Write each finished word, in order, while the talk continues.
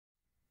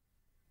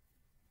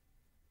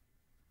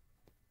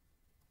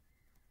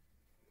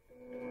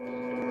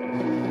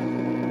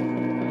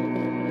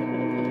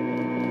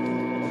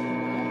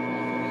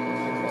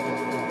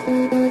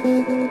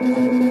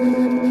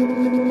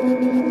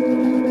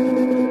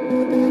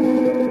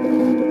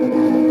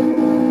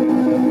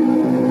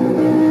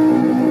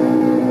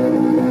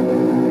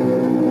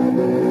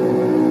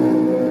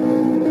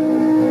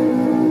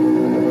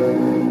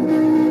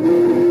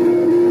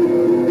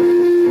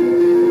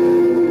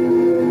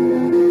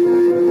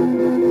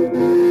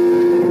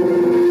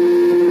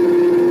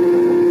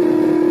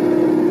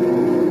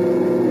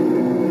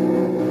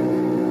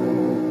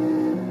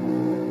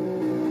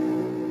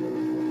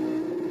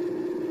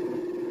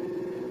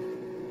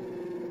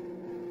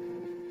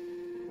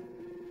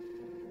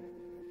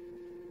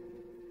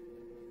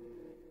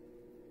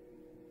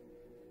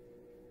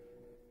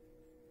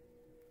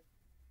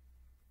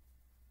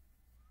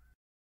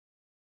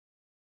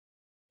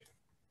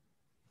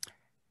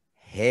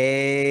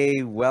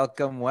Hey,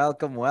 welcome,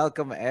 everyone.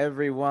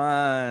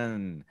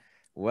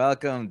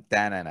 Welcome.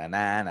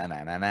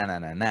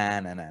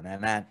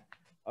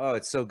 Oh,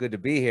 it's so good to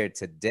be here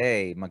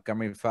today.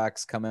 Montgomery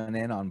Fox coming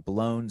in on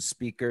Blown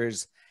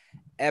Speakers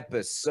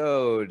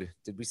episode.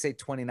 Did we say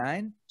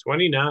 29?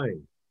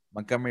 29.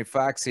 Montgomery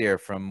Fox here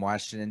from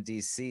Washington,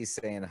 D.C.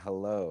 saying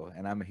hello.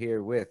 And I'm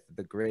here with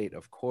the great,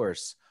 of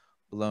course,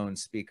 Blown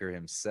Speaker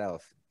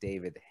himself,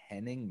 David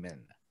Hoenigman.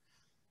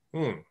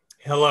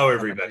 Hello,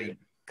 everybody.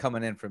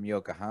 Coming in from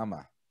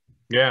Yokohama.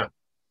 Yeah.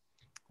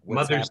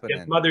 What's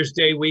happening? Mother's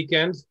Day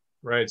weekend,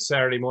 right?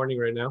 Saturday morning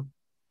right now.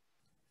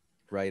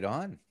 Right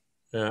on.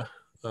 Yeah.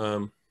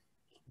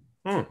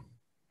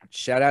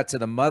 Shout out to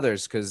the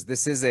mothers, because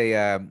this is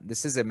a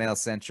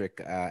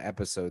male-centric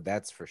episode,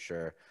 that's for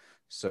sure.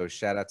 So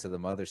shout out to the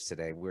mothers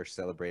today. We're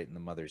celebrating the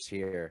mothers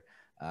here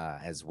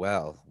as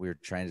well. We're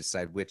trying to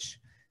decide which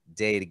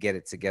day to get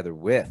it together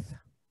with.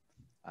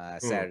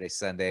 Saturday,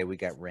 Sunday, we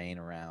got rain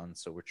around,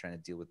 so we're trying to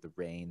deal with the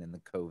rain and the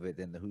COVID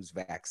and the who's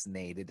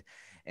vaccinated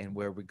and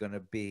where we're going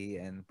to be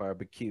and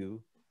barbecue.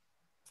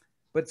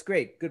 But it's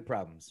great. Good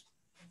problems.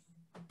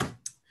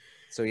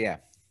 So, yeah.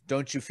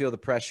 Don't you feel the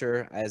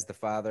pressure as the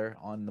father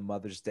on the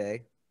Mother's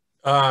Day?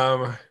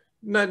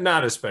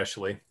 Not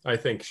especially. I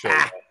think she'll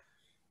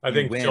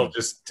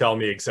just tell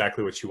me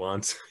exactly what she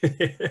wants.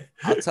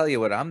 I'll tell you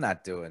what I'm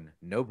not doing.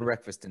 No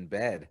breakfast in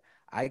bed.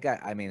 I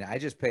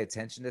just pay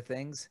attention to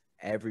things.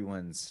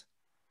 Everyone's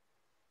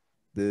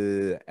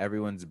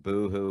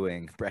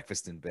boo-hooing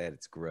breakfast in bed.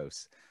 It's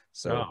gross.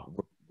 So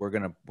we're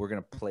gonna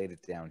plate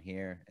it down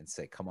here and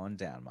say, "Come on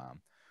down,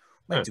 Mom."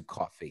 Might do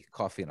coffee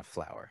and a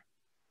flower.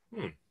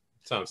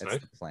 Sounds nice.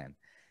 That's the plan.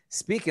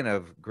 Speaking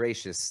of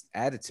gracious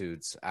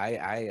attitudes,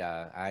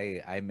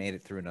 I made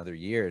it through another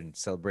year and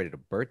celebrated a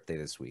birthday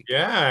this week.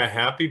 Yeah,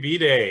 happy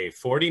B-Day,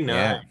 49.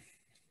 Yeah,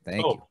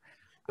 thank you.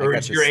 Or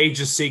is your age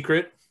a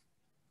secret?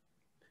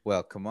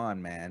 Well, come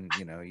on, man.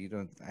 I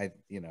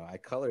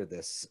color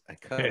this. I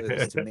color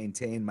this to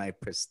maintain my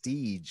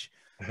prestige.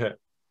 I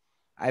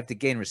have to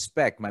gain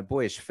respect. My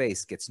boyish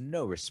face gets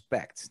no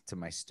respect to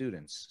my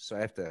students. So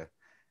I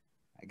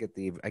get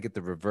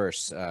the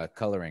reverse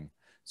coloring.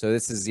 So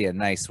this is a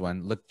nice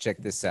one. Look, check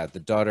this out. The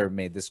daughter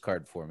made this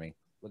card for me.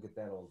 Look at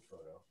that old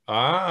photo.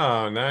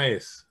 Oh,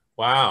 nice.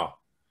 Wow.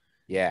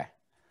 Yeah.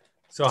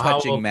 So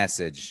touching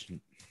message.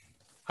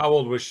 How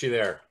old was she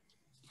there?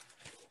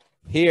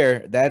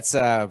 Here, that's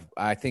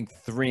I think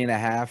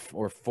 3.5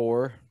 or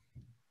 4,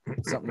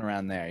 something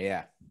around there.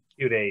 Yeah.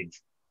 Cute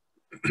age.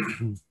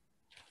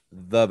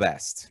 The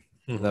best.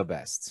 The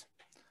best.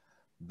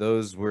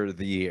 Those were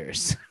the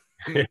years.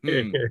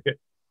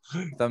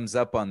 Thumbs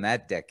up on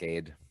that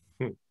decade.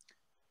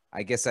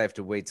 I guess I have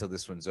to wait till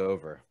this one's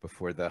over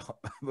before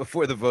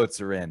the votes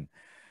are in.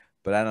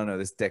 But I don't know.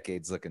 This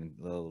decade's looking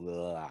a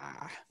little.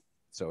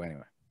 So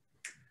anyway.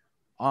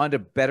 On to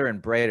better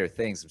and brighter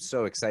things. I'm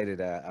so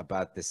excited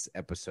about this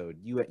episode.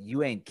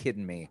 You ain't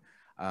kidding me,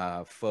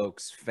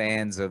 folks.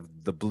 Fans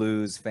of the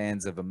blues,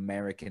 fans of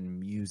American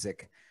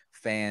music,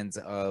 fans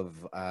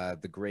of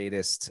the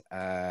greatest,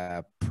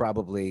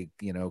 probably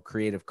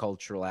creative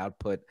cultural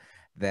output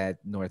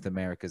that North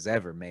America's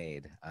ever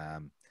made.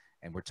 And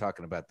we're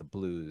talking about the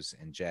blues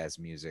and jazz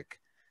music,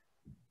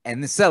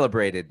 and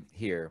celebrated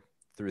here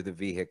through the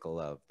vehicle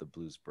of the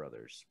Blues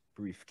Brothers.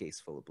 Briefcase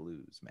full of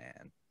blues,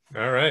 man.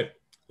 All right.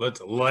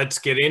 Let's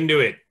get into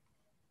it.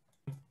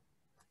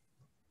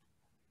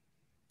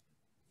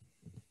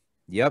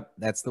 Yep,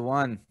 that's the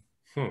one.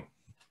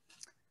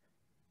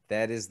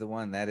 That is the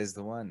one.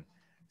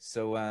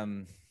 So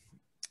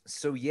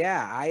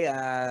yeah,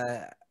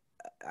 I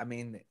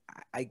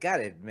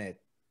gotta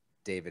admit,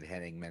 David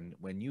Hoenigman,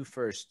 when you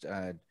first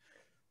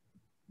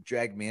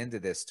dragged me into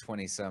this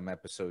 20-some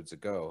episodes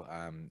ago,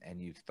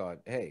 and you thought,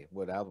 hey,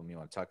 what album you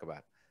want to talk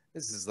about?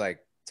 This is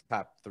like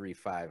top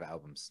 3-5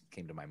 albums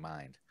came to my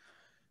mind.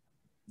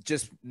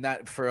 Just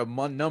not for a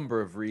number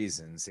of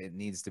reasons. It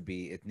needs to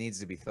be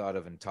thought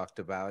of and talked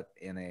about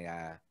in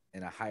a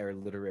higher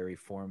literary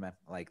format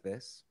like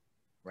this,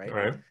 right?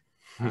 Right.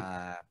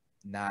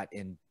 Not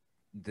in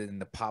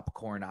the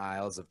popcorn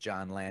aisles of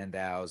John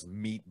Landau's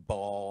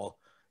Meatball,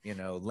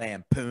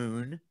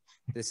 Lampoon.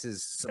 This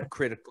is some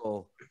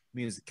critical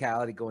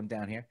musicality going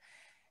down here,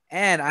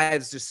 and I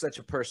have just such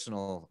a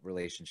personal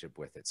relationship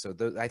with it. So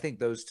I think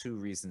those two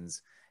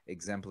reasons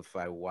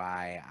exemplify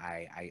why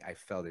I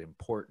felt it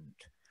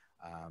important.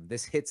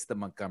 This hits the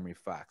Montgomery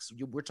Fox.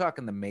 We're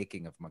talking the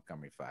making of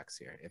Montgomery Fox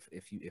here.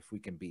 If we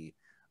can be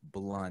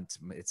blunt,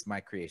 it's my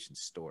creation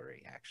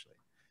story, actually.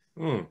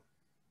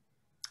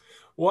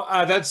 Well,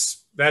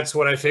 that's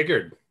what I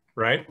figured,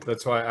 right?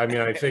 That's why.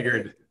 I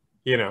figured,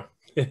 and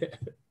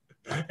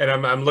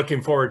I'm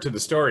looking forward to the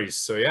stories.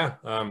 So yeah,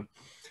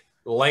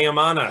 lay them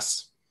on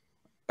us.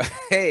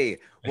 Hey,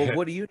 well,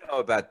 what do you know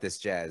about this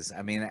jazz?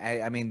 I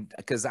mean,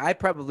 because I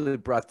probably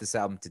brought this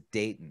album to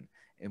Dayton.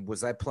 And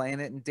was I playing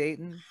it in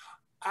Dayton?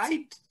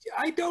 I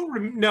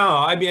don't know.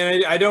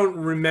 I don't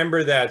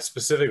remember that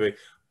specifically.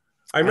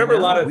 I remember a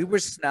lot of we were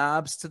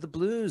snobs to the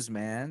blues,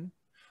 man.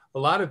 A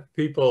lot of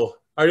people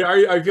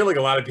I feel like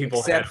a lot of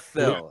people had Except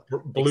Phil.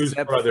 Blues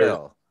Except Brothers,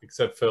 Phil.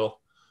 except Phil.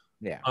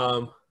 Yeah.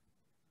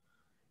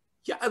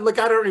 Yeah, like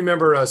I don't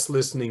remember us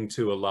listening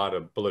to a lot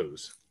of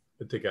blues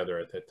together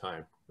at that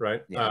time,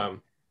 right? Yeah.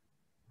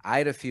 I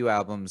had a few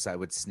albums I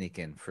would sneak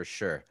in for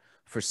sure.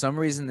 For some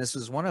reason, this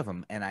was one of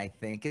them, and I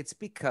think it's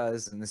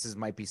because, and this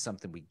might be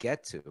something we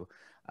get to,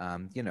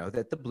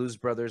 that the Blues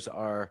Brothers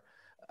are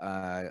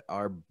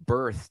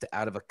birthed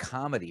out of a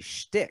comedy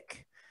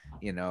shtick,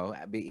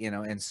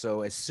 and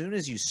so as soon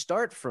as you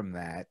start from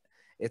that,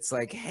 it's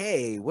like,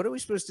 hey, what are we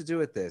supposed to do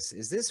with this?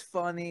 Is this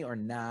funny or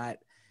not?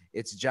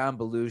 It's John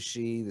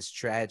Belushi, this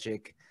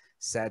tragic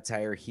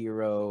satire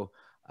hero,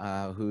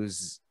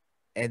 who's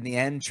in the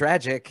end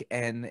tragic,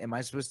 and am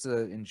I supposed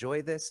to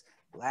enjoy this,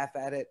 laugh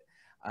at it?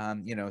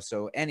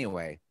 So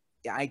anyway,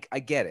 yeah, I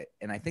get it,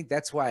 and I think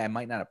that's why I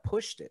might not have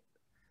pushed it,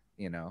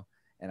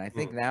 and I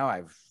think now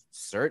I've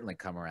certainly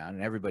come around,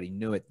 and everybody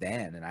knew it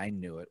then, and I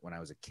knew it when I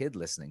was a kid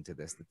listening to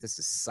this, that this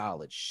is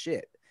solid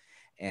shit.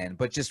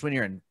 But just when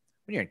you're in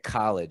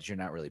college, you're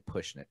not really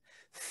pushing it.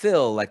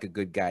 Phil, like a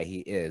good guy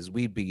he is,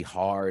 we'd be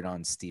hard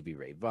on Stevie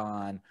Ray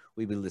Vaughan.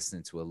 We'd be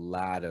listening to a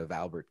lot of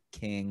Albert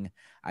King.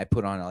 I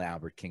put on an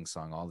Albert King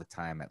song all the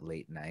time at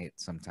late night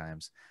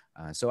sometimes.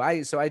 So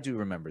I do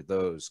remember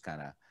those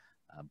kind of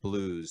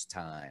blues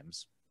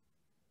times.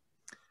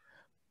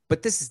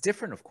 But this is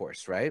different, of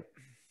course, right?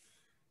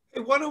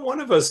 Hey,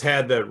 one of us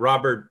had the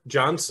Robert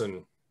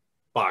Johnson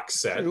box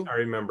set. True. I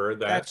remember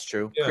that. That's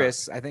true. Yeah.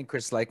 I think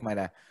Chris Like might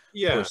have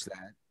pushed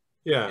that.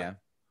 Yeah.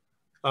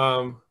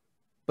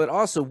 But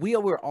also, we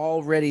were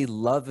already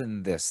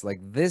loving this. Like,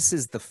 this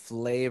is the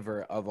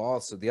flavor of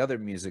also the other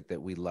music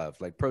that we love.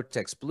 Like,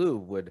 Protex Blue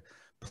would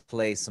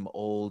play some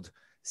old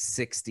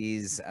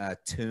 60s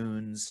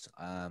tunes.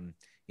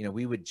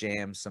 We would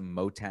jam some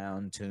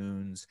Motown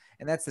tunes.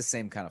 And that's the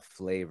same kind of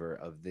flavor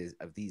of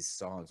these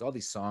songs. All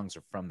these songs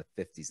are from the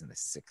 50s and the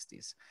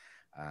 60s.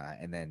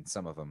 And then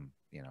some of them,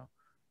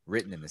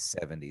 written in the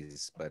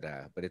 70s.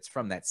 But it's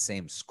from that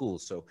same school.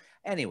 So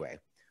anyway.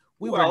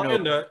 We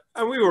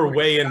were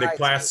way into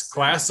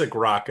classic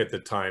rock at the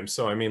time.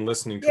 So, I mean,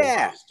 listening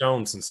to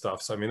Stones and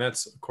stuff. So, I mean,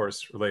 that's, of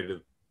course, related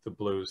to the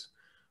blues.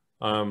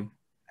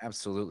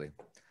 Absolutely.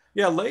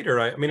 Yeah,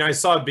 later. I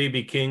saw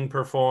B.B. King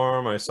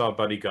perform. I saw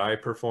Buddy Guy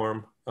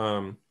perform.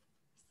 I'm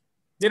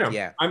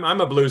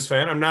a blues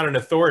fan. I'm not an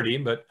authority,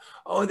 but,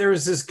 there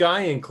was this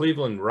guy in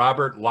Cleveland,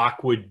 Robert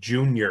Lockwood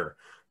Jr.,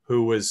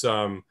 who was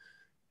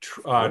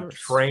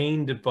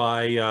trained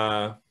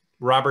by...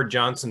 Robert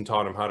Johnson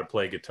taught him how to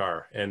play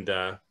guitar. And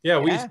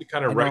we used to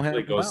kind of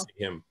regularly go see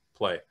him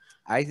play.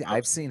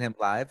 I've seen him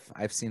live.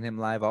 I've seen him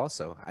live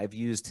also. I've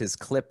used his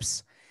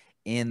clips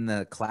in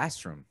the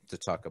classroom to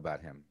talk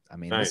about him. I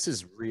mean, This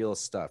is real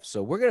stuff.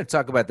 So we're going to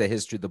talk about the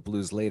history of the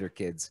blues later,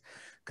 kids,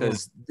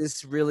 because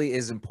this really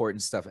is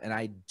important stuff. And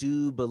I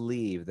do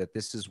believe that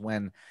this is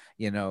when,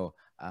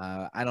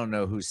 I don't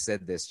know who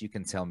said this. You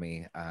can tell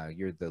me.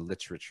 You're the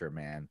literature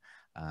man.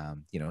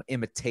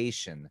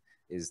 Imitation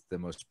is the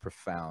most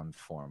profound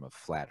form of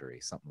flattery,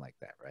 something like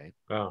that, right?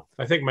 Oh,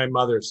 I think my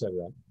mother said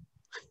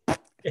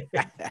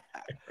that.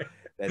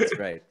 That's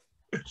right.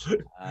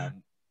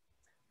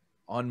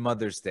 On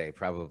Mother's Day,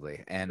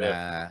 probably. And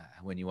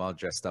when you all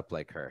dressed up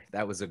like her.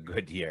 That was a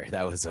good year.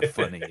 That was a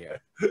funny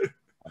year.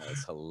 That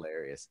was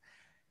hilarious.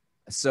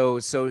 So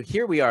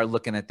here we are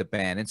looking at the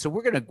band, and so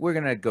we're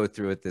gonna go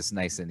through it this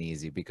nice and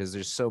easy because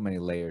there's so many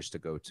layers to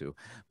go to.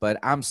 But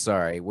I'm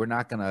sorry, we're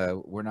not gonna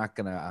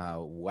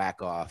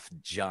whack off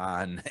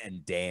John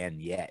and Dan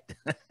yet.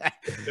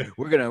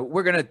 we're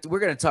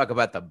gonna talk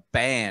about the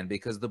band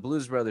because the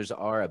Blues Brothers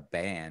are a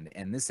band,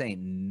 and this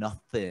ain't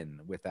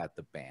nothing without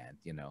the band,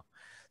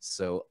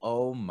 So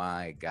oh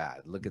my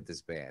God, look at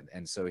this band.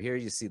 And so here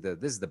you see this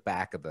is the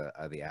back of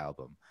the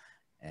album,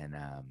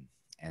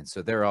 and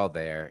so they're all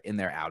there in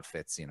their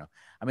outfits,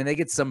 I mean, they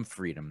get some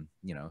freedom,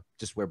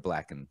 just wear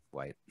black and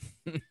white.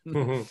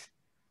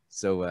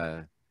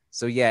 So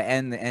yeah,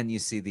 and you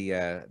see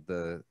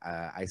the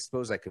I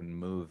suppose I can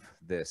move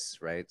this,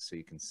 right? So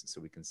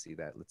we can see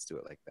that. Let's do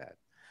it like that.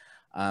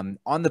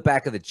 On the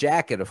back of the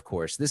jacket, of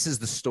course, this is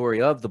the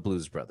story of the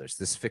Blues Brothers,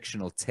 this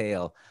fictional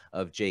tale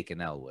of Jake and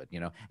Elwood,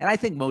 and I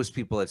think most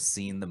people have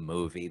seen the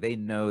movie. They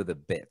know the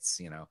bits,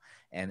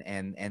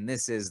 and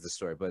this is the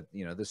story. But,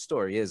 the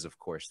story is, of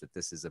course, that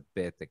this is a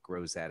bit that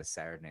grows out of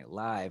Saturday Night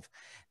Live.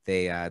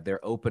 They're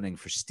opening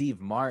for Steve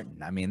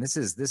Martin. I mean, this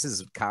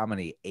is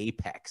comedy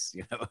apex,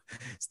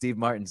 Steve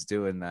Martin's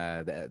doing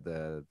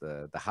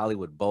the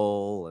Hollywood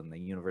Bowl and the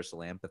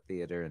Universal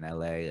Amphitheater in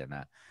LA,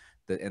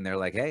 and they're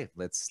like, hey,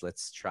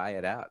 let's try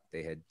it out.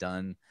 They had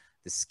done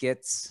the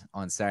skits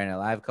on Saturday Night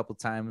Live a couple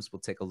times. We'll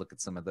take a look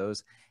at some of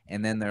those.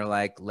 And then they're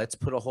like, let's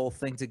put a whole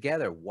thing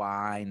together.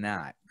 Why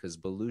not? Because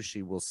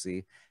Belushi, we'll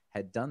see,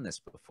 had done this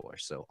before.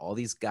 So all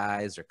these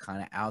guys are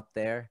kind of out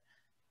there.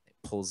 It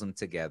pulls them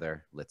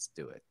together. Let's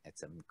do it.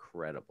 It's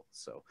incredible.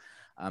 So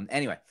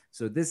anyway,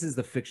 so this is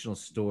the fictional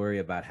story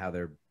about how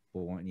they're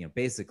born,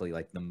 basically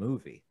like the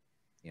movie.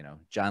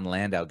 John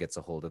Landau gets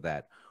a hold of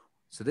that.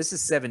 So this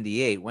is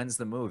 78. When's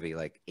the movie?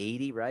 Like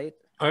 80, right?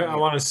 I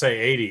want to say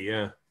 80.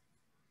 Yeah.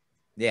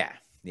 Yeah.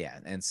 Yeah.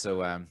 And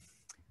so,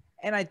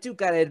 and I do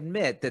got to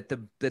admit that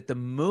the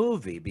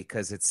movie,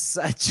 because it's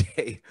such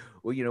a,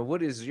 well, you know,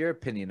 what is your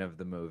opinion of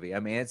the movie? I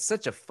mean, it's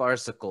such a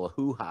farcical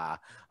hoo-ha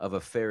of a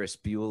Ferris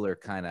Bueller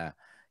kind of,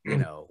 you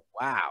know,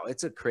 wow,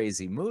 it's a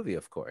crazy movie,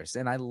 of course.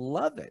 And I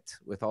love it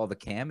with all the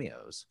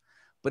cameos,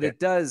 but it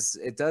does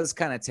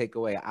kind of take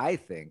away, I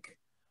think,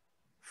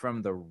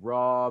 from the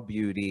raw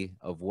beauty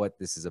of what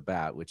this is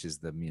about, which is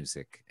the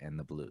music and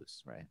the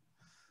blues, right?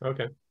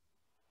 Okay.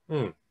 I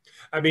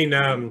mean,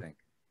 What do you think?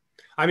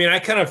 I mean, I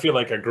kind of feel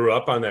like I grew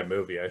up on that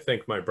movie. I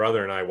think my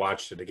brother and I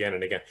watched it again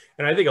and again.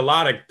 And I think a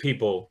lot of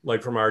people,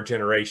 like from our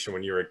generation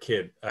when you were a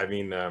kid, I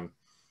mean,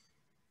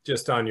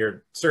 just on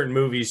your certain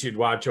movies you'd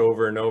watch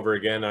over and over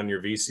again on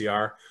your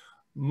VCR.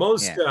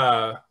 Most,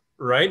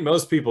 right?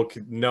 Most people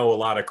could know a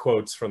lot of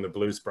quotes from the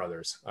Blues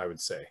Brothers, I would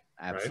say.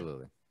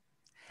 Absolutely. Right?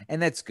 And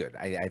that's good.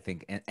 I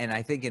think, and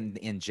I think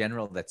in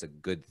general, that's a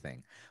good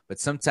thing. But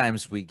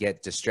sometimes we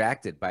get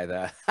distracted by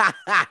the,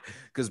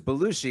 because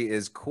Belushi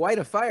is quite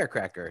a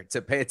firecracker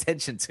to pay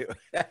attention to,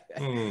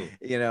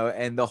 you know,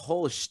 and the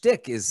whole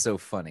shtick is so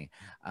funny.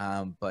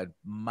 But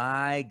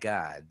my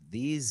God,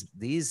 these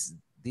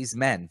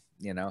men,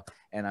 you know,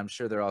 and I'm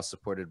sure they're all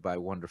supported by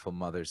wonderful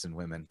mothers and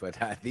women, but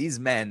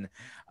these men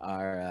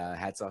are,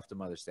 hats off to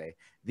Mother's Day.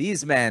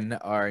 These men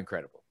are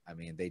incredible. I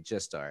mean, they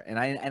just are. And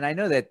I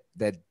know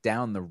that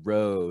down the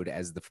road,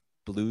 as the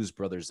Blues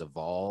Brothers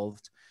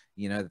evolved,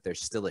 you know, that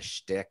there's still a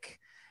shtick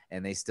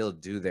and they still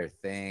do their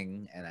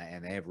thing.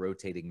 And they have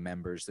rotating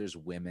members. There's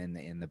women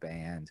in the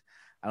band.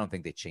 I don't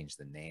think they changed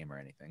the name or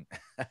anything.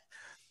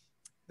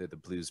 They're the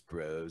Blues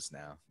Bros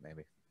now,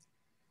 maybe.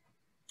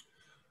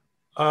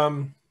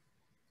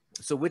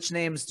 So which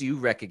names do you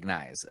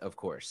recognize? Of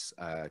course,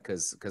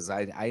 because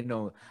I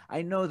know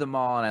them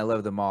all and I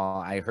love them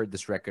all. I heard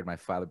this record. My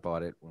father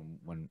bought it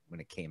when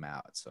it came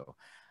out, so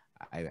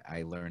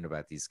I learned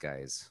about these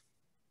guys.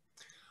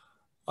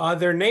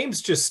 Their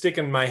names just stick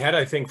in my head,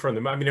 I think, from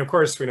them. I mean, of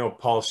course, we know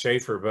Paul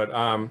Schaefer, but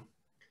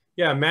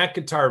yeah, Matt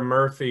Guitar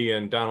Murphy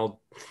and Donald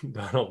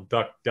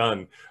Duck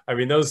Dunn. I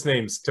mean, those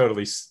names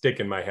totally stick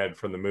in my head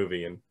from the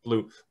movie. And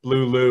Blue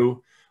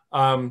Lou.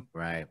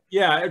 Right.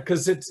 Yeah,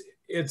 because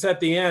it's at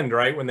the end,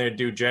 right, when they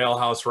do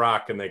Jailhouse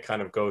Rock and they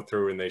kind of go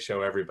through and they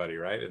show everybody,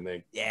 right? And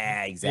they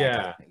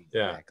exactly.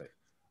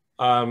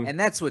 And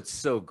that's what's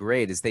so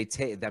great is they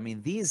take. I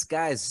mean, these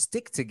guys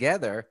stick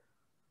together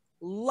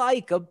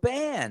like a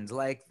band.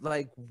 Like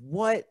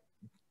what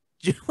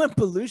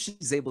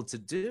Belushi is able to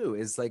do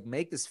is like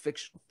make this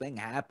fictional thing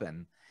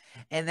happen,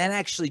 and then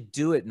actually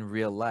do it in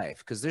real life.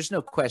 Because there's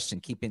no question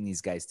keeping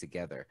these guys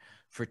together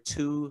for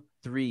 2-3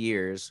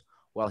 years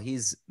while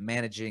he's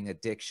managing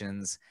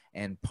addictions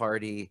and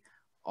party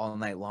all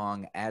night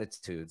long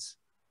attitudes.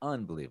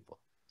 Unbelievable,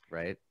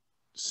 right?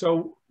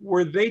 So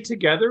were they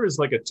together as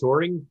like a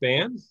touring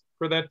band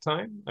for that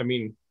time? I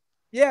mean,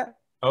 yeah.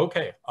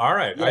 Okay. All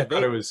right. Yeah, I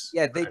thought it was.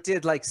 Yeah, they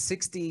did like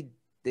 60.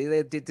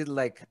 They did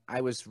like,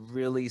 I was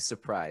really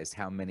surprised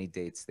how many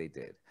dates they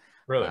did.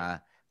 Really?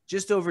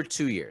 Just over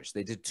 2 years.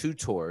 They did 2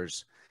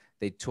 tours.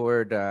 They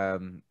toured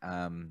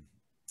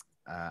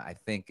I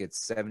think it's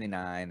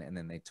 79, and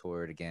then they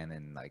toured again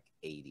in like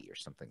 80 or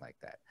something like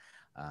that.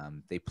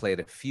 They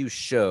played a few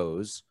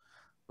shows,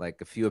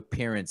 like a few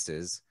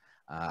appearances.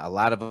 A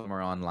lot of them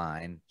are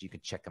online. You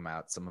can check them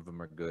out. Some of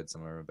them are good,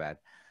 some of them are bad,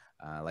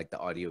 like the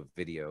audio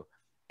video.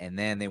 And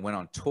then they went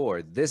on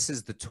tour. This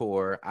is the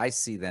tour. I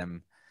see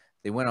them.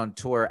 They went on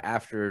tour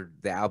after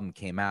the album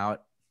came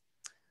out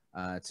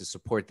to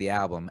support the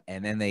album.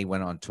 And then they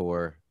went on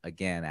tour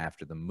again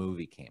after the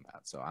movie came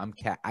out. So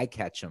I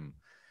catch them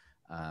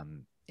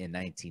in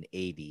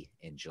 1980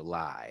 in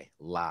July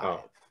live.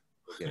 Oh.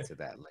 We'll get to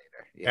that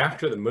later. Yeah.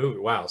 After the movie.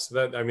 Wow. So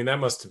that, I mean, that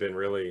must have been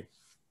really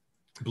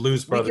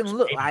Blues Brothers. We can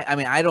look. I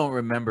mean, I don't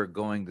remember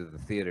going to the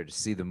theater to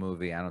see the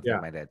movie. I don't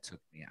think my dad took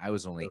me. I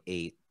was only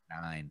 8,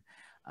 9.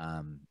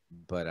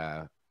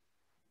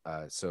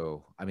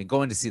 So I mean,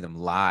 going to see them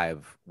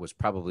live was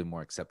probably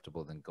more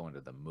acceptable than going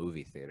to the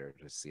movie theater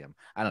to see them.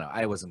 I don't know.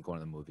 I wasn't going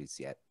to the movies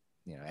yet,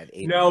 you know, at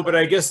 8. No, but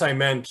I guess I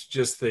meant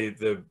just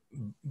the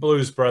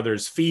Blues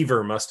Brothers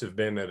fever must have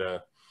been at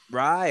a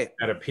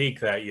peak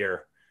that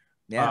year.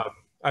 Yeah.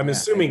 I'm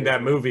assuming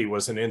that movie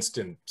was an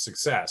instant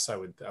success. I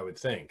would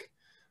think.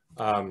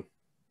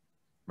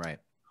 Right.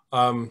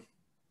 You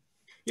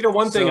know,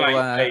 one thing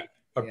I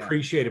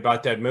appreciate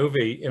about that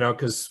movie, you know,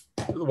 because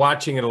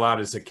watching it a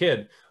lot as a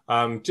kid,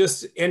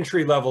 just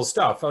entry level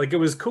stuff. Like, it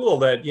was cool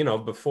that, you know,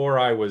 before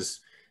I was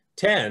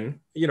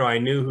 10, you know, I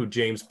knew who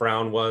James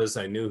Brown was.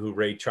 I knew who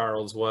Ray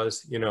Charles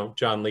was, you know,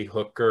 John Lee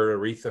Hooker,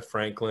 Aretha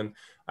Franklin.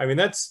 I mean,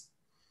 that's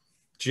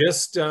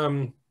just,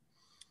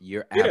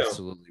 you're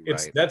absolutely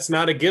right. That's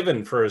not a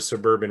given for a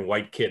suburban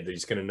white kid that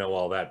he's going to know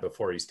all that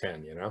before he's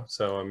 10, you know?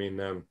 So, I mean,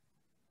 And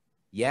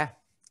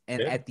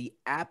at the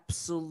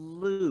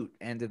absolute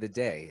end of the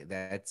day,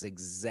 that's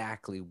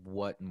exactly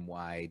what and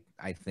why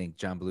I think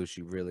John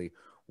Belushi really,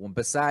 well,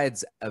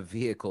 besides a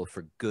vehicle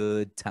for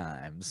good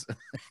times,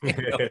 you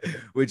know,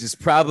 which is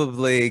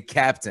probably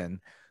Captain,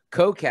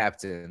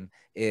 Co-captain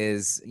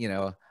is, you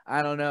know,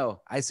 I don't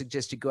know. I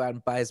suggest you go out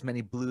and buy as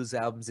many blues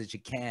albums as you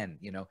can.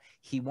 You know,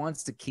 he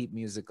wants to keep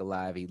music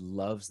alive. He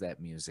loves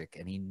that music,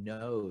 and he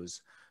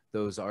knows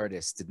those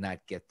artists did not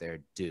get their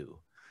due.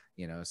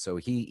 You know, so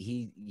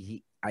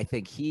I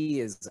think he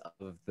is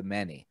of the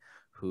many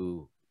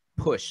who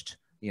pushed,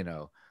 you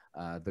know,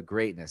 the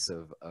greatness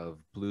of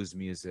blues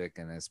music,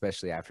 and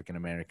especially African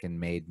American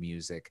made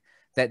music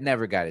that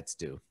never got its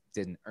due.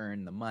 Didn't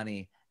earn the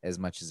money as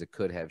much as it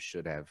could have,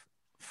 should have,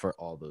 for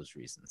all those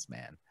reasons,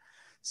 man.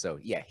 So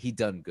yeah, he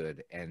done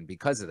good. And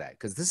because of that,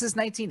 because this is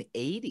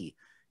 1980,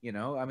 you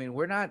know, I mean,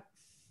 we're not,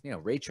 you know,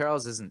 Ray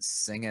Charles isn't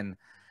singing,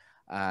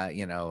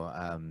 you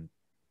know,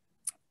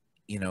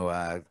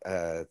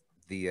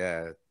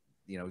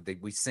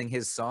 we sing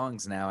his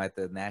songs now at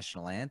the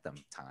national anthem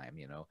time,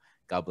 you know,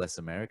 God Bless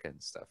America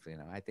and stuff. You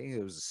know, I think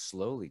it was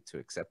slowly to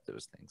accept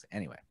those things.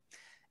 Anyway,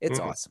 it's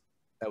awesome.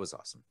 That was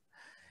awesome.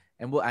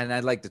 And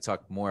I'd like to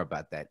talk more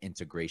about that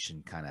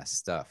integration kind of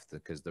stuff,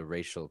 because the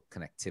racial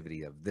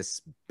connectivity of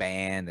this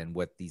band and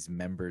what these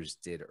members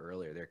did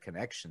earlier, their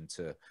connection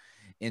to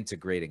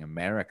integrating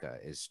America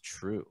is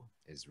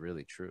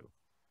really true,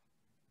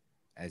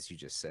 as you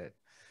just said.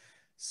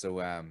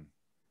 So,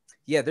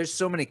 yeah, there's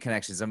so many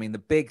connections. I mean, the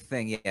big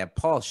thing, yeah,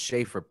 Paul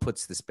Shaffer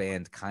puts this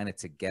band kind of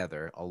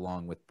together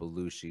along with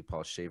Belushi.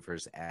 Paul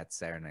Shaffer's at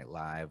Saturday Night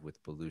Live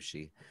with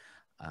Belushi.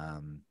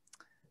 The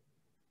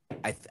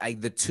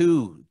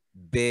two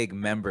big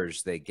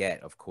members they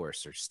get, of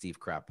course, are Steve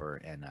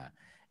Cropper and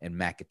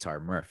Mac Guitar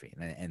Murphy,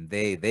 and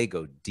they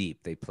go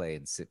deep. They play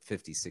in 50s,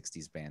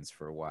 60s bands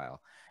for a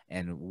while.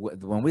 And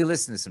when we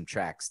listen to some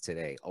tracks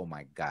today, oh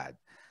my God,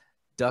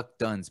 Duck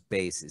Dunn's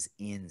bass is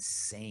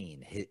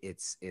insane.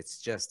 It's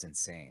just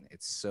insane.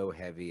 It's so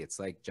heavy. It's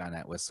like John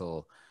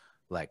Entwistle,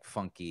 like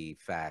funky,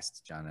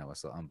 fast John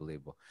Entwistle,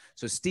 unbelievable.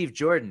 So Steve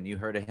Jordan, you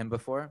heard of him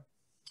before?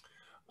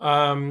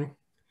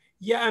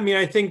 Yeah, I mean,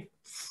 I think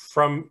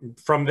from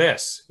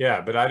this,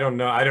 yeah, but I don't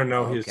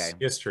know his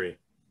history.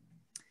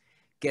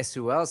 Guess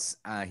who else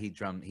he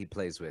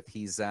plays with?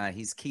 He's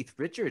Keith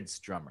Richards'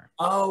 drummer.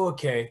 Oh,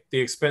 okay. The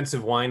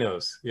Expensive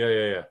Winos.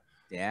 Yeah.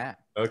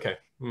 Okay.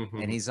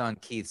 And he's on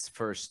Keith's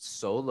first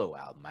solo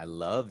album. I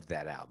loved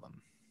that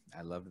album.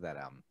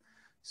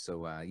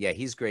 So yeah,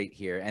 he's great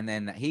here. And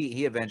then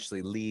he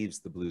eventually leaves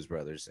the Blues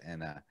Brothers,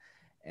 and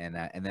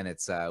then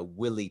it's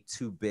Willie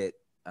Two-Bit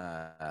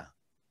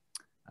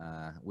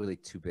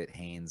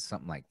Haynes,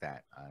 something like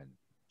that,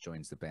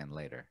 joins the band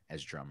later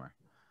as drummer.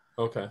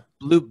 Okay.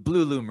 Blue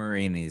Lou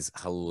Marini's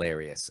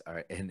hilarious. All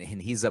right, and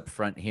he's up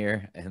front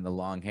here in the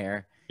long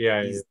hair.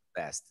 Yeah, he's the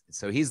best.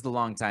 So he's the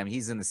long time.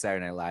 He's in the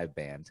Saturday Night Live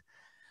band.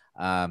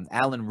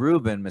 Alan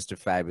Rubin, Mr.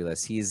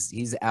 Fabulous.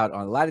 He's out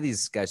on a lot of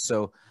these guys.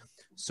 So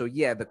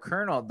yeah, the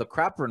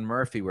Cropper and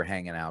Murphy were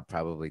hanging out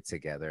probably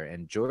together,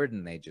 and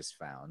Jordan they just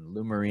found.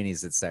 Lou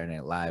Marini's at Saturday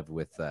Night Live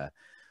with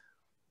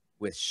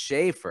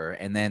Shaffer,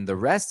 and then the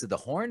rest of the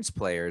horns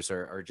players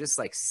are just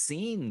like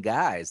scene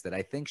guys that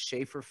I think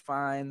Shaffer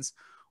finds,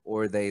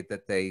 or they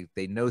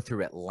know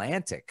through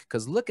Atlantic,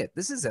 because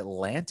this is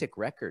Atlantic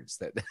Records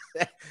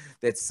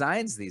that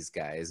signs these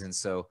guys. And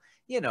so,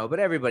 you know, but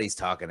everybody's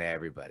talking to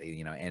everybody,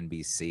 you know,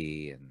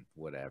 NBC and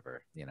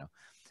whatever, you know.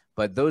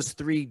 But those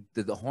three,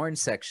 the horn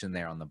section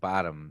there on the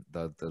bottom,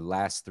 the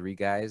last three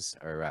guys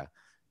are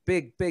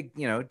big,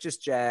 you know,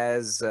 just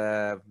jazz,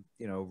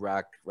 you know,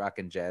 rock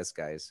and jazz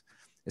guys,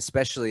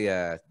 especially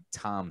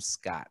Tom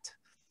Scott.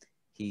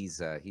 He's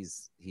the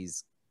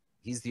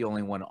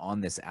only one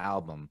on this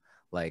album,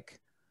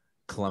 like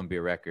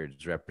Columbia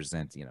Records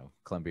represent, you know,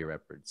 Columbia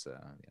Records, you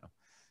know,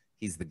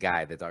 he's the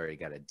guy that already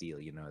got a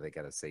deal, you know, they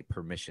got to say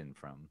permission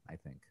from, I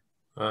think.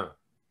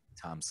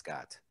 Tom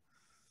Scott.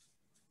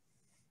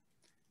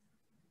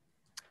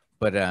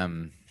 But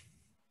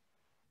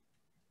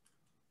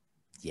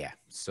yeah,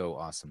 so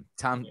awesome.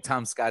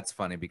 Tom Scott's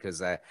funny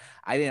because I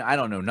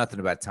don't know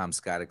nothing about Tom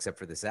Scott except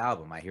for this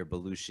album. I hear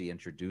Belushi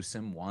introduce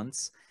him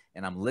once,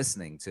 and I'm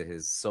listening to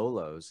his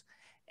solos,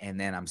 and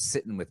then I'm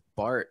sitting with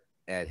Bart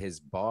at his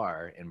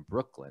bar in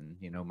Brooklyn,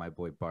 you know, my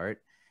boy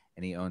Bart,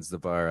 and he owns the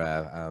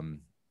bar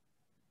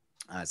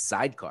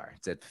Sidecar.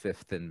 It's at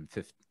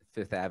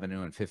 5th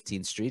Avenue and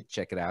 15th Street.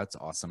 Check it out. It's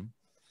awesome.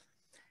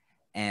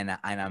 And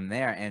I'm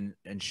there, and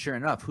sure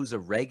enough, who's a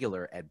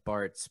regular at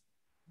Bart's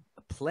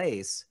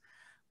place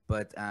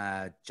but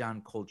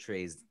John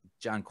Coltrane's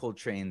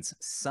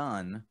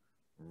son,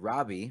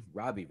 Robbie,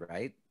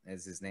 right,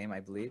 is his name, I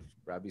believe.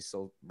 Robbie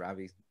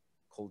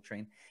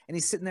Coltrane. And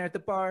he's sitting there at the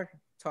bar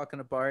talking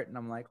to Bart, and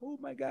I'm like, oh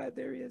my God,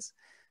 there he is,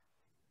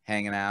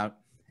 hanging out.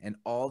 And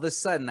all of a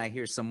sudden I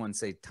hear someone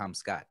say Tom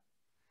Scott.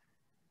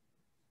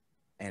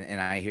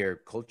 And I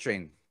hear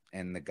Coltrane,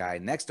 and the guy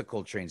next to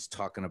Coltrane's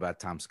talking about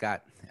Tom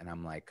Scott. And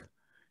I'm like,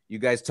 you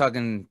guys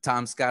talking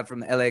Tom Scott from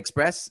the LA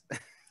Express?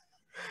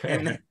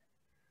 and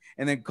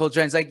then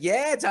Coltrane's like,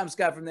 yeah, Tom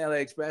Scott from the LA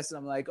Express. And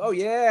I'm like, oh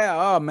yeah,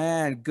 oh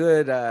man,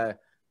 good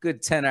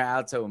tenor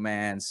alto,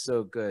 man,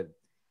 so good.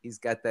 He's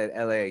got that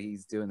LA,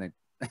 he's doing it.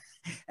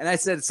 And I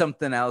said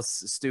something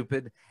else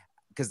stupid.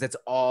 because that's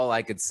all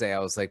I could say. I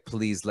was like,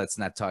 please, let's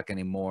not talk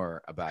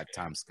anymore about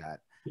Tom Scott.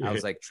 I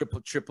was like,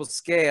 triple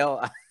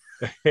scale.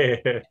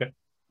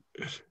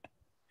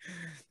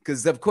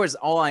 Because of course,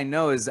 all I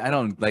know is I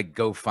don't like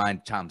go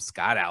find Tom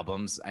Scott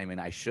albums. I mean,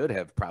 I should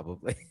have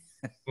probably,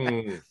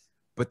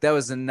 but that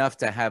was enough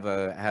to have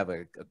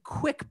a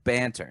quick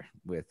banter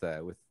with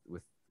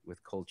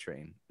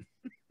Coltrane.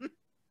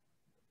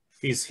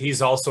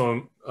 He's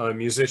also a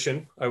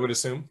musician, I would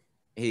assume.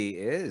 He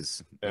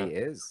is.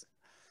 Yeah.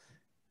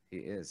 He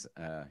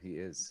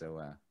is.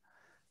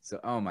 So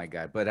oh my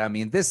God. But I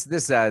mean, this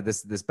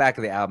back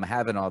of the album,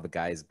 having all the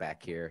guys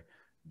back here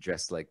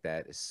dressed like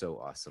that is so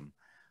awesome.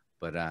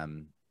 But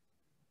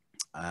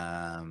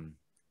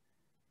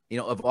you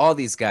know, of all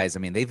these guys, I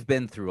mean, they've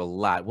been through a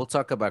lot. We'll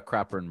talk about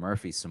Cropper and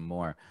Murphy some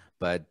more,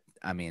 but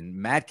I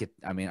mean,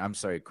 I'm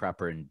sorry,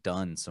 Cropper and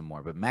Dunn some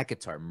more, but Matt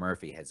Guitar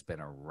Murphy has been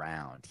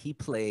around. He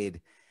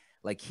played,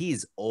 like,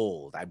 he's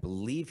old. I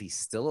believe he's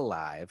still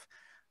alive.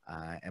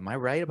 Am I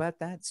right about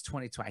that? It's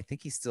 2020. I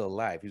think he's still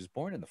alive. He was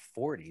born in the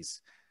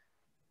 40s.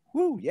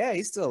 Woo, yeah,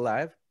 he's still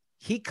alive.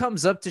 He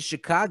comes up to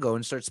Chicago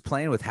and starts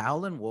playing with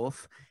Howlin'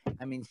 Wolf.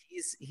 I mean,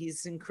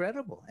 he's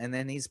incredible. And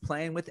then he's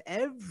playing with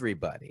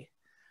everybody.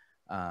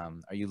 Are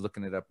you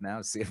looking it up now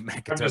to see if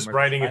Matt Guitar I'm just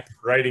Murphy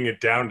writing it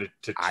down to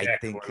check. I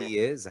think he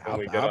is.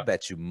 I'll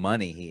bet you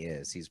money he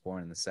is. He's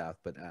born in the South,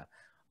 but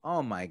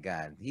oh my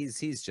God,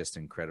 he's just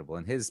incredible,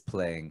 and his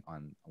playing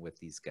with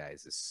these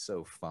guys is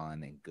so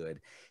fun and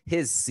good.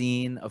 His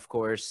scene, of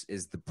course,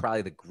 is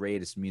probably the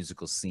greatest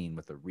musical scene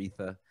with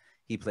Aretha.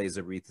 He plays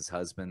Aretha's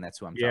husband. That's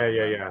who I'm talking about.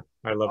 Yeah.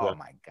 I love that. Oh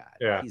my God,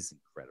 yeah, he's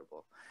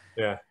incredible.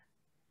 Yeah.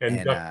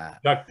 And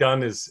Duck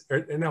Dunn is,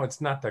 no,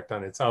 it's not Duck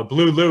Dunn. It's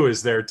Blue Lou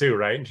is there too,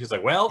 right? And she's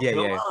like, well,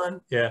 go on.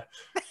 Yeah.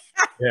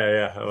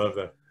 Yeah. I love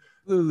that.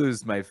 Blue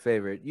Lou's my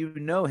favorite. You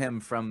know him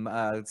from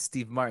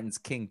Steve Martin's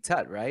King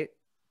Tut, right?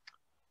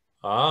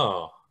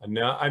 Oh,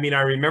 no. I mean,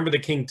 I remember the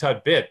King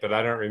Tut bit, but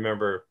I don't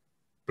remember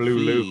Blue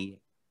Lou.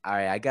 All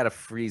right, I got a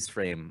freeze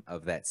frame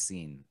of that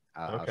scene.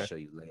 I'll show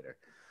you later.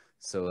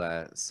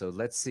 So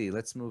let's see.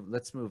 Let's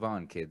move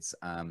on, kids.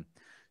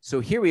 So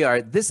here we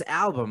are. This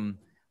album.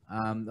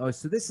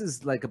 So this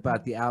is like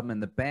about the album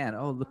and the band.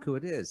 Oh, look who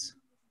it is.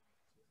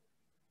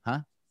 Huh?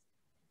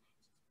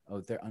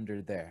 Oh, they're under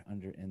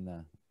in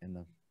the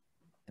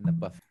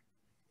buff.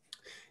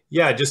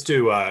 Yeah, just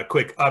to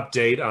quick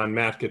update on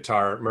Matt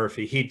Guitar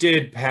Murphy. He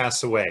did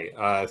pass away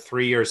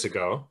 3 years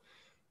ago.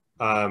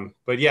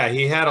 But yeah,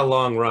 he had a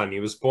long run. He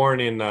was born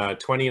in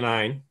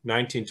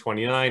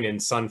 1929 in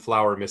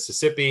Sunflower,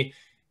 Mississippi,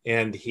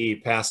 and he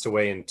passed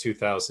away in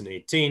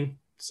 2018.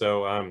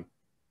 So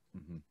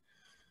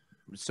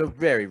so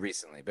very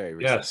recently, very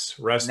recently. Yes,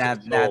 rest now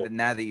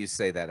that you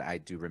say that, I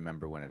do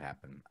remember when it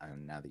happened.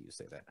 Now that you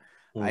say that,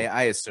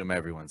 I assume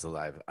everyone's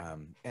alive,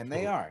 and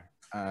they are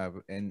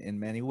in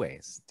many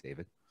ways,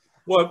 David.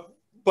 Well,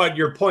 but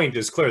your point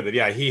is clear that,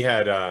 yeah, he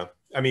had, I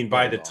mean,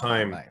 by the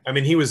time, I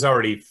mean, he was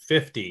already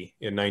 50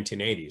 in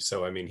 1980.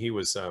 So, I mean, he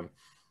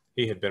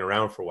had been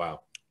around for a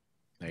while.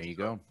 There you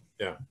go.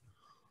 Yeah.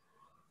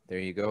 There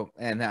you go.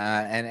 And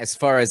as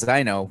far as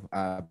I know,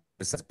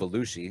 besides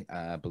Belushi,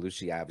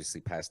 Belushi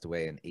obviously passed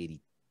away in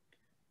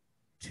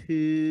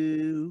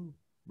 82,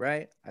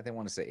 right? I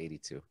want to say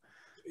 82.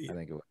 I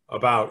think it was.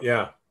 About,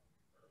 yeah.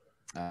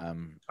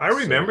 I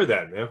remember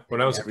that, man,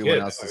 when I was a kid.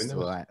 Else is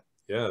still alive.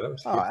 Yeah, that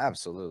was. Oh,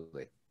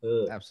 absolutely.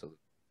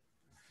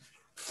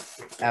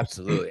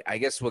 Absolutely. I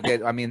guess we'll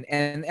get, I mean,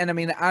 and I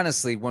mean,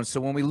 honestly,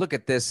 when we look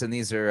at this, and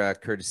these are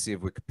courtesy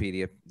of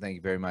Wikipedia, thank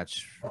you very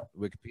much,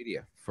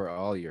 Wikipedia, for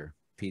all your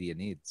Wikipedia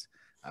needs.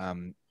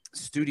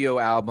 Studio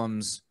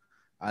albums,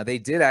 they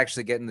did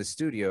actually get in the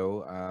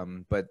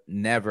studio, but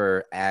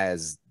never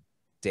as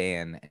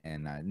Dan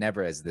and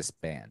never as this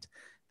band.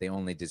 They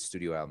only did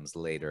studio albums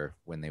later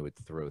when they would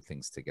throw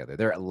things together.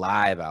 Their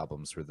live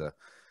albums were the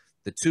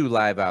two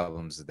live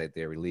albums that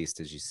they released,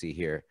 as you see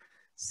here,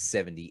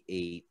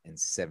 78 and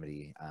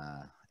 70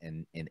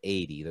 and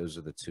 80. Those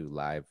are the two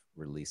live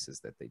releases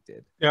that they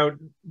did. Now,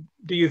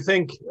 do you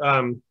think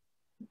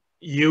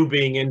you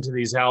being into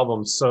these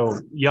albums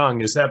so young,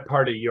 is that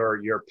part of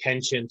your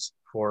penchant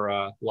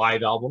for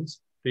live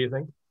albums, do you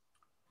think?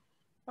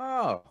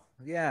 Oh,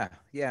 yeah,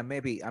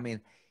 maybe. I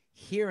mean,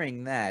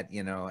 hearing that,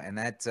 and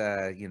that,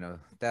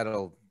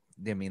 that'll,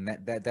 I mean,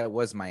 that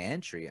was my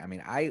entry. I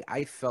mean,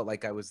 I felt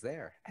like I was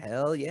there.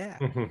 Hell yeah.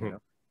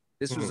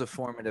 This was a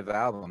formative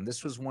album.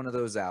 This was one of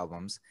those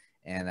albums.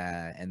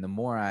 And the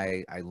more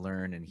I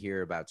learn and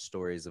hear about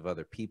stories of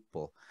other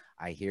people,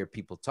 I hear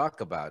people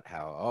talk about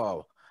how,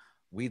 oh,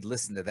 we'd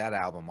listen to that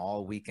album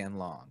all weekend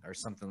long or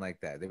something like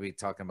that. They'd be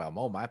talking about,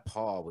 oh, my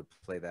pa would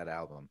play that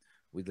album.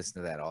 We'd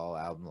listen to that all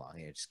album long.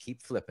 Just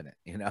keep flipping it,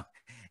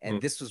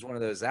 And this was one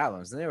of those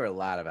albums. And there were a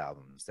lot of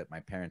albums that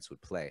my parents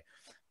would play.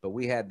 But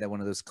we had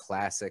one of those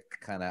classic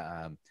kind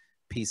of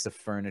piece of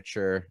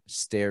furniture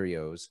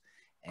stereos.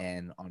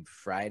 And on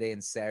Friday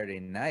and Saturday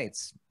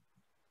nights,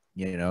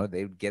 they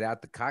would get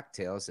out the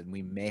cocktails, and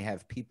we may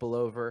have people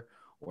over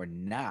or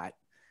not.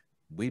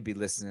 We'd be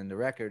listening to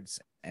records,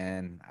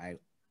 and I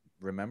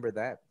remember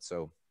that.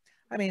 So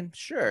I mean,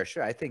 sure.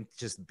 I think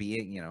just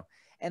being,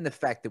 and the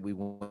fact that we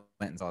went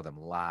and saw them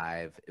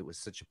live, it was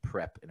such a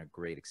prep and a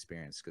great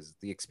experience, because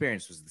the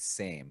experience was the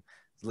same.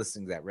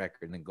 Listening to that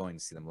record and then going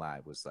to see them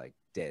live was like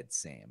dead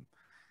same.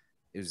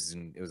 It was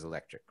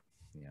electric,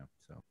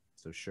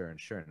 So sure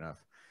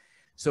enough.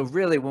 So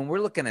really, when we're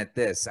looking at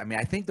this, I mean,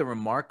 I think the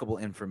remarkable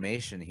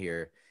information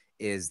here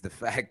is the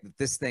fact that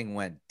this thing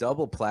went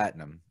double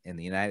platinum in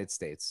the United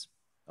States.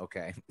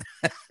 Okay.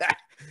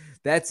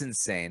 That's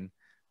insane.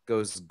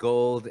 Goes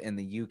gold in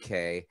the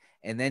UK,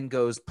 and then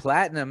goes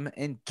platinum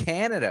in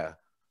Canada.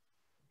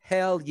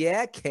 Hell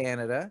yeah,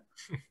 Canada.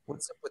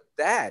 What's up with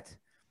that?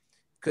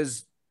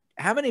 Because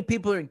how many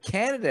people are in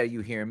Canada,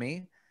 you hear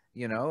me?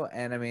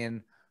 And I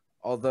mean,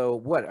 although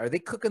what are they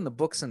cooking the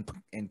books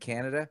in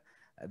Canada?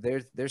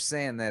 They're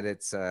saying that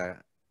it's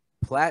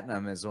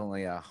platinum is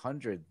only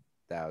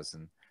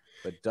 100,000,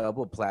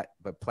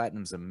 but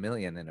platinum's 1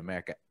 million in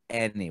America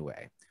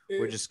anyway.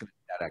 We're just gonna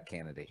shout out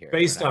Canada here.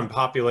 Based on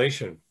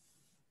population.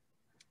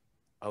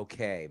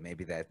 Okay,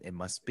 maybe that it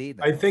must be.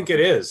 I think it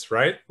is,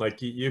 right?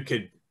 Like you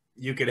could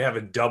have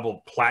a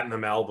double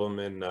platinum album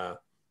in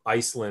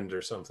Iceland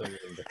or something.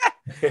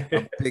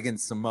 I'm big in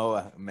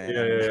Samoa,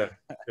 man.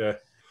 Yeah.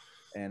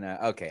 And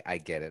okay, I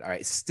get it. All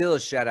right, still a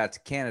shout out to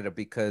Canada,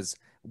 because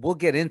we'll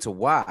get into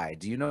why.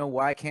 Do you know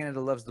why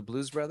Canada loves the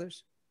Blues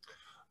Brothers?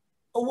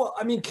 Oh, well,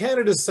 I mean,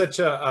 Canada's such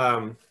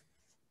a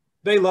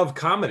they love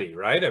comedy,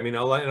 right? I mean,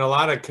 a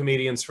lot of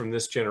comedians from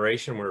this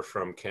generation were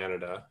from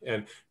Canada,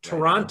 and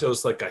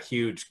Toronto's like a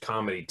huge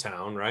comedy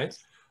town, right?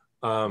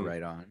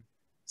 Right on.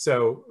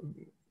 So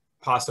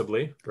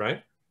possibly,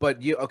 right? But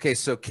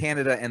so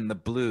Canada and the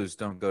blues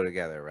don't go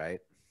together, right?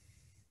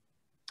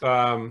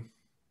 No,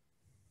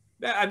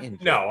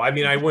 I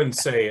mean, I wouldn't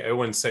say. I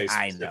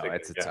know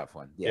it's a tough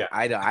one. Yeah.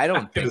 I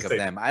don't think of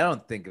them. I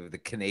don't think of the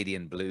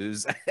Canadian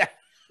blues.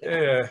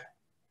 Yeah,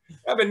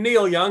 but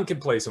Neil Young can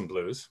play some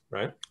blues,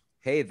 right?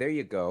 Hey, there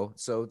you go.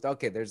 So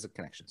okay, there's the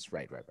connections,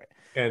 right.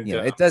 And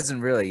it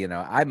doesn't really,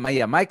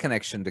 my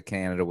connection to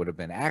Canada would have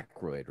been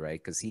Aykroyd,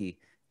 right? Because he,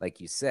 like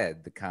you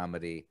said, the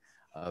comedy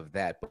of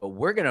that. But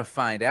we're gonna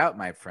find out,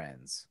 my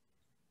friends.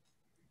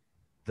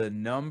 The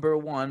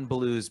 #1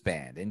 blues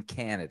band in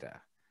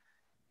Canada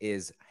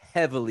is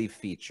heavily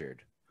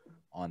featured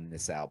on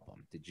this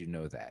album. Did you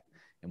know that?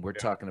 And we're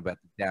talking about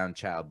the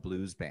Downchild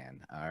Blues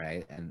Band. All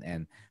right.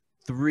 And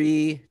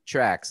 3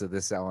 tracks of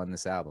this on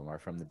this album are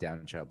from the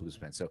Downchild Blues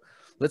Band. So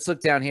let's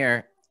look down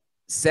here.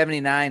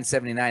 79.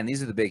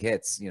 These are the big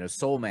hits.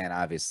 Soul Man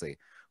obviously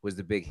was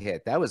the big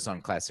hit. That was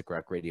on classic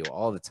rock radio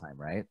all the time,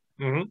 right?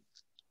 Mm-hmm.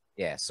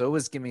 Yeah. So it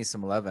was Give Me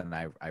Some Lovin',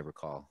 I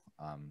recall.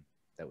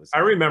 That was. I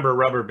remember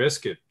Rubber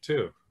Biscuit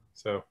too.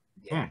 So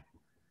yeah.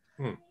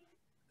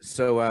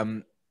 So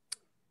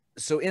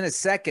in a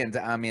second,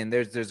 I mean,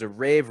 there's a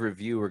rave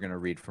review we're going to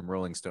read from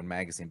Rolling Stone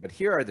magazine, but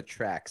here are the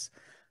tracks,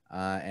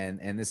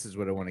 and this is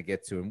what I want to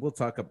get to, and we'll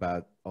talk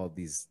about all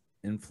these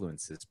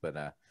influences,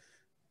 but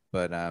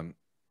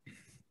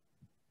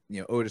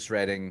Otis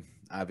Redding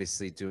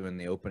obviously doing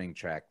the opening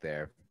track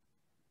there,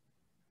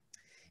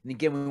 and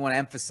again we want to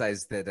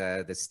emphasize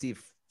that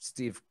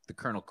Steve the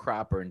Colonel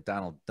Cropper and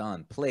Donald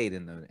Dunn played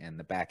in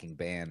the backing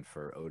band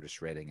for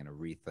Otis Redding and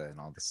Aretha and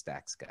all the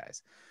Stax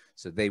guys.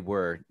 So they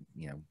were,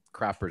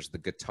 Cropper's the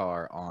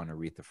guitar on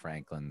Aretha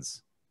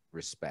Franklin's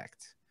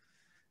Respect,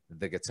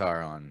 the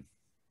guitar on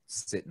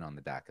Sitting on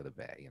the Dock of the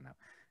Bay,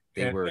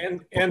 They were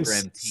and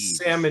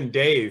Sam and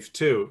Dave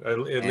too, at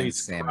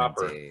least Sam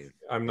Cropper. And Dave.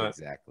 I'm not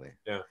exactly.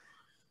 Yeah.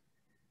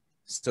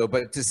 So,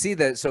 but to see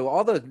that, so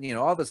all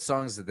the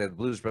songs that the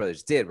Blues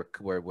Brothers did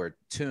were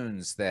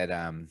tunes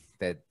that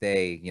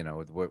they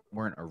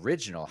weren't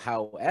original.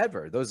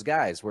 However, those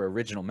guys were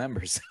original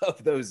members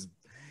of those.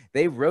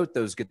 They wrote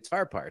those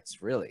guitar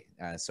parts, really.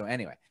 So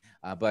anyway,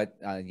 but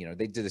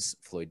they did this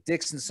Floyd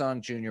Dixon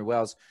song, Junior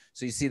Wells.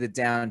 So you see the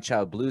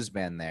Downchild Blues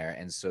Band there,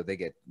 and so they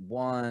get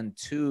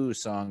 1-2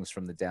 songs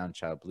from the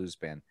Downchild Blues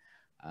Band,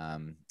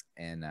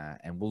 and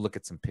we'll look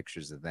at some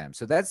pictures of them.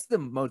 So that's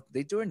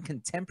they do in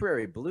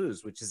contemporary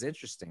blues, which is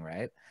interesting,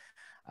 right?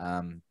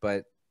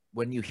 But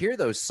when you hear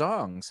those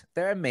songs,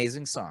 they're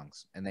amazing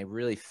songs, and they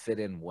really fit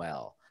in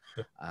well,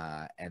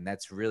 and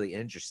that's really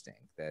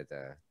interesting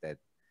that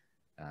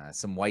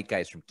some white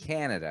guys from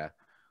Canada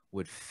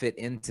would fit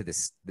into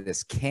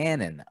this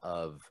canon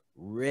of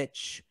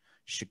rich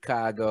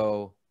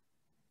Chicago,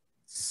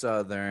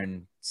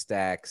 Southern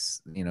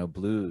Stax,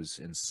 blues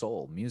and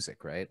soul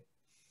music, right?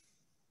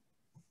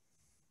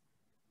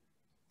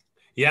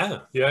 Yeah.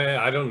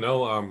 I don't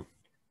know.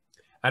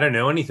 I don't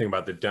know anything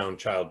about the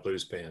Downchild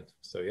Blues Band.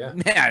 So yeah.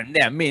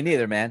 Yeah, me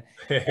neither, man.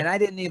 And I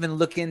didn't even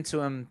look into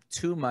them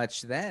too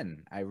much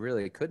then. I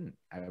really couldn't.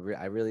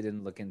 I really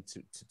didn't look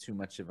into too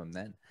much of them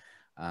then.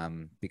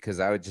 Because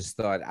I just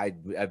thought I'd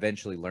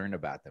eventually learn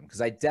about them, because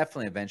I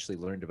definitely eventually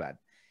learned about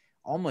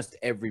almost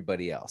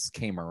everybody else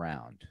came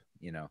around,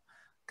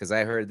 because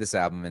I heard this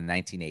album in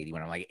 1980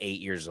 when I'm like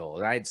 8 years old.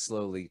 And I'd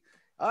slowly,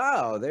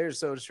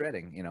 there's Otis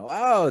Redding,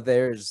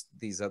 there's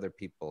these other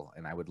people,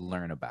 and I would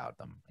learn about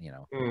them,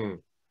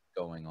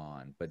 going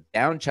on. But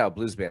Down Child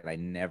Blues Band, I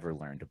never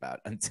learned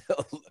about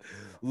until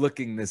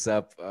looking this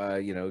up,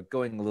 you know,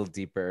 going a little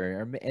deeper.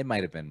 Or it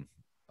might have been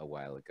a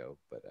while ago,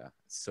 but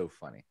it's so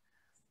funny.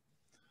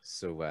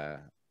 So,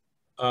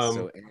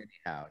 so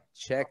anyhow,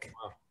 check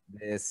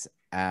this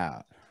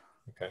out.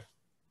 Okay.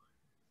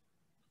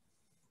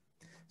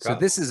 So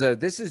this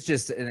is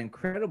just an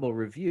incredible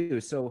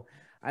review. So,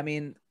 I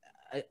mean,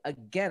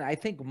 again, I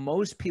think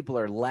most people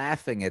are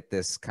laughing at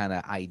this kind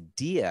of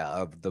idea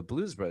of the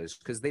Blues Brothers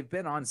because they've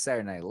been on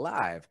Saturday Night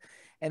Live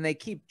and they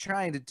keep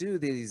trying to do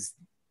these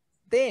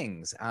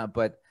things.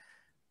 But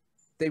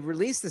they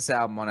released this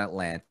album on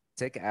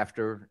Atlantic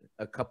after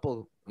a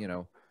couple, you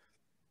know,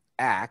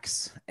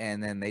 acts,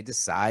 and then they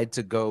decide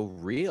to go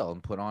real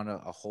and put on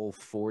a whole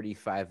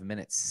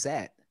 45-minute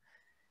set.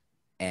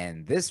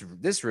 And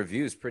this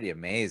review is pretty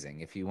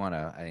amazing. If you want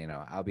to, you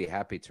know, I'll be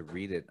happy to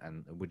read it.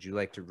 And would you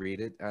like to read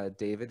it,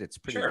 David? It's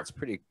pretty. Sure.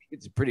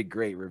 It's a pretty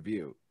great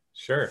review.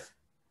 Sure.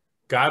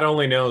 God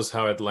only knows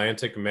how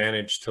Atlantic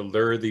managed to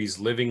lure these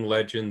living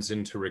legends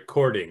into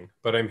recording,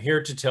 but I'm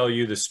here to tell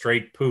you the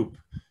straight poop.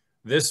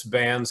 This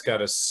band's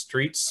got a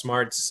street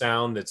smart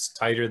sound that's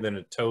tighter than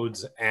a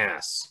toad's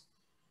ass.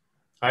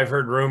 I've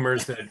heard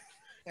rumors that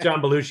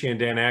John Belushi and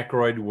Dan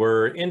Aykroyd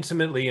were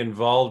intimately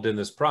involved in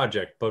this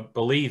project, but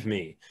believe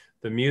me,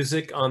 the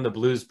music on the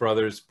Blues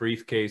Brothers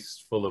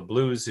Briefcase Full of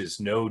Blues is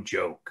no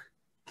joke.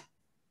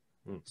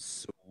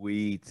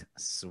 Sweet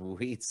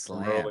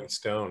slam. Rolling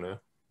Stone,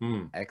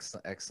 huh?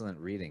 Excellent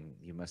reading.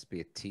 You must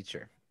be a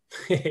teacher.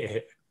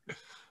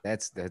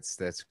 That's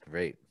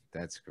great.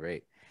 That's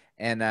great.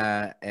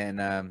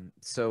 And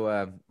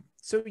so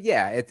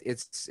yeah,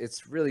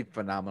 it's really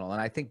phenomenal.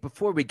 And I think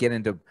before we get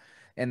into,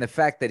 and the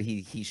fact that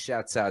he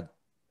shouts out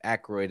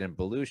Aykroyd and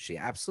Belushi,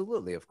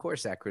 absolutely, of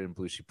course, Aykroyd and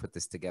Belushi put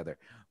this together,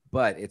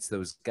 but it's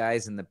those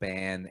guys in the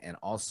band, and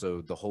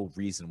also the whole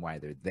reason why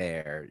they're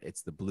there.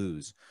 It's the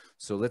blues.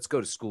 So let's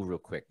go to school real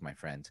quick, my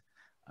friend.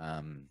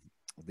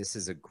 This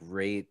is a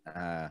great.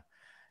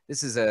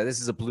 This is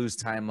a blues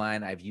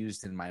timeline I've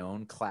used in my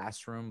own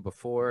classroom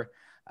before,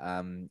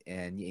 and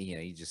you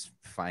know, you just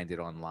find it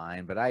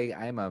online. But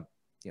I'm a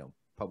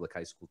public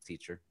high school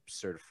teacher,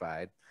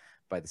 certified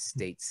by the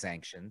state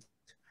sanctioned.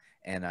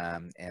 And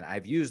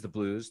I've used the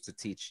blues to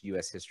teach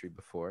U.S. history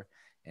before,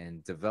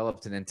 and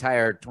developed an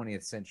entire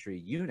 20th century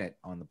unit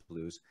on the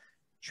blues,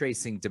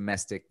 tracing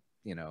domestic,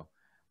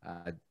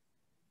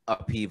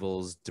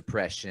 upheavals,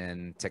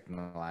 depression,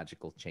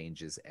 technological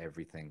changes,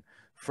 everything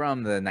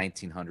from the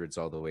 1900s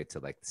all the way to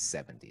like the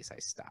 70s. I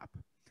stop,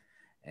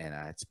 and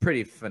it's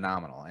pretty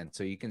phenomenal. And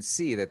so you can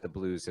see that the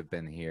blues have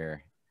been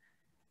here,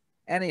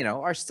 and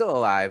are still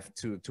alive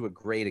to a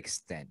great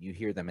extent. You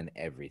hear them in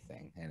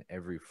everything and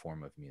every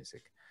form of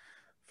music,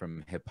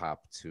 from hip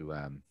hop to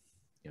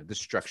the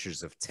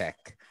structures of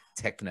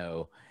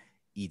techno,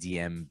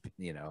 EDM.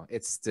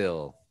 It's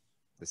still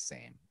the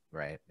same,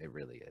 right? It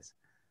really is.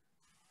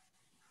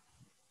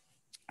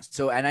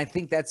 So, and I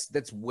think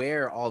that's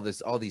where all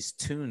these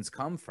tunes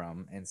come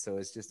from, and so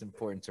it's just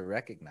important to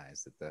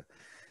recognize that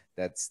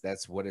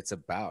that's what it's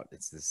about.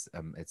 It's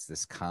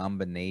this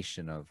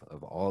combination of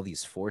all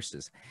these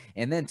forces,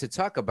 and then to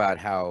talk about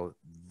how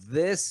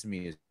this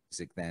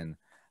music then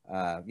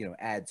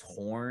adds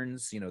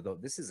horns.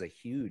 This is a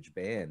huge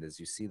band, as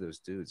you see those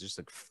dudes. There's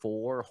like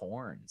 4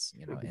 horns,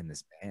 in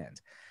this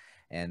band,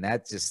 and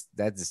that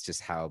is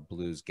just how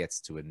blues gets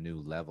to a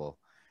new level,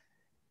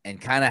 and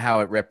kind of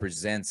how it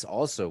represents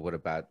also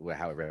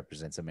how it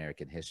represents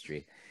American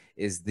history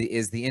is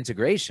the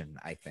integration,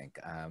 I think.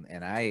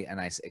 And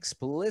I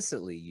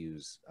explicitly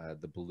use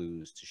the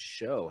blues to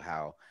show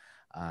how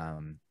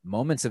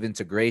moments of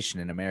integration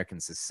in American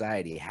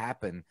society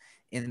happen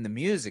in the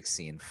music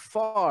scene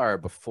far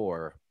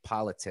before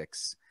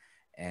politics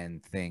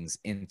and things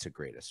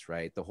integrate us,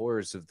 right? The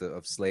horrors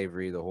of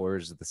slavery, the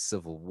horrors of the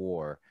Civil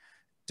War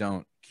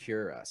don't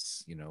cure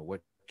us.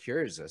 What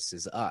cures us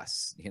is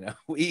us.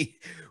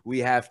 We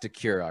have to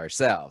cure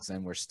ourselves,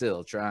 and we're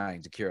still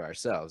trying to cure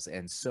ourselves.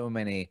 And so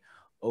many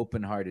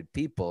open-hearted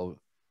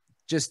people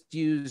just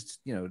used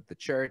the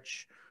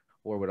church,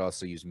 or would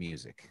also use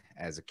music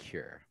as a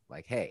cure.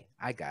 Like, hey,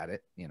 I got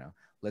it.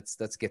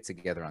 Let's get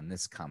together on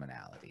this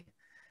commonality.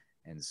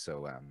 And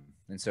so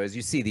as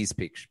you see these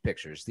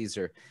pictures, these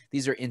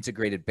are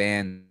integrated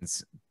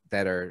bands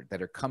that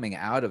are coming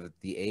out of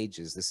the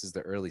ages. This is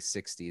the early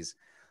 60s,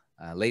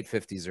 late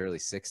 50s, early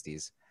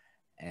 60s.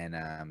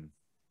 And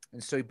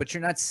so, but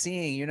you're not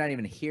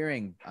even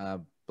hearing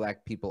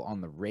Black people on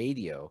the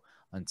radio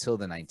until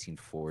the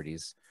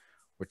 1940s.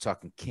 We're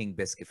talking King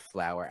Biscuit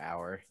Flower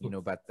Hour. You know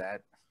about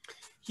that?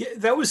 Yeah,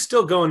 that was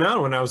still going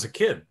on when I was a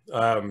kid.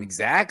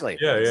 Exactly.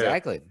 Yeah,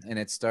 exactly. Yeah. And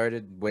it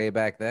started way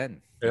back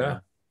then.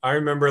 Yeah. I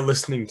remember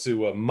listening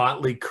to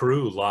Motley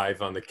Crue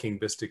live on the King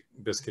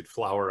Biscuit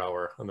Flower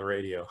Hour on the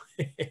radio.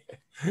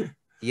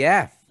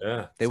 Yeah.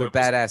 They were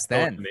badass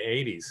then. In the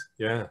 80s.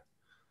 Yeah.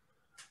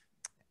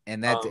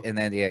 And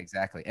then yeah,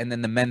 exactly. And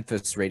then the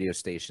Memphis radio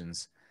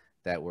stations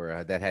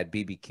that had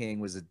B.B.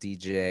 King was a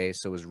DJ,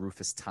 so was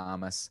Rufus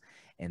Thomas,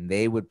 and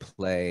they would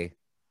play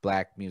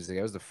Black music.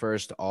 It was the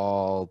first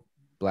all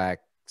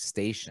black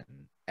station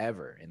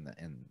ever in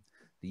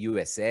the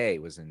USA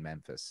was in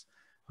Memphis.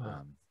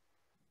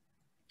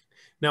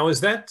 Now,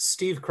 is that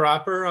Steve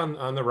Cropper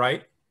on the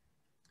right?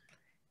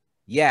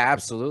 Yeah,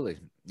 absolutely.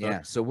 Yeah. Okay.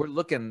 So we're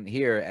looking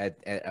here at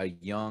a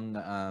young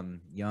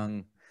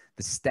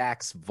the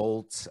Stax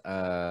Volt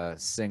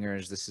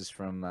singers. This is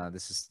from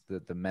this is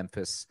the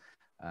Memphis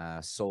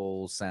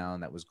soul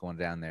sound that was going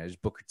down there. There's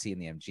Booker T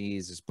and the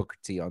MGs. There's Booker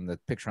T on the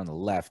picture on the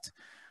left.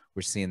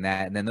 We're seeing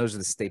that, and then those are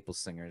the staple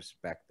singers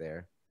back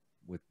there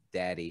with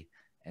Daddy,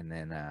 and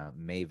then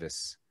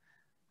Mavis.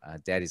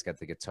 Daddy's got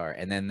the guitar,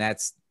 and then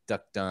that's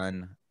Duck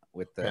Dunn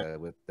with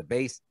the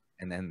bass,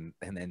 and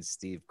then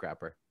Steve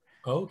Cropper.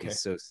 Oh, okay.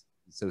 He's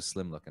so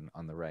slim looking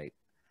on the right,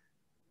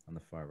 on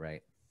the far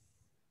right.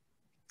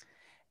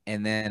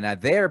 And then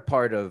they're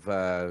part of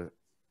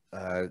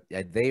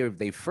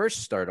they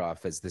first start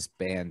off as this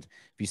band.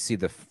 If you see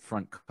the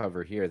front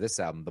cover here, this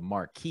album, the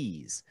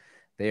Marquis,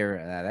 they're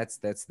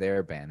that's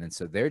their band, and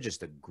so they're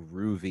just a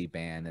groovy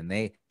band, and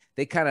they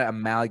kind of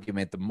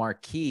amalgamate. The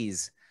Marquis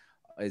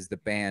is the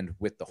band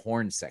with the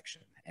horn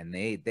section, and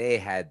they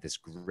had this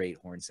great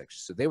horn section.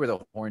 So they were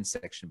the horn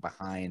section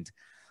behind,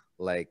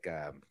 like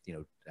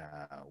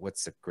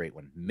what's a great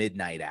one?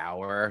 Midnight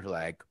Hour,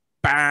 like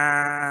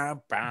bah,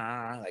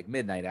 bah, like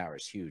Midnight Hour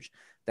is huge.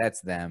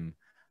 That's them.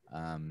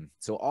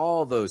 So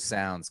all those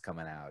sounds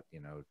coming out,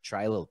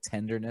 Try a Little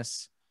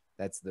Tenderness,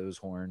 that's those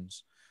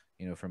horns,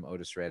 from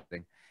Otis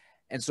Redding.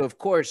 And so of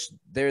course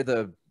they're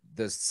the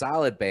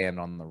solid band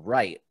on the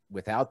right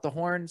without the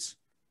horns.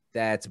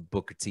 That's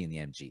Booker T and the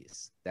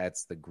MGs.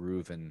 That's the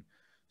grooving,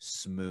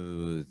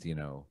 smooth,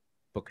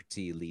 Booker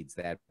T leads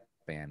that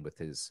band with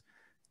his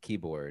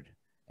keyboard,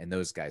 and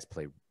those guys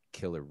play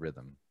killer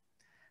rhythm.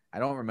 I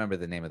don't remember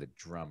the name of the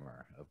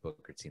drummer of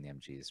Booker T and the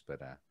MGs,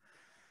 but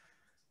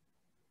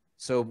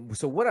so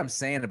what I'm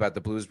saying about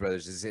the Blues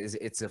Brothers is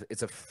it's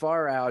a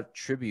far out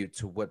tribute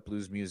to what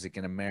blues music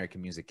and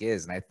American music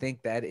is, and I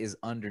think that is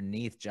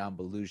underneath John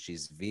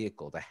Belushi's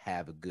vehicle to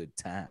have a good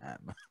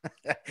time.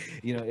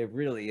 It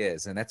really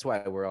is, and that's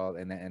why we're all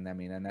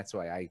and that's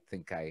why I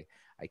think I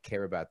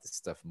care about this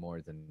stuff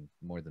more than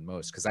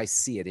most, because I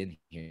see it in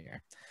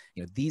here.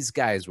 These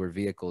guys were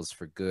vehicles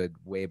for good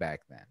way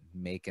back then,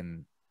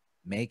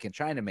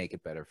 trying to make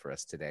it better for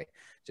us today.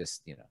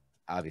 Just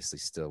obviously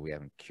still we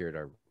haven't cured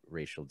our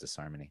racial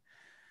disharmony,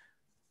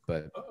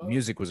 but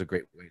music was a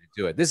great way to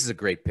do it. This is a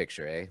great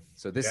picture, eh?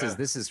 So this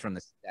is from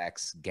the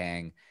Stax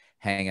gang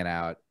hanging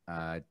out,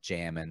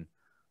 jamming,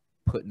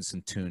 putting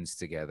some tunes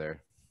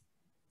together.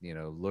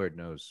 Lord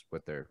knows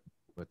what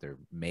they're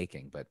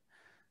making, but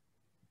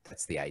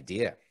that's the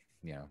idea.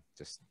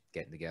 Just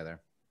getting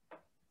together.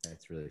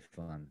 That's really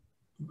fun.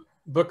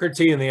 Booker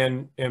T and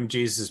the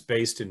MGs is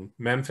based in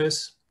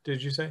Memphis,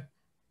 did you say?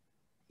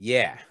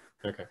 Yeah.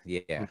 Okay.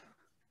 Yeah.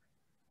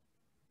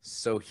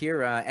 So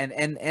here,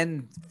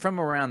 and from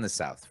around the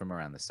South.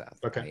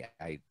 Okay.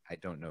 I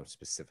don't know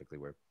specifically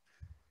where,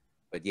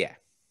 but yeah.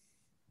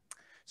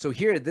 So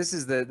here, this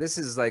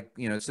is like,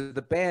 so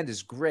the band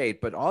is great,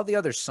 but all the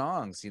other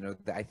songs,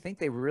 I think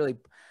they really,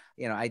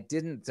 I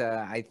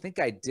think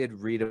I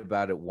did read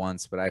about it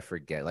once, but I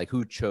forget like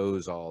who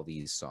chose all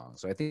these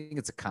songs. So I think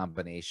it's a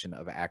combination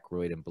of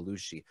Aykroyd and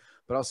Belushi,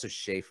 but also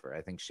Schaefer.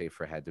 I think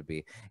Schaefer had to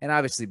be, and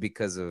obviously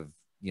because of,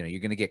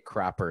 you're going to get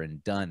Cropper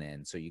and Dunn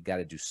in, so you got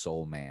to do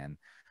Soul Man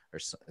or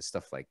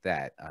stuff like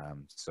that.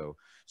 So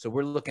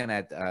we're looking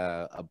at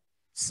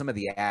some of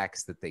the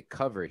acts that they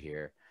cover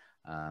here.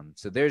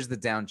 So there's the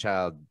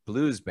Downchild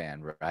Blues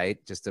Band, right?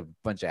 Just a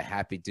bunch of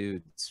happy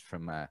dudes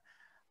from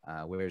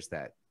where's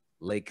that?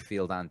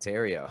 Lakefield,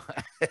 Ontario.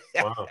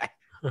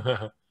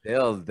 Wow.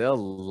 They'll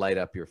light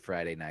up your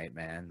Friday night,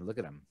 man. Look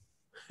at them.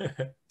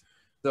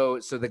 So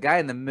the guy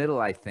in the middle,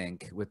 I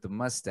think, with the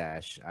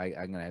mustache,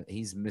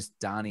 he's Miss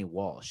Donnie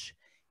Walsh.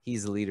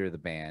 He's the leader of the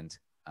band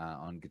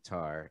on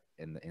guitar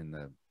in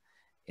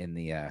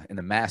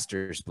the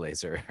Masters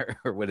blazer,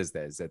 or what is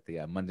that? Is that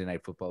the Monday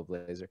Night Football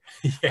blazer?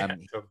 Yeah,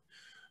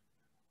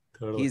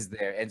 totally. He's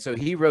there, and so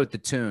he wrote the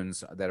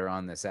tunes that are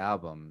on this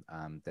album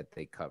that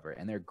they cover,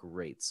 and they're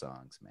great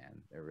songs,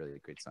 man. They're really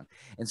great songs.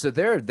 And so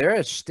they're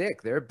a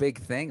shtick. They're a big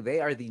thing.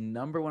 They are the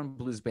 #1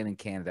 blues band in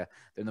Canada.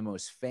 They're the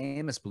most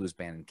famous blues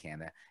band in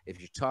Canada. If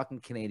you're talking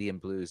Canadian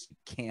blues, you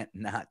can't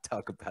not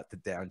talk about the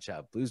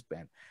Downchild Blues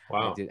Band.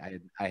 Wow.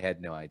 I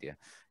had no idea.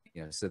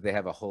 So they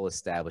have a whole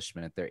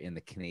establishment. They're in the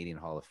Canadian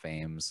Hall of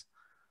Fames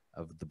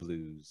of the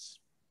blues,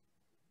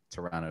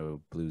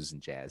 Toronto Blues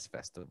and Jazz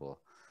Festival,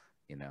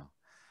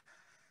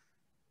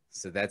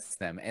 So that's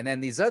them. And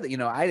then these other,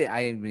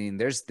 I mean,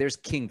 there's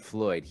King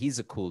Floyd. He's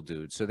a cool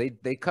dude. So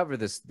they cover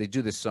this, they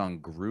do this song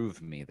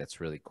Groove Me. That's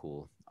really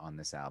cool on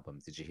this album.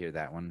 Did you hear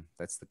that one?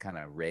 That's the kind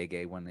of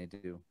reggae one they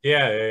do.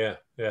 Yeah.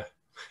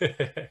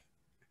 It's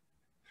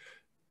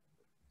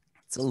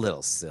a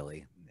little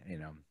silly,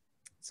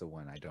 It's the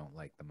one I don't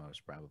like the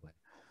most, probably.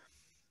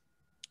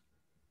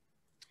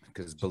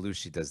 Because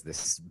Belushi does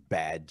this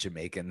bad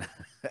Jamaican.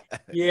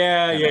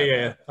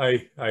 Yeah.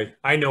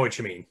 I know what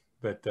you mean.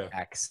 But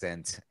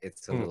accent,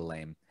 it's a little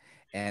lame.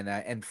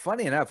 And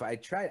funny enough, I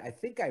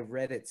think I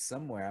read it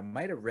somewhere. I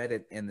might have read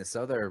it in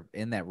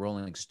that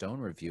Rolling Stone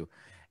review.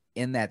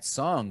 In that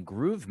song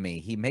 "Groove Me,"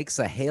 he makes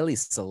a Haile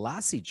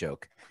Selassie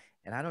joke,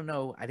 and I don't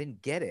know, I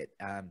didn't get it.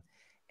 And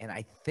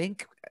I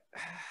think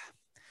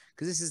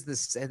because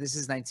this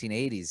is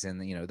 1980s,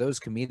 and those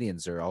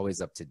comedians are always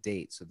up to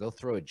date, so they'll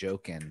throw a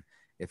joke in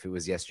if it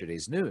was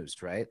yesterday's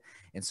news, right?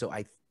 And so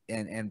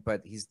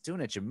but he's doing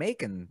a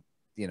Jamaican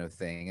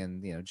thing,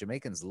 and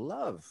Jamaicans the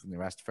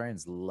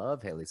Rastafarians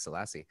love Haile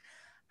Selassie.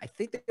 I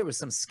think there was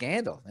some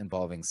scandal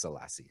involving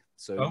Selassie,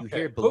 so you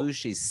hear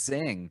Belushi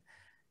sing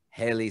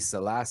Haile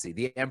Selassie,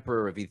 the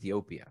Emperor of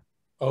Ethiopia.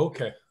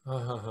 Okay.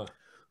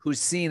 Who's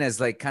seen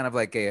as like kind of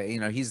like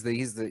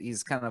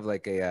he's kind of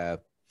like a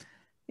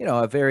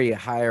very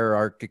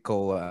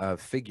hierarchical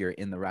figure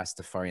in the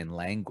Rastafarian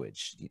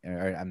language,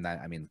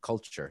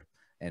 culture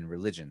and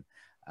religion,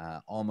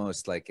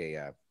 almost like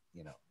a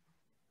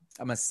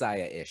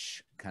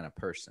Messiah-ish kind of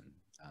person,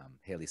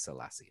 Haile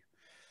Selassie.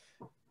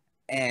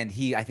 And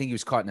I think he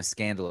was caught in a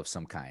scandal of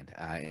some kind.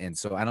 And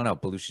so I don't know.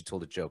 Belushi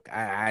told a joke.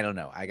 I don't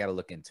know. I got to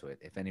look into it.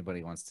 If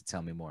anybody wants to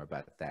tell me more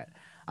about that,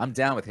 I'm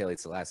down with Haile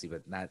Selassie,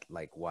 but not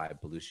like why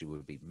Belushi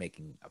would be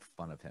making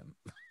fun of him.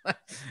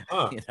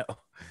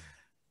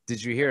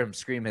 Did you hear him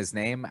scream his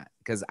name?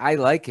 Because I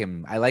like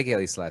him. I like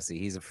Haile Selassie.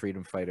 He's a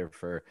freedom fighter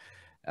for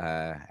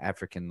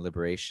African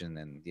liberation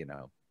and,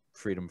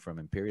 freedom from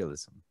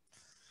imperialism.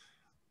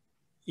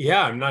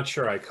 Yeah, I'm not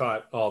sure I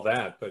caught all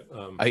that, but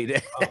oh, you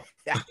did?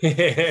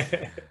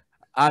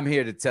 I'm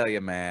here to tell you,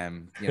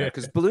 man,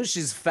 because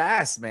Belushi's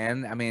fast,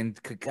 man. I mean,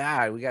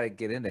 God, we got to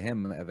get into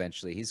him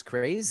eventually. He's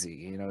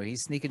crazy.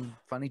 He's sneaking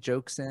funny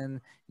jokes in.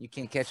 You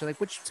can't catch it.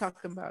 Like, what you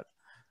talking about?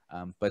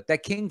 But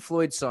that King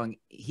Floyd song,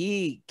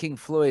 King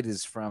Floyd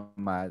is from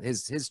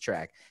his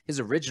track. His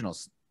original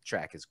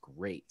track is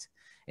great.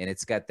 And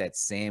it's got that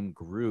same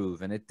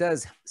groove. And it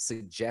does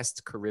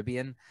suggest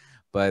Caribbean,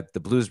 but the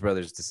Blues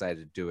Brothers decided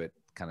to do it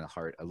kind of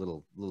a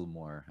little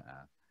more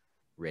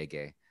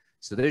reggae.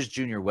 So there's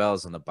Junior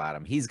Wells on the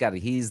bottom. He's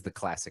the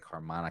classic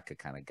harmonica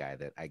kind of guy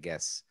that I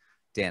guess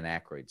Dan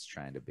Aykroyd's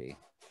trying to be,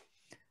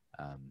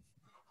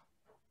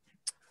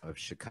 of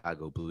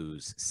Chicago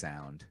blues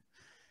sound.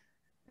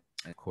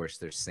 And of course,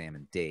 there's Sam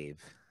and Dave.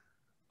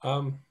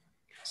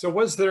 So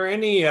was there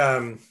any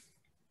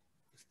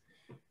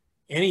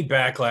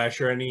backlash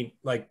or any,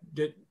 like,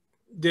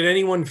 did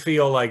anyone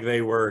feel like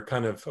they were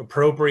kind of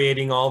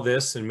appropriating all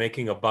this and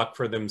making a buck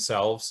for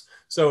themselves?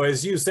 So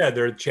as you said,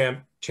 they're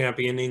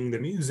championing the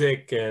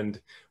music and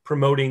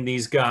promoting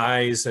these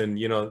guys, and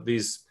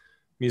these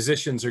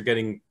musicians are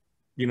getting,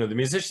 the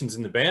musicians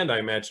in the band, I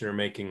imagine, are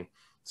making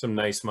some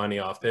nice money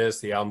off this.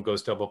 The album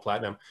goes double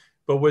platinum.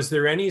 But was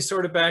there any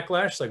sort of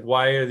backlash? Like,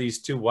 why are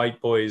these two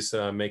white boys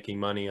making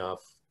money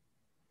off?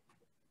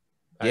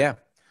 Yeah.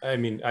 I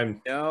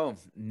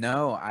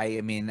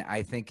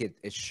think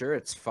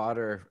it's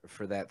fodder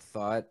for that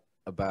thought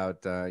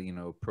about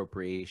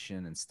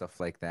appropriation and stuff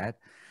like that.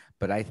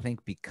 But I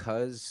think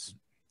because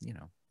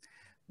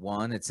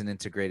one, it's an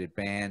integrated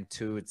band.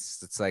 Two,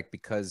 it's like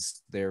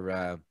because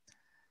they're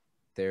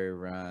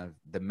the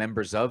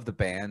members of the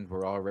band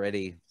were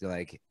already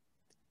like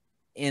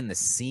in the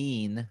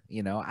scene.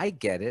 I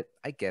get it.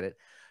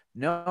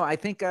 No, I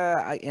think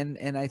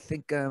I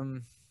think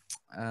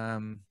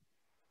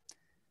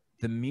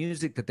the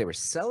music that they were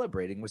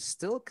celebrating was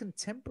still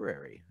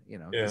contemporary.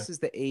 This is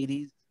the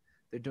 80s.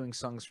 They're doing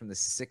songs from the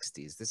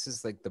 60s. This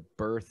is like the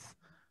birth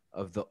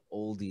of the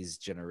oldies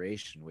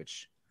generation,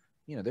 which,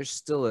 there's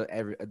still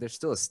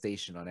a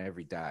station on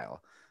every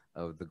dial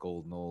of the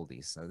golden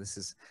oldies.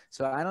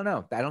 So I don't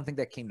know. I don't think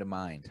that came to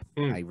mind.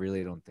 I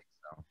really don't think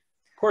so.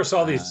 Of course,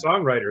 all these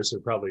songwriters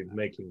are probably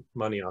making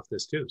money off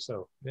this too.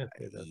 So yeah.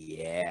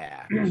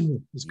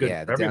 It's good.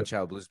 Yeah, the Down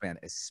Child Blues Band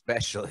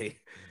especially.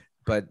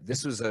 But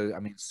this was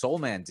Soul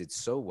Man did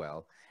so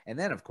well. And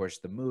then, of course,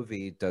 the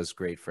movie does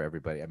great for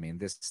everybody. I mean,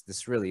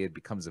 this really, it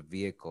becomes a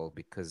vehicle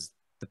because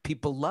the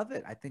people love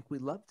it. I think we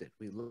loved it.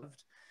 We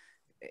loved,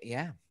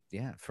 yeah,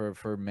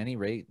 for many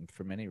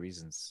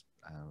reasons.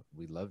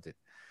 We loved it.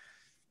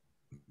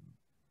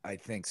 I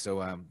think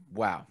so.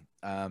 Wow.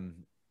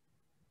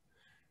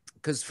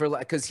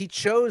 Because he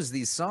chose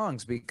these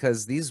songs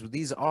because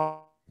these are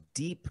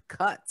deep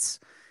cuts.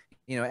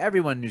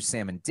 Everyone knew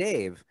Sam and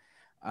Dave.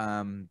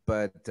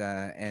 But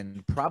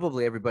and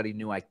probably everybody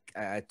knew I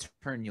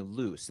Turn You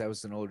Loose. That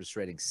was an Otis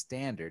Redding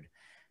standard.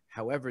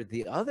 However,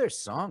 the other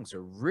songs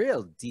are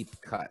real deep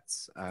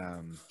cuts.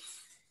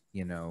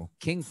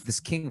 This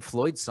King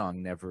Floyd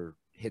song never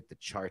hit the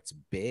charts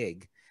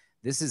big.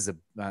 This is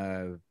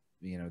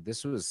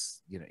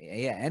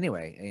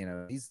anyway,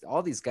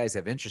 all these guys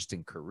have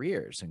interesting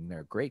careers and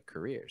they're great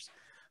careers,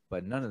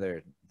 but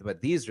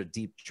but these are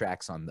deep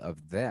tracks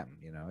of them.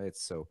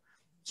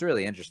 It's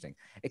really interesting,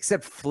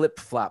 except Flip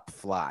Flop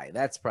Fly.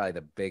 That's probably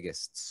the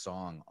biggest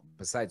song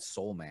besides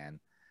Soul Man.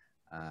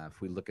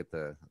 If we look at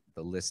the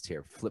list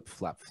here, Flip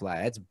Flop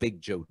Fly, that's Big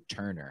Joe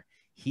Turner.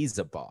 he's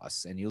a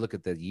boss. And you look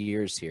at the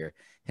years here,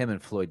 him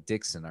and Floyd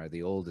Dixon are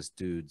the oldest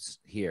dudes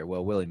here.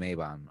 Well, Willie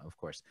Mabon, of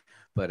course,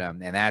 but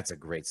and that's a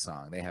great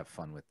song. They have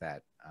fun with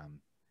that.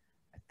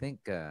 I think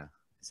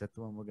is that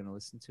the one we're going to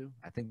listen to?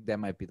 I think that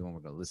might be the one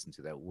we're going to listen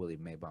to, that Willie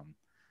Mabon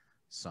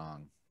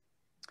song.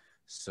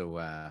 So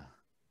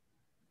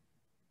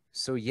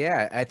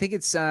yeah, I think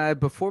it's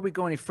before we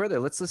go any further,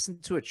 let's listen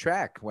to a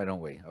track. Why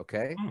don't we?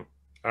 Okay.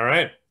 All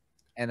right.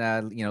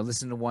 And you know,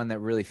 listen to one that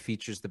really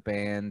features the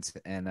band,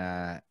 and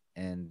that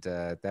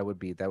would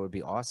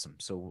be awesome.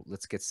 So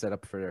let's get set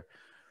up for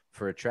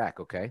a track.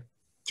 Okay.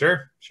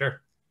 Sure.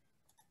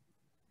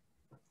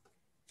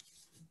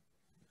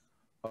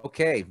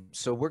 Okay,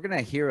 so we're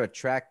gonna hear a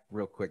track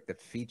real quick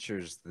that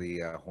features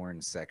the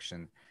horn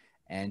section,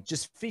 and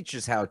just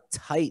features how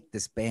tight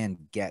this band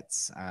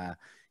gets.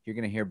 You're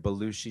gonna hear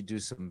Belushi do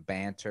some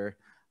banter.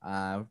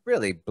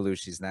 Really,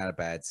 Belushi's not a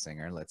bad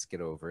singer. Let's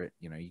get over it.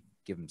 You know, you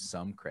give him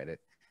some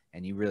credit,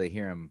 and you really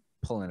hear him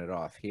pulling it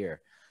off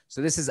here.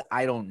 So this is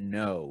 "I Don't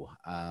Know,"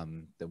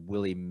 the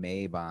Willie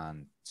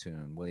Mabon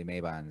tune. Willie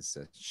Mabon is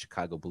a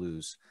Chicago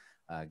blues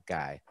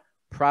guy.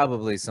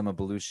 Probably some of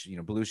Belushi, you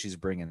know, Belushi's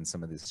bringing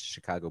some of this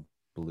Chicago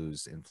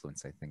blues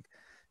influence, I think,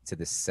 to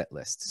this set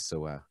list.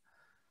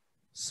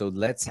 So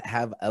let's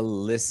have a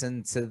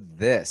listen to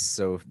this.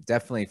 So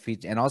definitely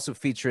feature, and also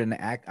featuring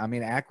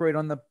Aykroyd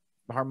on the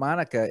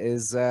harmonica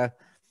is,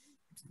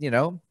 you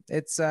know,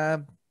 it's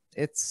you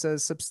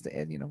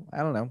know, I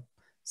don't know,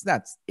 it's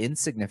not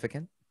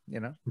insignificant,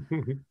 you know.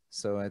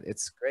 So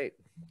it's great.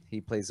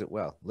 He plays it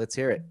well. Let's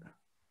hear it.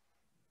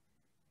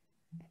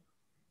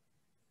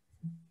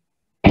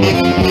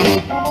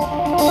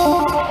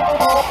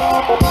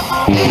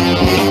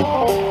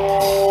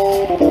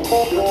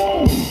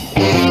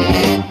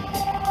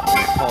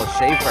 Paul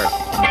Schaefer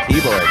on the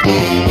keyboard.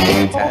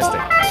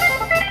 Fantastic.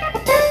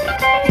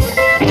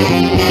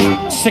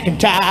 Sick and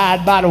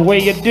tired by the way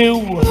you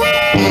do.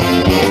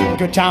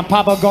 Good time,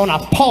 Papa, gonna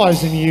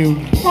poison you.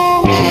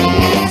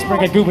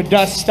 Sprinkle a goop of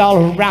dust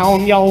all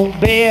around your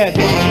bed.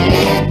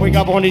 Wake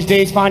up one of these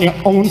days, find your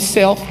own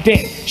self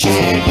dead. She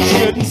said you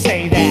shouldn't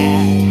say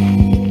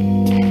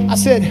that. I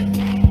said,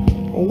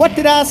 what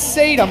did I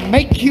say to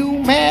make you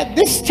mad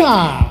this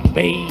time,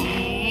 babe?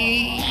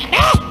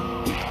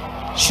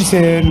 She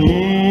said,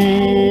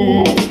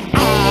 I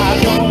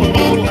don't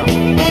know,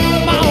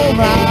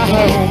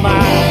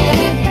 my.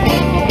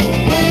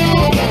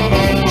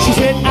 She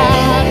said, I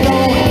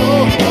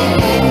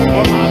don't know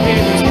what my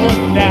baby's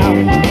putting down.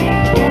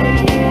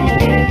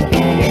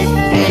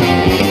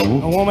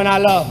 A woman I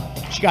love,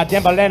 she got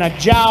dimple in her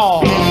jaw.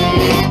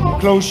 The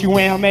clothes she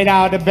wear made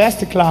out of the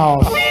best of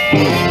cloth.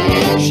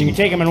 She can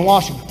take them and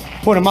wash them,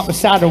 put them up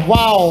beside the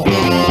wall.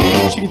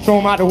 She can throw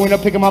them out the window,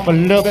 pick them up a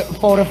little bit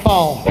before they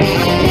fall.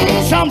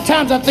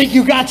 Sometimes I think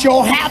you got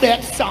your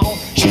habits on.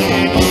 She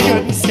said you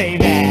shouldn't say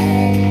that.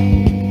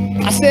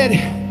 I said,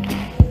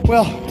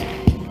 well,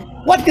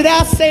 what did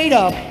I say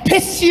to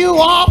piss you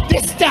off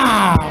this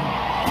time,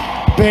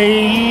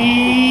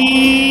 baby?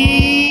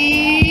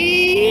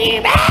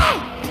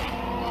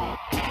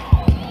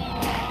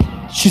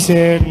 She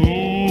said,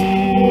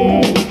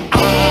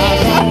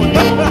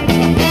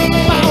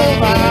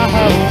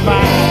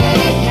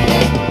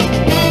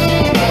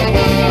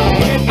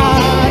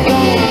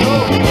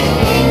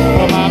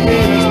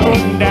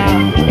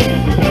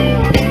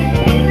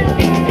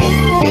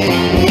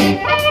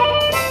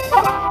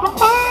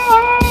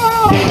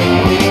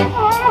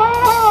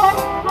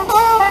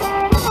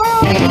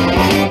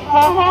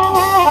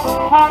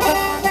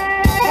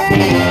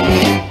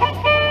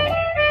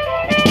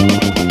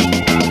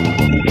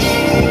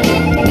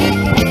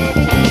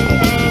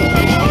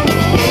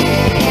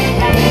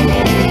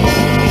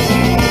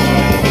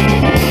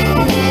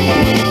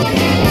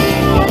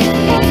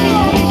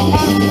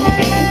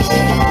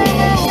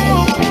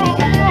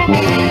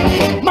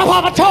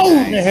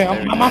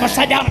 my mama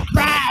sat down and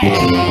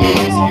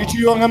cried. You're too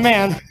young a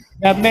man to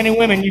have many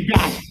women you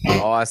got.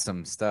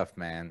 Awesome stuff,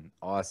 man.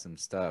 Awesome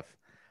stuff.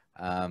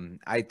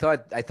 I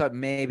thought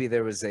maybe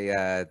there's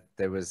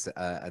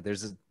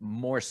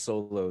more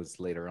solos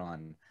later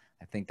on.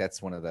 I think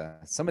that's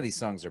some of these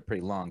songs are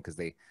pretty long because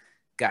they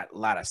got a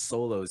lot of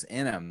solos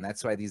in them.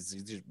 That's why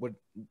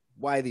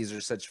why these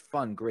are such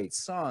fun, great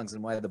songs,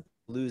 and why the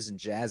blues and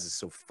jazz is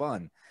so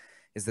fun.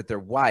 Is that they're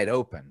wide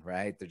open,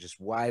 right? They're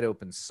just wide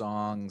open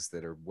songs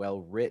that are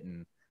well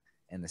written,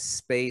 and the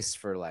space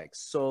for like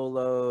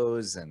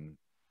solos and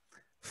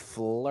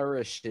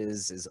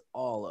flourishes is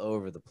all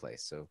over the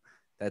place. So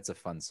that's a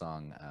fun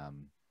song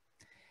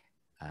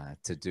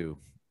to do.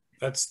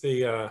 That's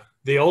the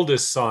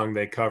oldest song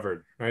they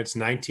covered, right? It's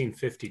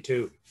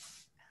 1952.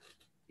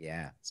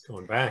 Yeah, it's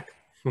going back.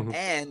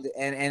 and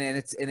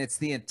it's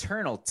the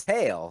internal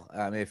tale.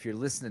 If you're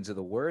listening to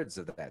the words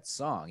of that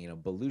song, you know,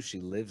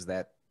 Belushi lives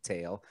that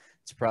tale.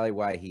 It's probably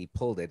why he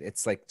pulled it.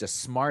 It's like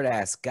just smart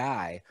ass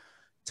guy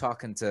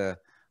talking to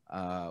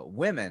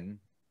women,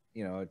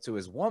 you know, to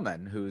his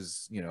woman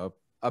who's, you know,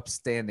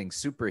 upstanding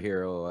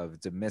superhero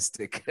of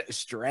domestic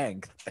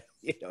strength.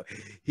 You know,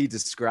 he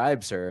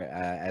describes her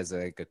as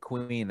a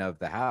queen of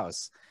the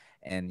house,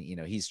 and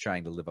he's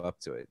trying to live up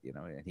to it,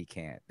 and he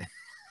can't.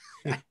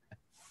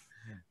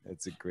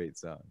 That's a great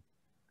song.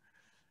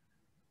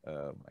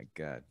 Oh my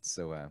God.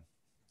 So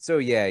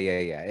yeah.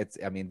 It's,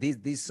 I mean,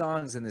 these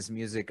songs and this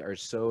music are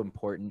so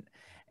important.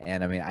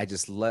 And I mean, I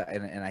just love,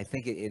 and I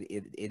think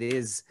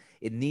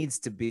it needs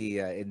to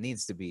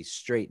be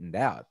straightened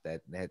out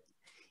that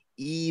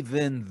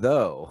even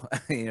though,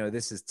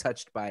 this is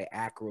touched by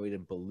Aykroyd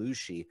and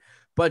Belushi,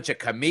 bunch of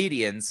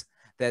comedians,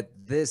 that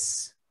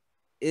this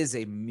is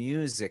a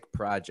music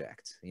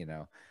project,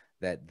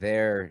 that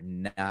they're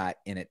not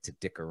in it to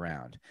dick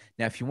around.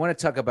 Now, if you want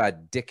to talk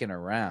about dicking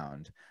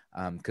around,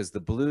 because the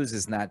blues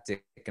is not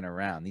dicking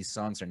around, these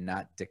songs are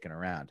not dicking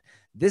around.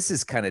 This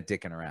is kind of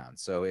dicking around.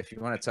 So if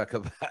you want to talk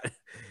about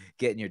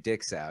getting your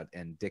dicks out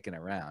and dicking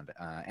around,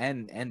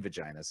 and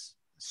vaginas,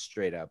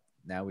 straight up,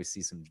 now we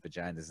see some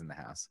vaginas in the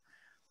house.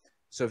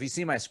 So if you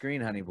see my screen,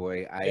 honey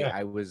boy,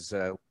 I was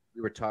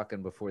we were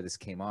talking before this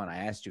came on.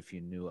 I asked you if you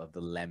knew of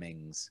the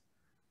Lemmings.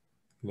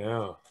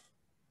 No.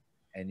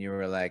 And you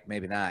were like,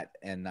 maybe not.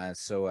 And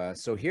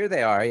so here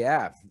they are.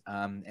 Yeah.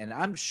 And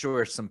I'm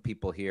sure some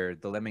people here,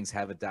 the Lemmings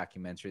have a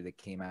documentary that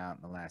came out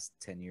in the last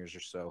 10 years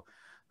or so.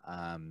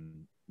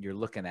 You're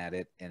looking at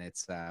it, and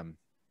it's and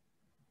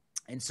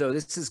so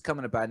this is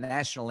coming about.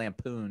 National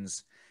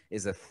Lampoons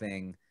is a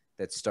thing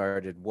that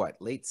started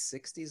late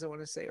 60s, I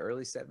want to say,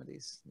 early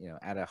 70s,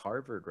 out of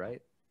Harvard,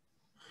 right?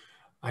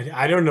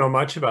 I don't know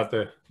much about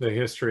the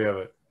history of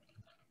it.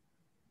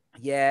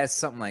 Yeah,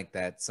 something like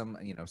that.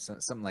 Something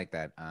like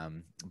that.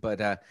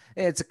 But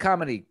it's a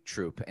comedy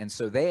troupe, and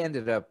so they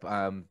ended up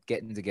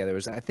getting together.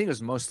 I think it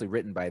was mostly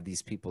written by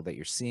these people that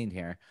you're seeing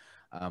here,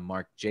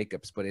 Mark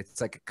Jacobs. But it's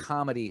like a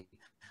comedy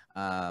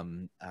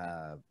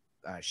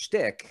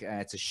shtick.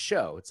 It's a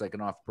show. It's like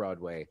an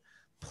off-Broadway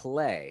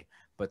play,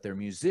 but they're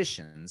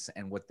musicians,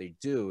 and what they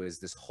do is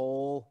this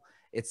whole.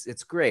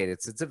 It's great.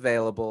 It's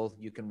available.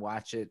 You can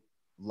watch it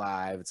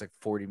live. It's like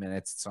 40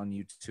 minutes. It's on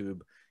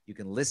YouTube. You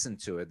can listen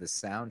to it, the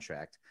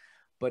soundtrack.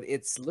 But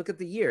look at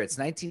the year. It's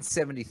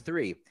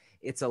 1973.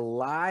 It's a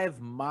live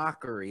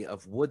mockery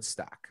of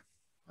Woodstock.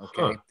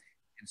 Okay. Huh.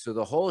 And so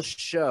the whole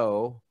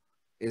show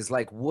is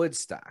like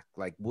Woodstock.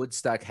 Like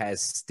Woodstock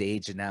has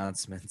stage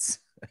announcements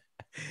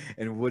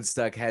and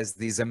Woodstock has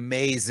these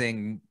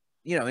amazing,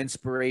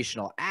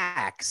 inspirational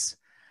acts.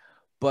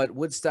 But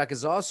Woodstock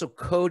is also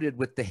coded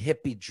with the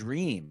hippie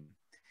dream.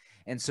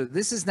 And so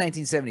this is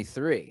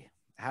 1973.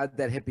 How'd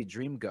that hippie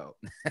dream go?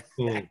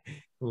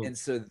 And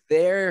so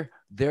they're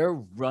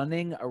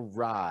running a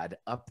rod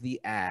up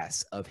the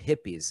ass of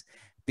hippies,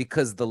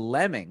 because the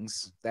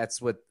Lemmings, that's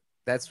what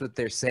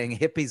they're saying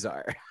hippies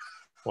are.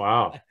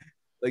 Wow.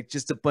 Like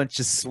just a bunch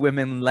of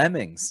swimming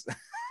lemmings.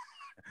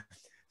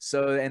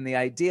 So, and the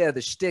idea,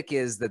 the shtick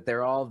is that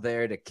they're all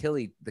there to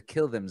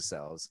kill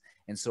themselves.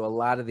 And so a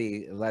lot of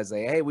the lads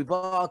like, hey, we've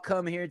all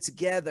come here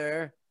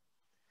together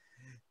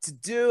to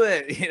do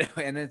it,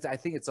 and I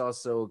think it's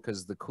also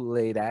because the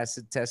Kool-Aid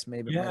acid test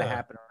maybe might have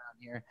happened around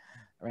here,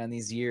 around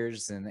these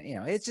years, and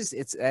it's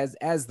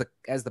as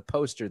the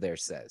poster there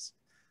says.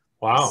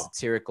 Wow.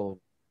 Satirical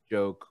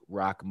joke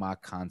rock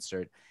mock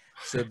concert.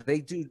 So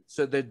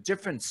the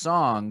different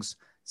songs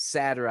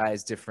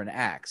satirize different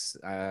acts.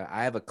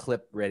 I have a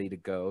clip ready to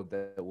go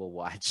that we'll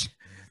watch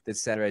that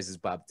satirizes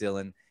Bob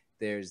Dylan.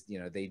 There's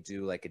they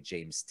do like a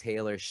James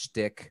Taylor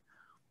shtick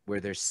where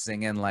they're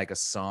singing like a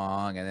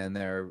song and then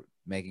they're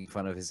making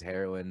fun of his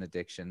heroin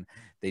addiction.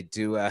 They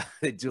do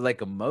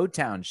like a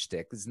Motown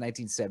shtick. This is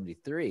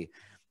 1973,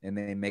 and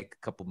they make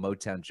a couple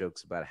Motown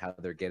jokes about how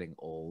they're getting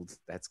old.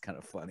 That's kind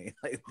of funny.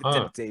 Like the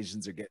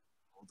Temptations are getting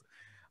old,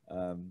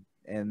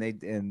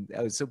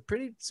 so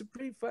pretty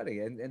funny.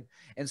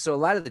 And so a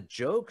lot of the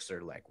jokes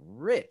are like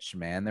rich,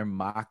 man. They're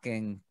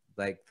mocking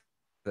like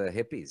the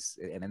hippies,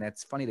 and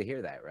that's funny to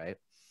hear that, right?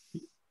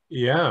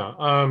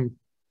 Yeah.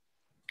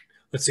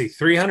 Let's see,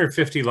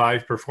 350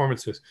 live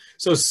performances.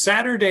 So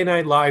Saturday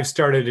Night Live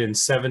started in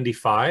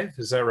 75.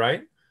 Is that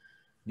right?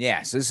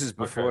 Yeah. So this is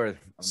before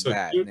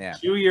that. Yeah.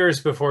 2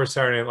 years before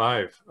Saturday Night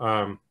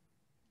Live.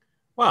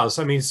 Wow.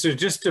 So, I mean, so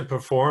just to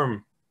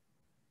perform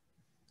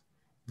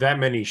that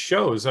many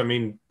shows, I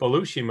mean,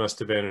 Belushi must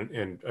have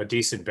been a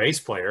decent bass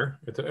player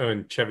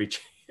and Chevy.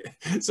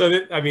 So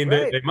that, I mean,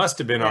 right. they must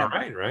have been all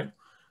right, right?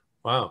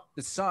 Wow.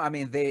 The song, I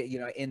mean, they,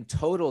 in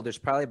total, there's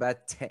probably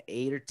about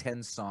 8 or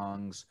 10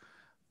 songs,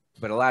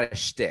 but a lot of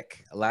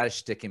shtick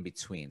in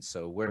between.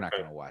 So we're not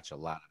going to watch a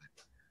lot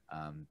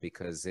of it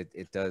because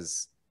it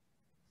does,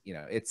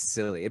 it's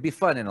silly. It'd be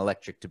fun and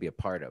electric to be a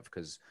part of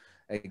because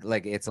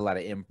like it's a lot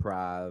of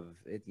improv,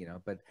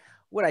 but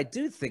what I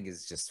do think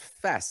is just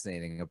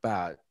fascinating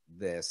about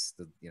this,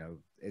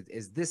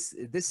 this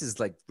is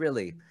like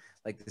really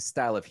like the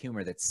style of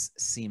humor that's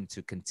seemed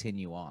to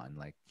continue on.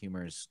 Like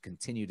humor's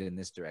continued in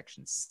this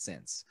direction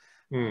since.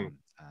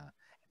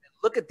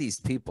 Look at these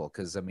people,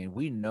 because I mean,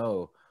 we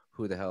know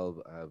who the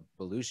hell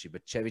Belushi,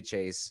 but Chevy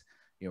Chase,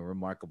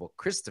 remarkable.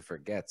 Christopher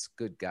Getz,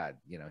 good God,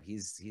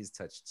 he's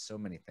touched so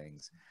many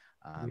things.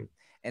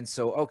 And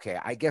so, okay,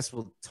 I guess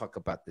we'll talk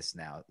about this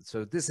now.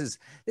 So this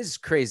is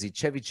crazy.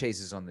 Chevy Chase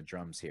is on the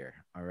drums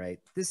here. All right.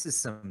 This is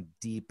some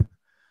deep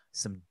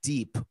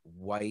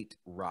white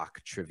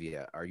rock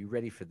trivia. Are you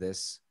ready for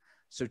this?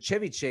 So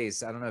Chevy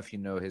Chase, I don't know if you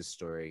know his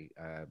story.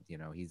 You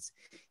know,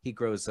 he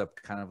grows up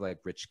kind of like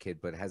rich kid,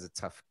 but has a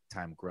tough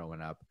time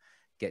growing up,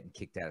 getting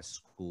kicked out of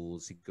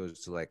schools. He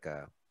goes to like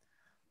a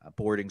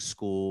boarding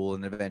school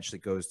and eventually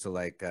goes to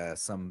like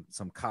some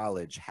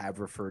college,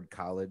 Haverford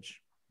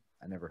College.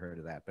 I never heard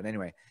of that, but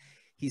anyway,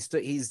 he's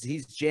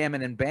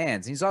jamming in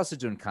bands. He's also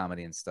doing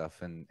comedy and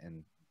stuff and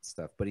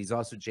stuff, but he's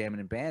also jamming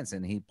in bands,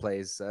 and he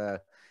plays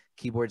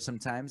keyboard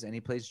sometimes, and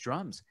he plays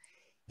drums.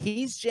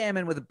 He's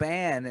jamming with a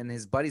band and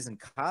his buddies in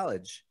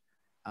college,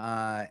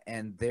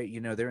 and they're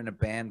in a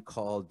band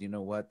called, you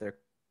know what, they're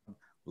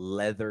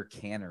Leather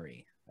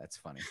Cannery. That's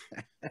funny.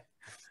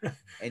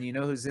 And you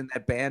know who's in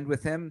that band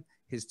with him?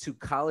 His two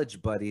college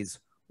buddies,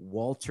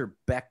 Walter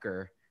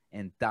Becker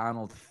and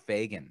Donald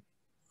Fagen.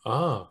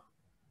 Oh,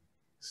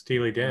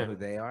 Steely Dan. You know who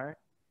they are?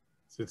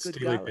 Is it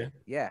Steely Dan?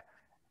 Yeah.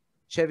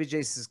 Chevy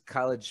Chase's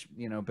college,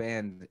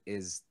 band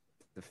is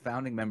the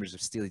founding members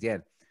of Steely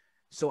Dan.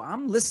 So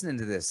I'm listening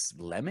to this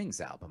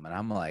Lemmings album, and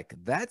I'm like,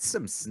 that's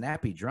some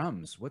snappy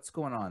drums. What's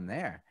going on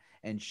there?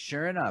 And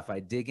sure enough, I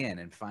dig in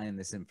and find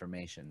this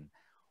information.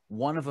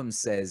 One of them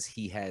says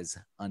he has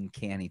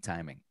uncanny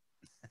timing.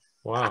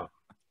 Wow.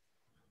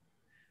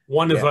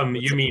 One of them,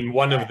 you mean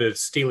one of the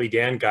Steely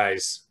Dan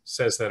guys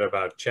says that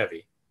about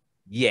Chevy?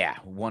 Yeah,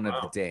 one of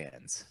the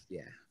Dans.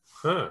 Yeah.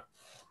 Huh.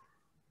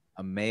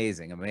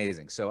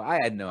 Amazing. So I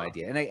had no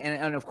idea.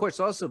 And of course,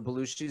 also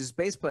Belushi's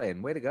bass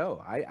playing. Way to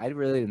go. I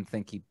really didn't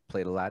think he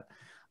played a lot.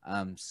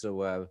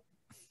 So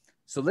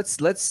let's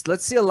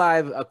see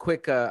a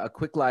quick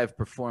live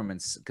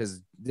performance,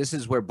 because this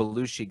is where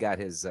Belushi got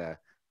his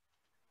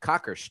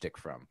cocker shtick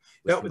from.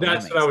 That's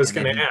what I was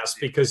going to ask,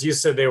 because you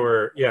said they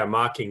were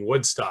mocking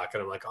Woodstock,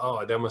 and I'm like,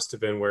 oh, that must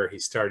have been where he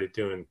started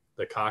doing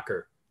the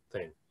cocker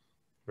thing,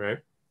 right?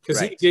 Because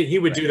he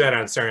would do that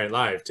on Saturday Night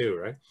Live too,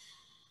 right?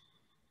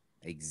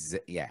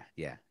 Yeah,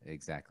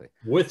 exactly.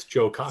 With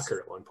Joe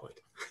Cocker at one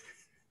point.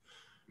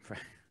 Right.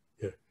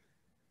 Yeah.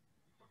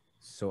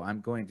 So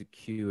I'm going to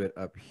cue it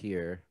up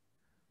here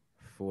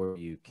for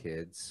you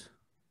kids.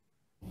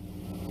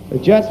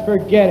 But just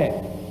forget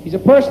it. He's a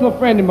personal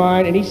friend of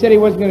mine, and he said he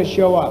wasn't going to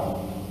show up.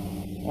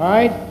 All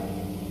right?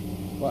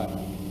 What?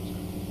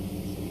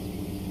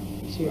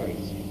 He's here.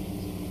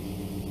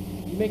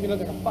 You make me look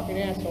like a fucking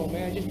asshole,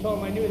 man. I just told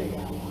him I knew the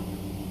guy.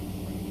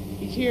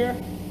 He's here.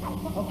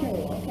 Okay,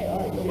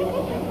 all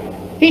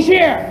right. He's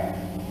here.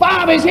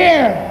 Bob is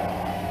here.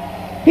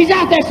 He's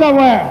out there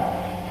somewhere.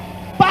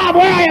 Bob,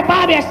 where are you?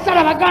 Bob, you son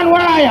of a gun,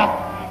 where are you?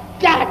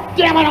 God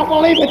damn, I don't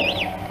believe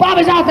it. Bob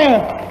is out there.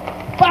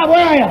 Bob,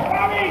 where are you?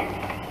 Bobby!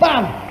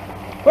 Bob,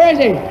 where is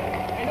he?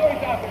 I know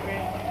he's out there,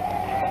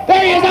 man.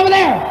 There he is, over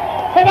there.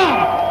 Hey,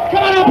 Bob,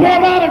 come on up here,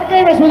 Bob, and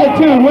favor us with a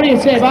tune. What do you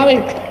say,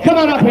 Bobby? Come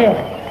on up here.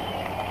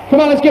 Come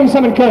on, let's give him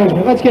some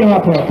encouragement. Let's get him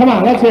up here. Come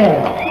on, let's hear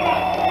it.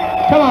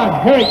 Come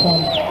on, here he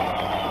comes.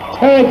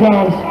 Here he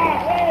comes.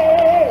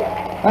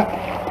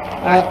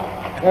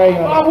 There you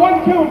go. Bob,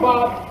 one tune,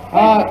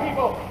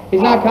 Bob.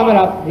 He's not coming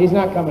up. He's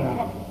not coming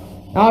up.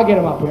 I'll get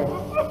him up here.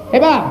 Hey,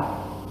 Bob.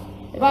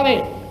 Hey,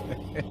 Bobby.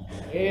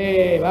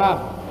 Hey, Bob.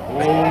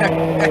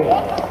 Hey.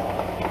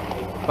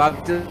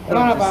 Bob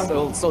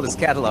sold his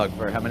catalog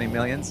for how many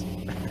millions?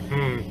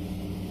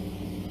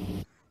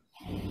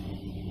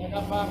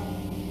 Enough, Bob.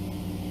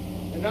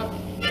 Enough.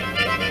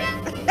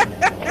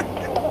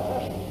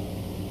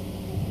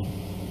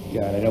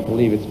 God, I don't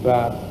believe it's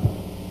Bob.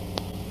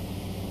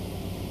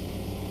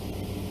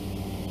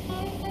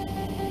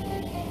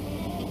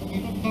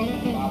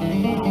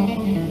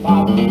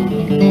 Bob.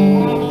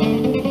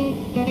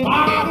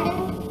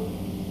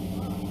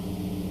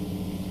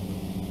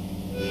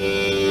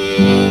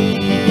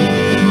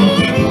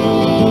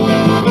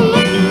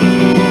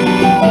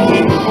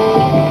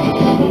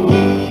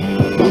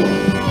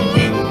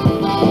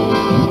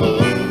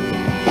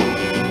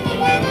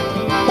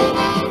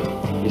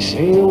 You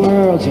say the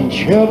world's in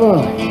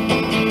trouble.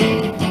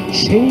 You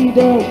say you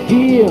don't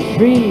feel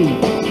free.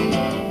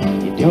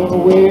 You don't know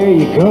where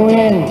you're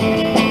going.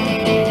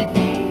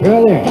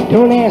 Brother,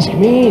 don't ask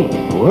me.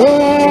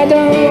 Well, I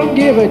don't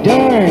give a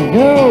darn,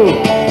 no.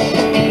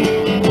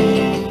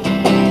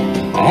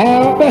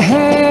 Out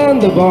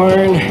behind the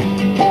barn.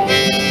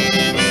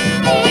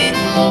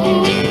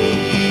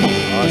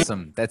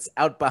 Awesome. That's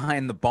Out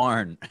Behind the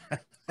Barn.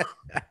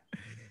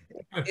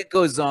 It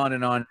goes on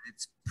and on.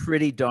 It's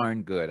pretty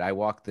darn good. I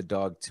walked the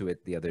dog to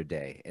it the other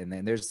day, and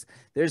then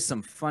there's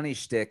some funny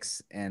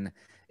shticks, and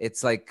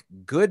it's like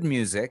good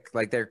music,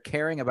 like they're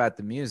caring about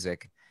the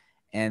music.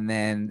 And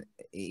then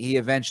he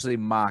eventually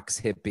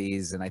mocks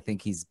hippies, and I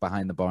think he's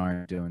behind the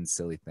barn doing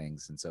silly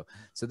things. And so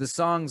the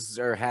songs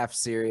are half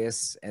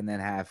serious and then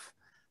half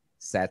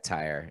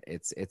satire.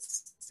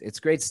 It's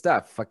great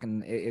stuff.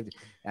 Fucking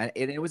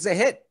it was a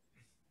hit.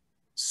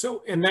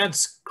 So, and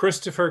that's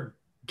Christopher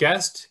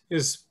Guest.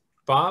 Is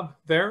Bob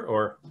there,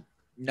 or?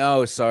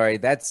 No, sorry,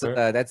 that's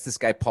this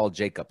guy Paul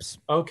Jacobs.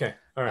 Okay,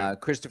 all right.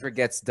 Christopher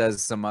Getz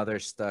does some other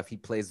stuff. He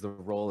plays the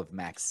role of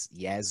Max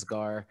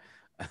Yazgar.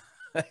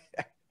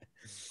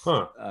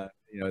 Huh.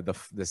 You know,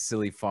 the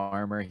silly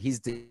farmer.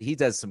 He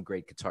does some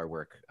great guitar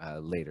work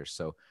later.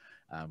 So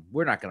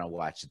we're not going to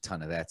watch a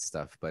ton of that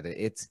stuff, but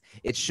it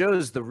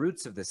shows the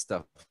roots of this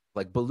stuff.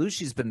 Like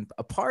Belushi's been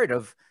a part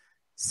of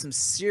some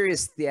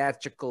serious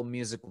theatrical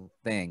musical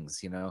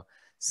things. You know,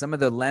 some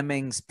of the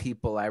Lemmings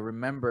people. I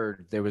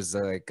remember there was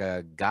like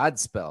a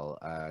Godspell.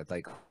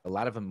 Like a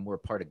lot of them were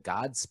part of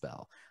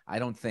Godspell. I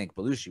don't think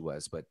Belushi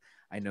was, but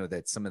I know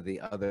that some of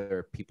the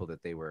other people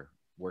that they were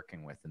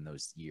working with in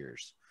those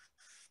years,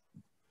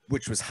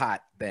 which was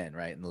hot then,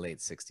 right? In the late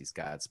 60s,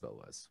 Godspell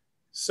was.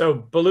 So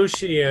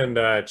Belushi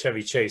and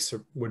Chevy Chase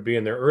would be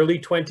in their early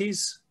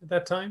 20s at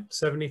that time,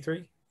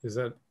 73? Is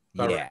that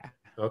about yeah.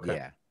 Right? Okay.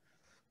 Yeah.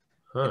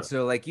 Huh. And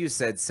so, like you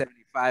said,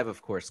 75,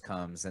 of course,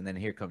 comes, and then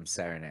here comes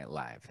Saturday Night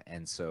Live.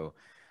 And so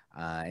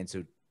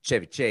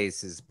Chevy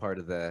Chase is part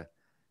of the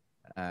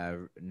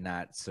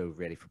not so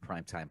ready for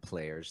primetime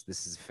players.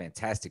 This is a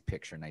fantastic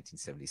picture,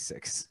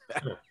 1976.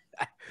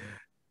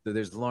 So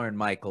there's Lorne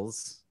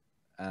Michaels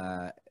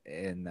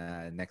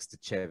next to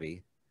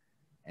Chevy,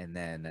 and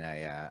then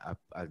a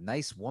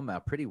nice woman, a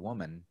pretty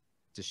woman.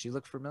 Does she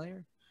look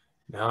familiar?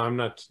 No, I'm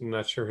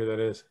not sure who that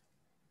is.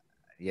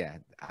 Yeah,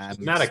 She's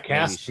not a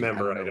cast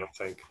member, I don't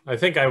think. I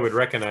think I would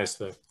recognize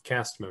the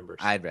cast members.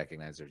 I'd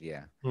recognize her,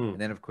 yeah. And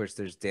then, of course,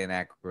 there's Dan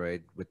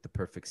Aykroyd with the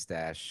perfect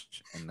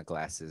stash and the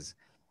glasses,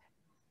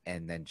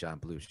 and then John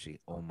Belushi.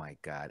 Oh my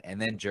God!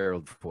 And then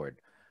Gerald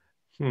Ford.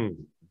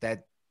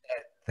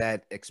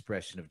 That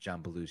expression of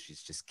John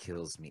Belushi's just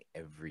kills me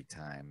every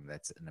time.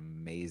 That's an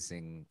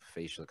amazing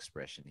facial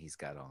expression he's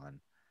got on.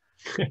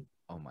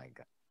 Oh my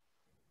God!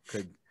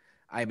 To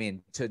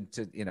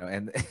you know,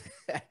 and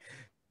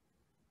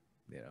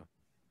you know,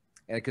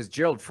 and because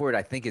Gerald Ford,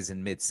 I think, is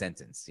in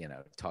mid-sentence, you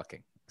know,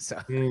 talking.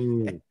 So,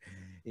 you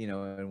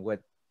know, and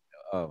what?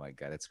 Oh my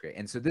God, that's great.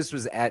 And so this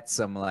was at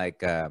some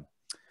like American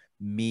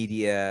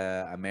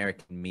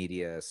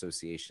Media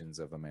Associations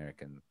of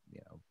American,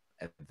 you know,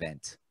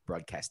 event,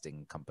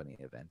 broadcasting company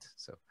event.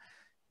 So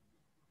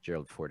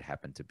Gerald Ford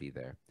happened to be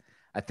there.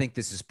 I think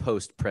this is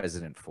post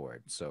President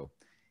Ford, so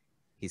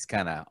he's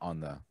kind of on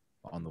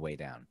the way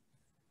down.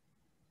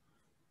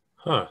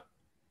 Huh.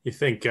 You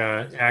think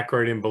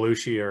Aykroyd and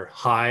Belushi are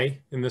high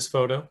in this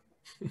photo?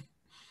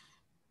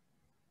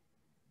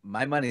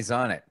 My money's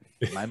on it.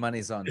 My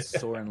money's on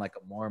soaring like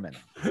a Mormon.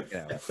 You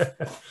know.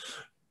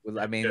 Well,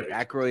 I mean,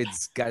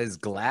 Aykroyd's got his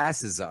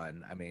glasses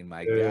on. I mean,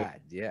 my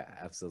God, yeah,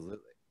 absolutely.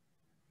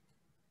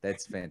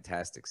 That's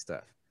fantastic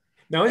stuff.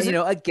 Now, you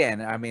know,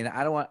 again, I mean,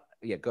 I don't want.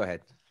 Yeah, go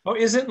ahead. Oh,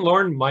 isn't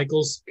Lorne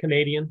Michaels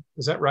Canadian?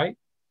 Is that right?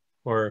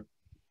 Or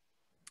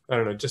I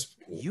don't know. Just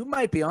you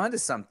might be onto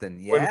something.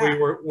 Yeah.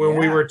 When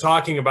we were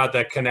talking about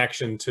that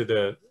connection to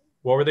the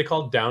what were they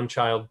called?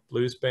 Downchild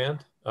Blues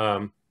Band.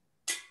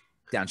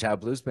 Downchild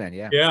Blues Band.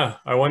 Yeah. Yeah.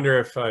 I wonder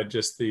if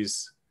just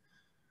these.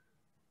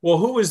 Well,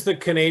 who was the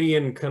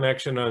Canadian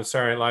connection on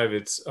Saturday Night Live?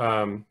 It's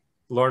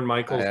Lorne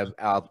Michaels.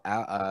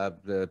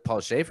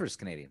 Paul Schaefer's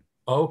Canadian.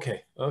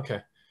 Okay.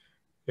 Okay.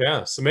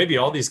 Yeah. So maybe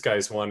all these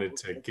guys wanted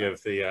to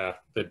give the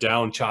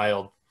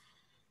Downchild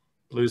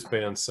Blues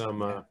Band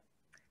some.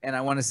 And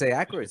I want to say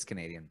Aykroyd's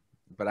Canadian,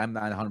 but I'm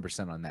not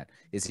 100% on that.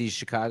 Is he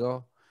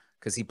Chicago?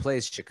 Because he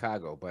plays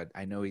Chicago, but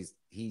I know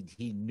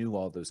he knew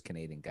all those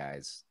Canadian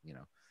guys, you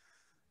know.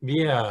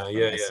 Yeah.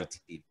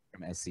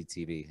 From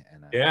SCTV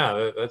and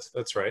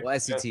that's right. Well,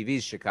 SCTV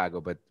is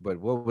Chicago, but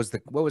what was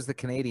the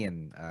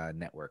Canadian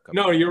network?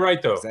 No, you're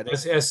right though.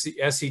 That's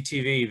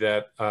SCTV,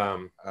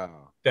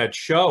 that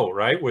show,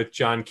 right, with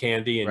John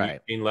Candy and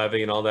Eugene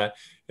Levy and all that,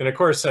 and of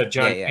course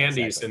John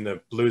Candy's in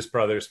the Blues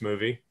Brothers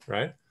movie,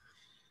 right?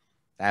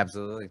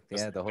 Absolutely,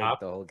 yeah, the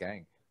whole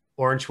gang.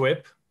 Orange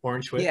Whip.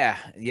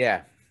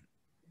 Yeah.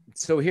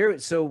 So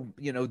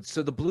you know,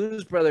 so the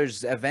Blues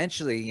Brothers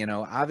eventually, you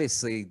know,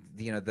 obviously,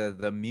 you know,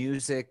 the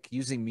music,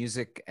 using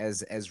music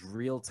as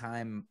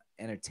real-time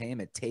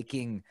entertainment,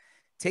 taking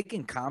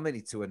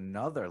comedy to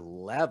another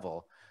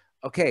level.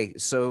 Okay,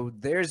 so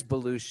there's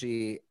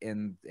Belushi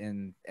in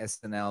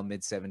SNL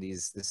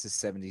mid-70s. This is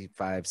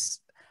 75.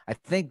 I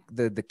think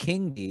the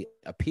King Bee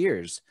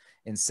appears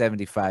in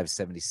 75,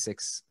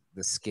 76.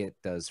 The skit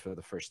does for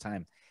the first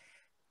time.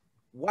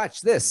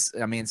 Watch this.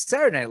 I mean,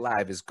 Saturday Night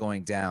Live is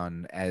going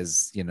down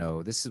as, you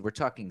know, we're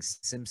talking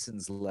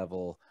Simpsons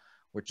level.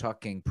 We're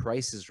talking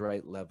Price is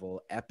Right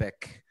level,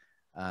 epic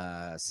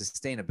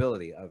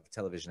sustainability of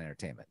television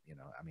entertainment. You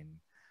know, I mean,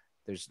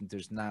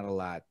 there's not a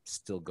lot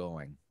still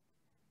going,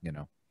 you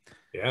know,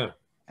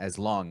 as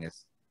long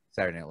as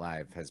Saturday Night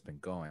Live has been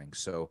going.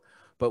 So,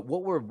 but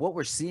what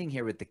we're seeing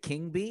here with the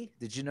King Bee,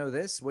 did you know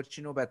this? What did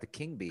you know about the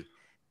King Bee?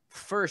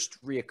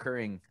 First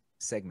reoccurring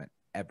segment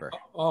ever.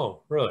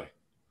 Oh, really?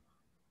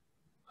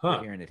 Huh.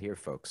 We're hearing it here,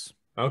 folks.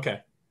 Okay.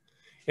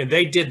 And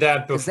they did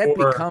that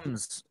before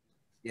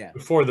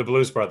before the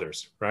Blues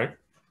Brothers, right?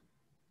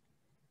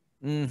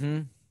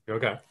 Mm-hmm.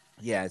 Okay.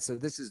 Yeah, so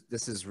this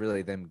is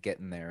really them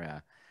getting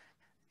their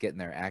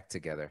act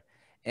together.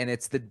 And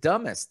it's the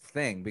dumbest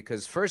thing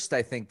because first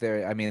I think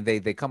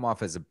they come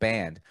off as a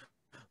band,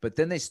 but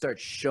then they start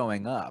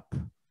showing up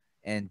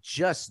and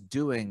just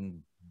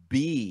doing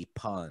bee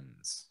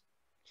puns.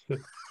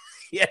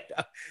 Yeah.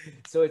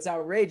 So it's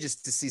outrageous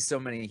to see so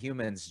many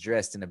humans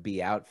dressed in a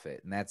bee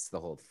outfit. And that's the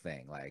whole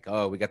thing. Like,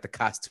 oh, we got the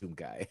costume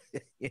guy.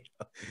 You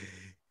know?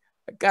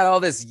 I got all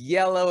this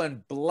yellow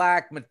and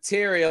black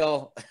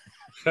material.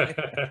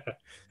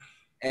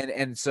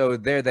 And so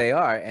there they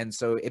are. And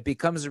so it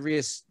becomes the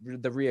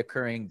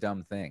reoccurring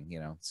dumb thing, you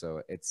know.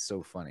 So it's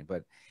so funny.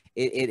 But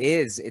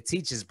it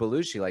teaches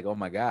Belushi, like, oh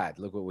my God,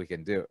 look what we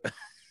can do.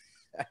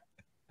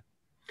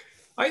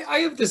 I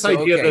have this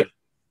idea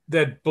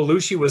that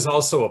Belushi was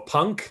also a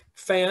punk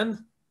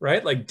fan,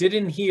 right? Like,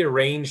 didn't he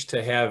arrange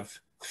to have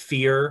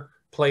Fear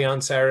play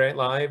on Saturday Night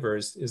Live, or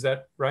is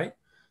that right?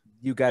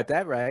 You got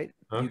that right.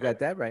 Okay. You got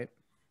that right.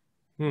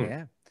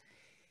 Yeah.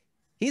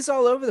 He's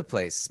all over the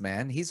place,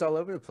 man. He's all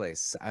over the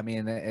place. I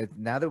mean,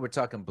 now that we're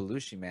talking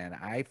Belushi, man,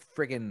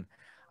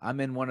 I'm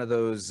in one of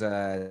those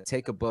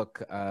take a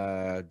book,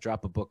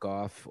 drop a book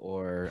off,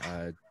 or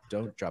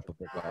don't drop a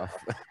book off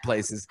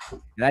places.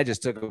 And I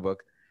just took a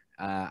book.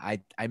 I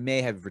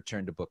may have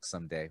returned a book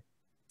someday.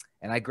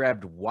 And I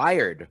grabbed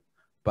Wired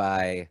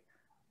by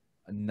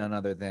none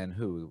other than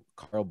who?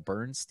 Carl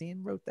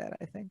Bernstein wrote that,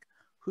 I think.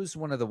 Who's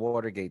one of the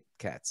Watergate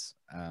cats?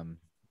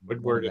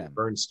 Woodward and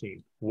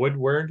Bernstein.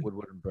 Woodward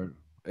and Bernstein.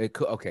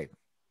 Okay.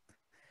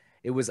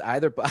 It was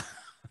either by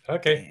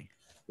okay.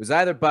 It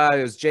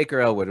was Jake or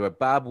Elwood, or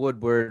Bob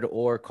Woodward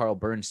or Carl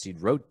Bernstein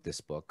wrote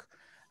this book.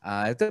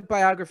 The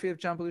biography of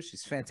John Belushi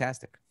is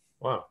fantastic.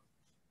 Wow.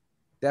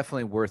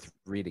 Definitely worth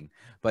reading.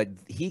 But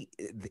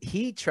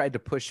he tried to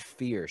push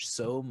Fear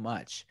so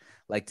much,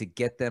 like to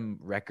get them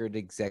record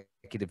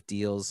executive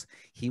deals.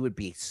 He would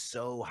be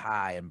so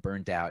high and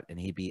burned out, and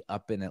he'd be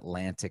up in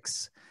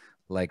Atlantic's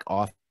like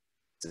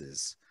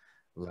offices,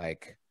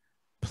 like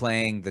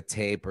playing the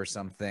tape or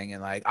something,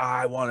 and like,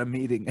 I want a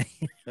meeting.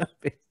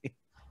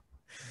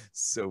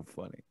 So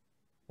funny.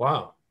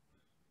 Wow.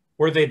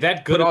 Were they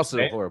that good? But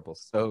also horrible.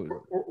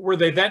 So were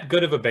they that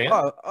good of a band?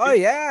 Oh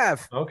yeah.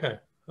 Okay.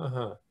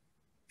 Uh-huh.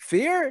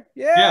 Fear?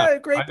 Yeah,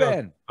 great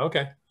band.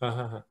 Okay.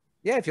 Uh-huh.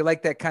 Yeah, if you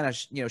like that kind of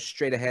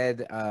straight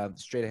ahead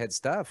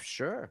stuff,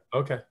 sure.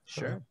 Okay.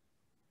 Sure.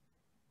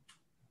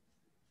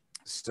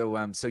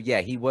 So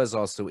yeah, he was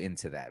also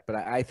into that. But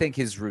I think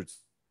his roots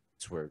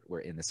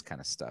were in this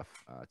kind of stuff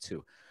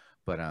too.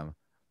 But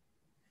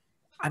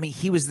I mean,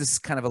 he was this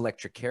kind of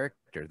electric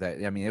character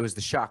that, I mean, it was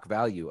the shock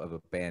value of a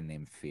band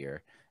named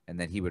Fear, and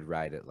then he would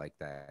ride it like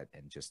that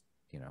and just,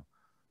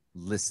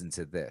 listen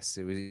to this.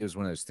 It was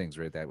one of those things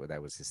where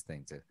that was his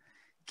thing, to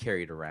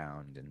carry it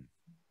around and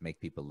make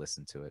people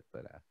listen to it.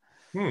 But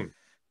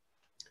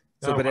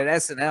but at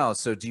SNL,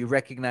 so do you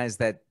recognize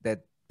that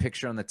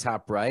picture on the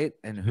top right,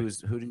 and who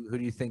do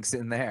you think's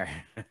in there?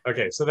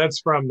 Okay, so that's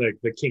from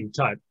the King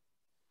Tut,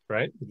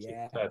 right?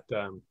 Yeah.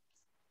 That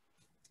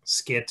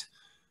skit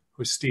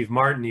who Steve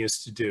Martin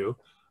used to do.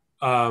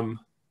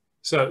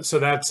 So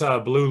that's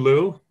Blue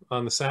Lou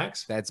on the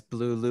sax. That's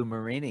Blue Lou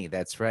Marini.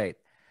 That's right.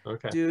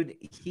 Okay, dude.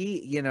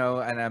 He, and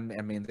I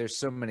mean, there's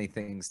so many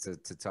things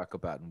to talk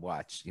about and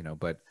watch,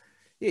 but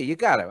yeah, you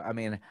gotta. I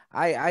mean,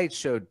 I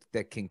showed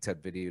that King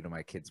Tut video to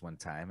my kids one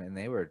time, and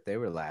they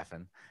were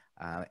laughing.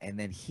 And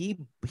then he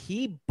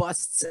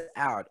busts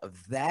out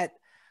of that.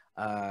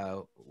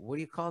 What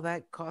do you call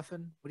that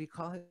coffin? What do you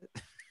call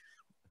it?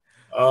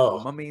 Oh,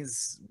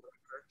 mummies.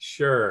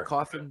 Sure.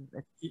 Coffin.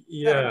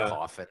 Yeah.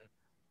 Coffin.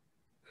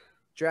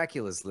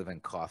 Dracula's live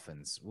in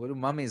coffins. What do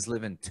mummies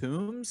live in?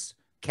 Tombs?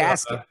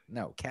 Casket.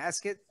 No,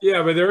 casket.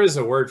 Yeah, but there is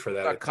a word for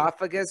that.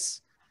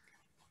 Sarcophagus.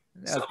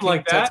 Something King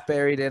like that. Tut's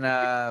buried in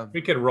a.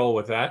 We could roll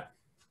with that.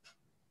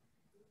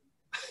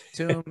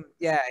 Tomb.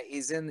 Yeah,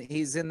 he's in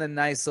the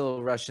nice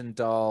little Russian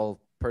doll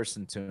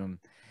person tomb.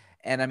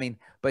 And I mean,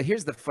 but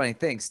here's the funny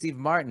thing. Steve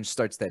Martin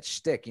starts that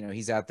shtick.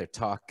 He's out there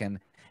talking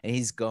and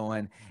he's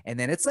going. And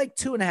then it's like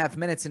 2.5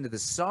 minutes into the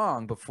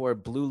song before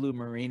Blue Lou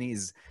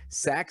Marini's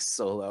sax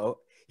solo.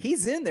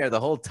 He's in there the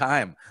whole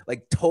time,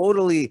 like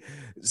totally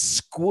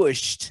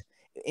squished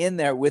in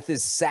there with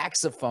his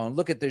saxophone.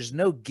 Look there's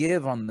no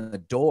give on the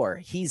door.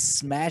 He's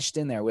smashed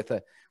in there with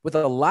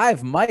a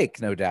live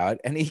mic, no doubt.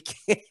 And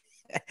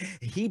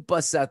he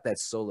busts out that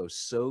solo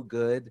so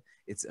good.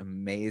 It's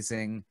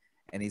amazing.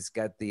 And he's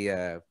got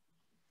the,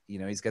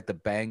 he's got the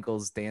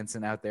Bangles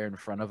dancing out there in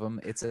front of him.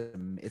 It's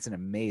an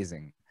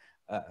amazing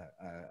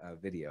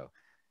video.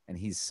 And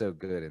he's so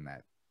good in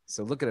that.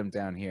 So look at him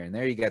down here. And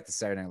there you got the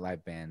Saturday Night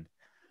Live band.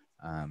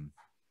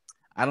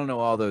 I don't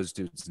know all those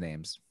dudes'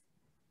 names,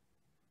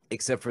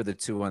 except for the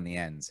two on the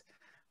ends.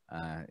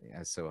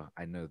 So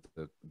I know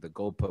the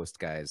goalpost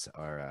guys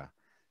are,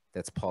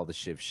 that's Paul the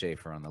Shiv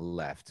Schaefer on the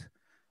left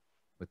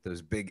with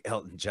those big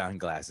Elton John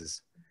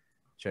glasses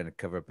trying to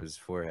cover up his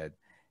forehead.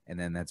 And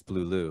then that's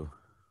Blue Lou,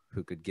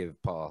 who could give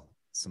Paul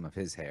some of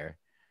his hair.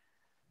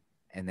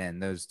 And then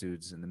those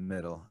dudes in the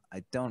middle,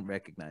 I don't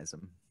recognize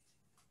them.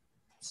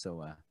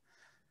 So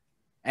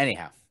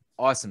anyhow,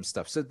 awesome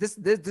stuff. So this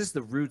is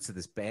the roots of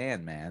this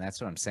band, man. That's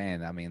what I'm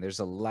saying. I mean, there's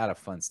a lot of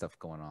fun stuff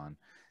going on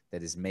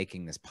that is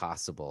making this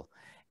possible.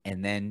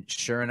 And then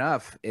sure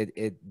enough,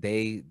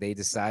 they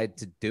decide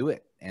to do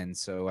it. And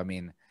so, I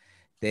mean,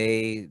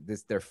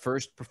 their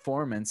first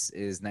performance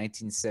is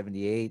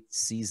 1978,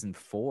 season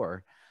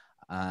 4.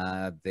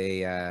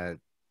 They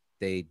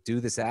do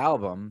this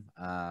album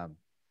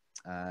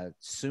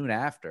soon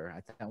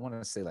after. I want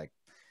to say like,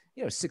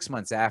 6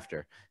 months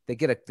after. They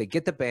get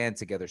the band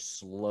together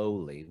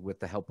slowly with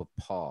the help of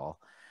Paul.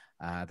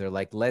 They're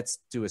like, let's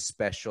do a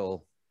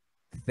special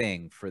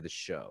thing for the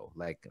show,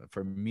 like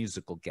for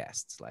musical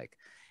guests, like,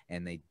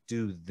 and they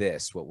do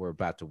this, what we're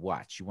about to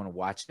watch. You want to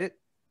watch it?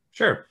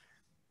 Sure.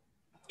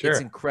 It's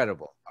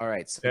incredible. All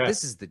right. So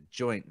this is the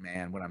joint,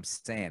 man. What I'm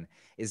saying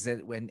is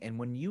that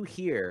when you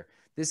hear,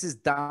 this is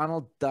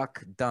Donald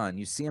Duck Dunn.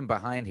 You see him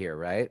behind here,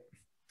 right?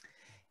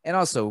 And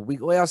also, we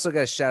also got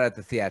to shout out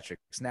the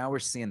theatrics. Now we're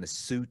seeing the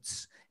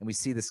suits and we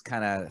see this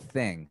kind of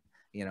thing,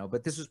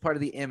 but this was part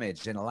of the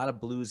image. And a lot of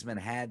bluesmen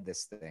had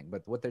this thing.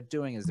 But what they're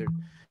doing is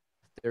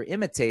they're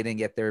imitating,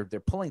 yet they're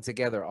pulling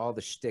together all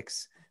the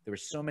shticks. There were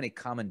so many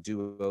common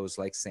duos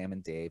like Sam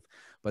and Dave,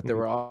 but there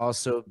were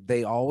also,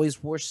 they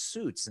always wore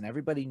suits, and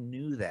everybody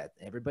knew that.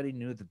 Everybody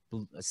knew that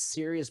a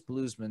serious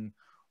bluesman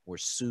wore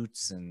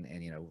suits, and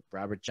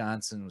Robert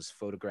Johnson was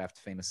photographed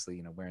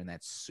famously, wearing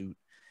that suit,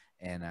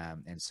 and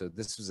so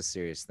this was a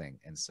serious thing.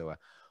 And so,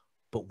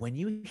 but when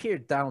you hear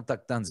Donald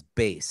Duck Dunn's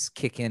bass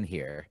kick in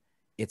here,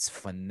 it's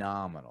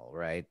phenomenal,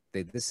 right?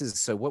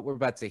 So what we're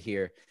about to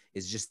hear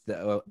is just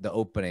the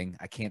opening.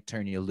 I Can't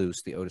Turn You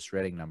Loose, the Otis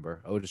Redding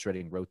number. Otis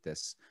Redding wrote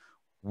this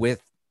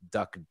with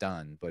Duck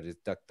Dunn, but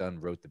Duck Dunn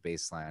wrote the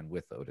bass line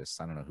with Otis.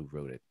 I don't know who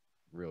wrote it.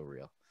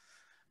 Real.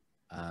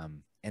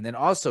 And then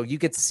also you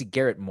get to see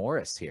Garrett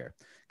Morris here,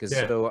 because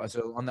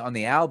so on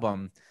the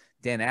album,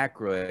 Dan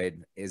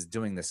Aykroyd is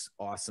doing this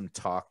awesome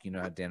talk. You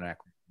know how Dan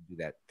Aykroyd do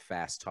that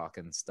fast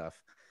talking stuff.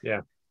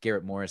 Yeah,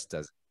 Garrett Morris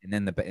does it. And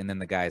then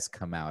the guys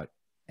come out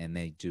and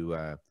they do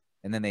and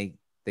then they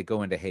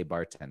go into Hey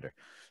Bartender.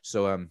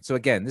 So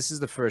again, this is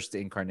the first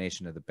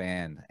incarnation of the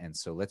band, and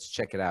so let's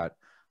check it out.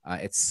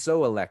 It's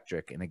so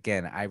electric, and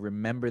again, I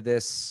remember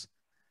this.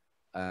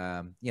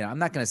 I'm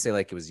not going to say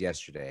like it was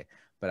yesterday,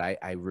 but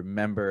I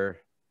remember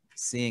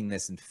seeing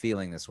this and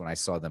feeling this when I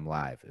saw them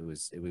live. It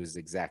was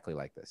exactly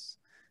like this.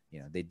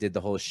 They did the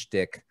whole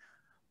shtick,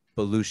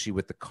 Belushi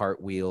with the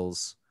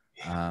cartwheels,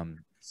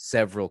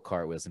 several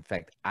cartwheels. In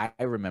fact, I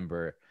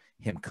remember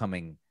him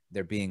coming,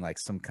 there being like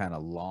some kind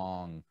of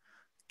long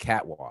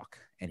catwalk,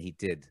 and he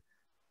did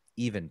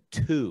even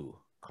 2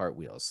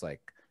 cartwheels,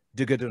 like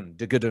digadun,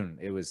 digadun.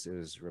 It was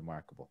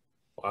remarkable.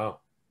 Wow.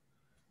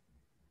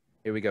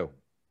 Here we go.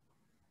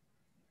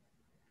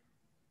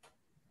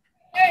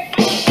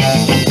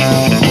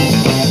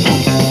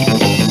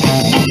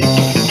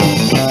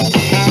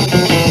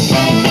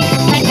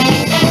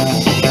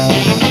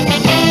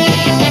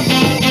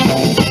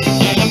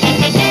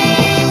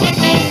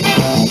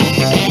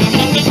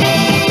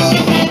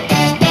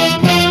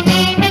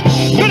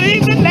 Good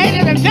evening,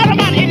 ladies and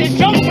gentlemen. It is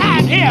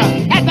showtime here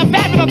at the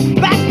fabulous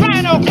Black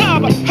Rhino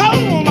Club,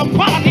 home of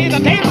quality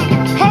entertainment,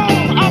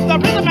 home of the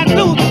rhythm and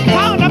blues,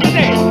 sound of the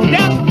day.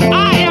 Yes,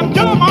 I am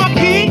Joe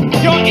Marquis,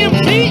 your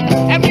MC,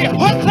 and we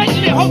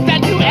certainly hope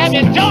that you have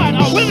enjoyed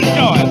or will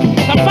enjoy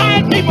the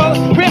fine people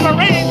we have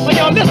arranged for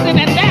your listening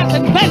and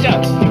dancing pleasure.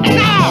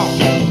 Now,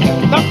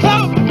 the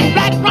club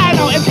Black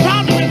Rhino is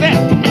proud to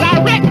present,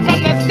 direct from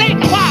the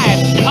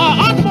statewide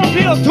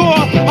automobile tour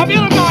of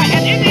Illinois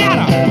and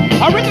Indiana,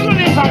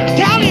 originally from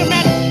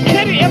Calumet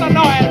City,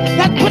 Illinois.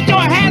 Let's put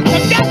your hands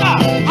together.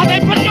 I say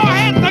put your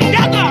hands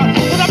together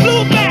to the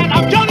blues band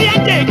of Joni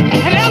and Dick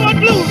and Elwood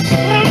Blues.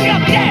 Put them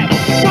together, yeah.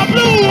 The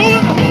Blues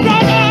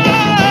Brothers,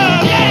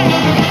 yeah.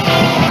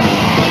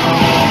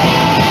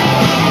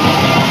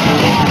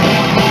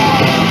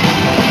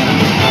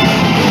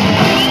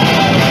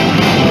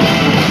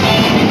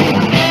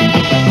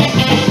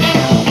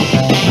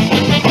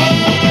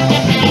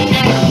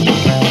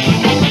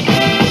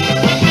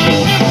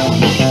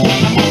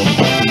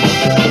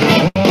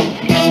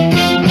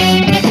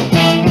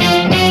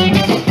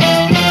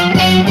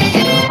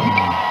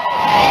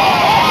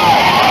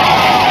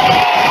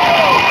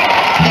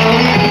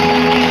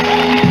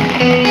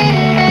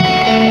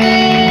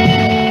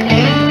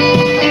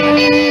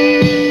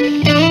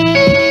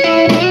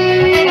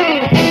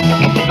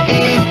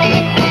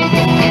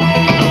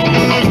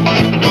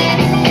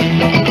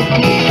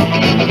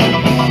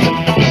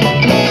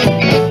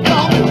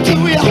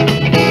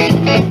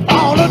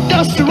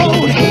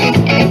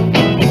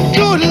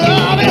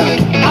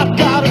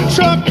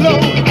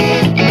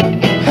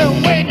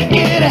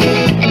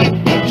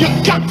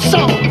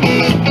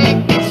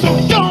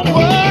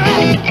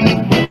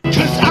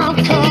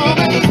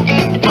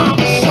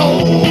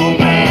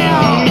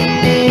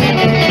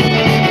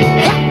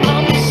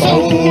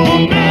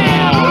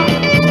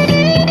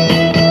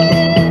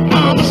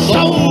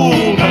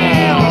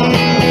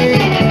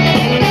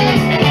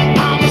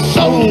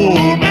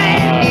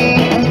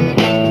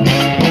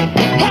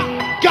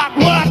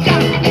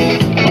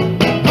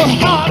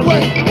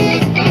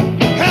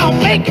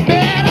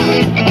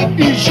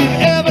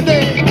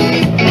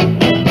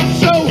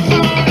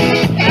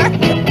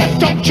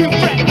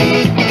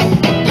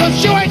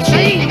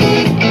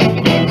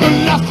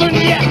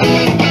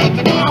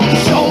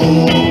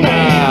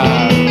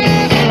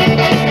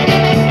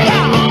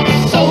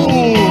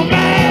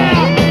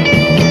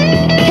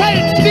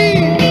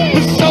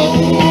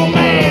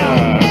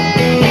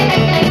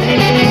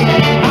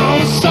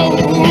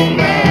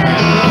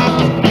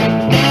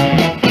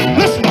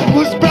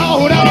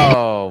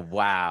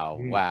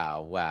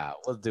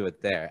 do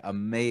it there.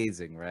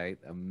 Amazing, right?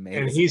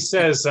 Amazing. And he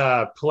says,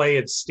 play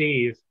it,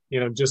 Steve,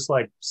 just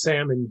like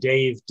Sam and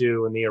Dave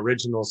do in the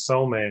original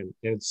Soul Man.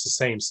 And it's the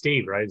same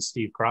Steve, right? It's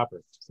Steve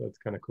Cropper. So that's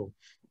kind of cool.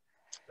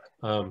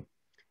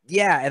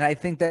 Yeah, and I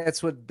think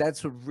that's what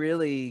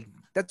really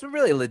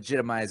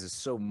legitimizes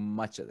so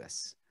much of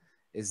this,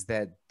 is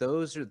that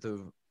those are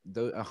the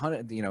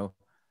 100,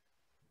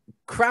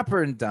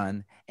 Cropper and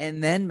Dunn,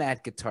 and then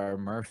Matt Guitar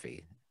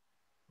Murphy.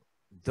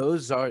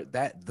 Those are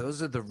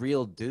the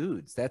real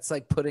dudes. That's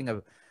like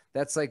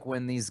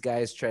when these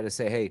guys try to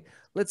say, hey,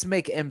 let's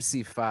make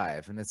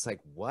MC5. And it's like,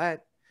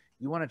 what?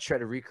 You want to try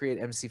to recreate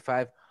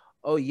MC5?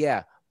 Oh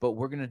yeah, but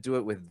we're going to do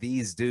it with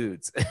these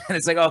dudes. And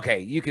it's like,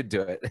 okay, you could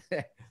do it.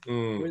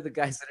 We're the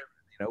guys that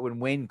are, when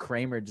Wayne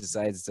Kramer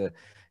decides to,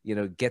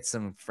 get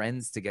some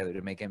friends together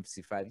to make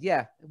MC5.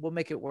 Yeah, we'll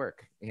make it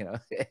work.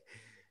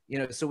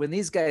 So when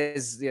these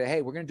guys,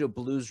 hey, we're going to do a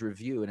blues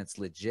review and it's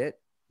legit.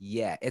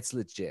 Yeah, it's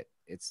legit.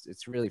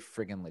 It's really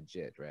friggin'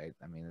 legit, right?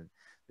 I mean, they're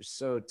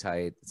so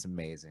tight. It's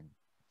amazing.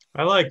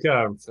 I like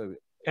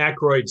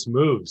Aykroyd's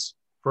moves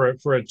for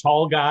a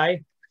tall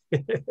guy.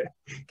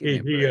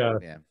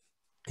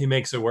 He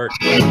makes it work.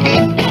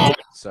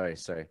 Sorry.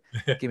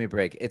 Give me a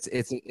break.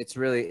 It's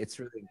really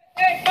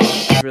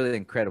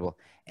incredible.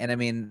 And I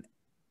mean,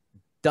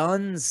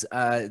 Dunn's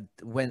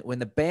when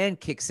the band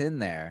kicks in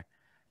there,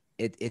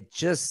 it's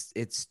just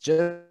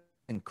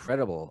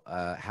incredible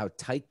how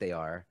tight they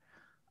are.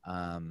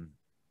 I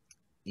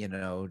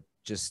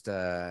just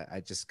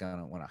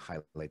kind of want to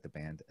highlight the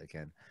band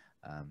again.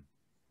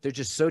 They're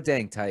just so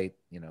dang tight,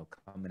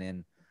 coming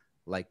in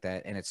like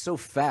that, and it's so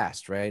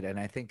fast, right? And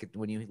I think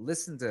when you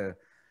listen to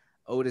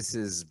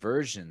Otis's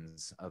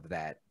versions of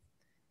that,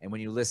 and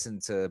when you listen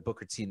to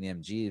Booker T and the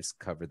MGs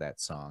cover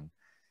that song,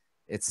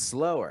 it's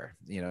slower,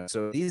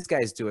 so these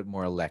guys do it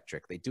more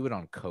electric. They do it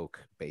on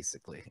coke,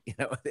 basically.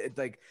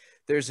 Like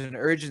there's an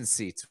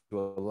urgency to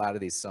a lot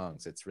of these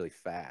songs. It's really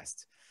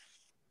fast.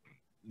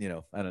 I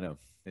don't know.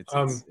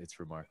 It's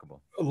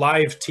remarkable.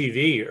 Live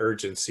TV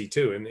urgency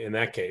too. In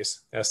that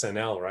case,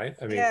 SNL, right?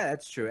 I mean, yeah,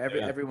 that's true.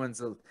 Everyone's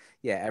a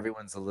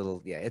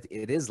little. Yeah,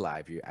 it is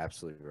live. You're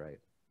absolutely right.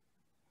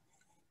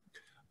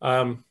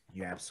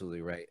 You're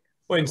absolutely right.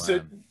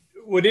 So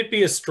would it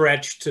be a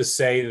stretch to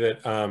say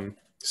that?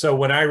 So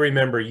when I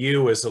remember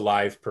you as a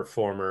live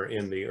performer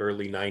in the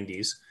early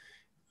 '90s,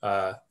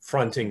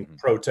 fronting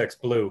Protex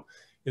Blue,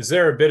 is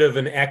there a bit of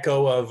an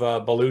echo of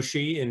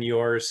Belushi in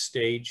your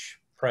stage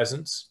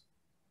presence?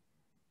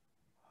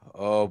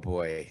 Oh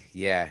boy,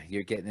 yeah,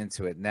 you're getting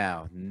into it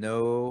now.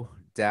 No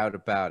doubt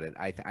about it.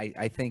 I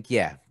think,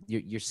 yeah,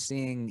 you're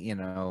seeing,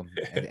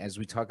 as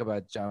we talk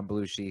about John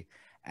Belushi,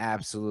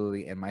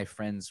 absolutely. And my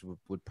friends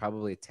would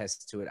probably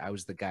attest to it. I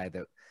was the guy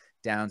that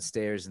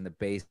downstairs in the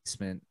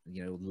basement,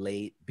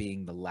 late,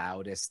 being the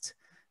loudest,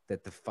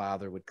 that the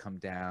father would come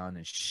down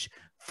and shh,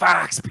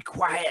 Fox, be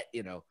quiet,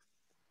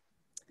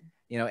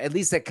 at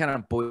least that kind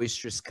of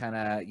boisterous kind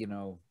of,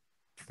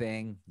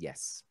 thing.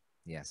 Yes.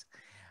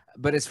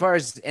 But as far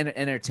as an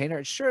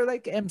entertainer, sure,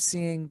 like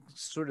emceeing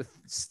sort of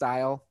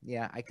style.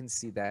 Yeah, I can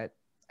see that.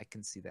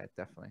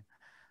 Definitely.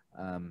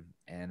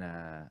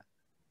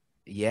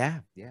 Yeah.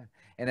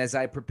 And as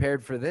I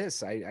prepared for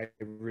this, I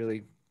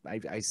really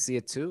see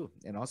it too.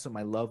 And also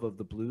my love of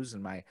the blues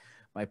and my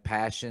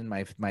passion,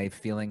 my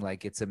feeling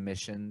like it's a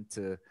mission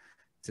to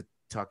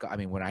talk. I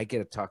mean, when I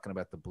get talking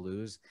about the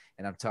blues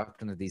and I'm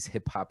talking to these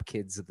hip hop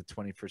kids of the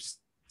 21st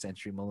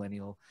century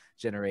millennial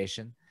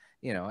generation,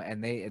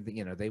 and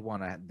they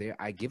want to,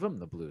 I give them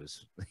the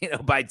blues,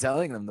 by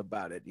telling them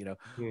about it,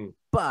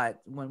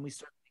 But when we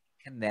start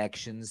making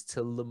connections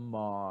to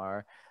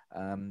Lamar,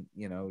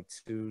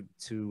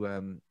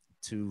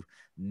 to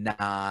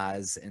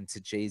Nas and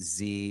to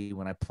Jay-Z,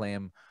 when I play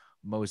them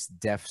most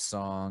Def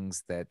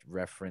songs that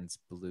reference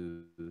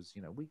blues,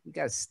 we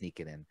got to sneak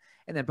it in.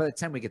 And then by the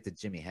time we get to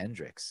Jimi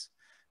Hendrix,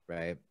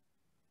 right,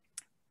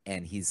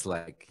 and he's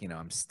like,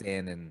 I'm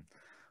standing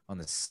on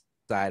the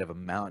side of a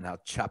mountain,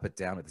 I'll chop it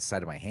down with the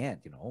side of my hand,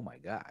 oh my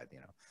God,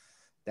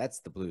 that's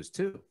the blues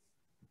too.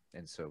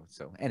 And so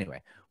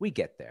anyway, we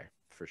get there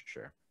for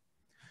sure.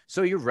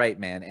 So you're right,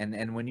 man.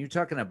 And when you're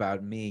talking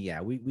about me,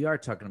 yeah, we are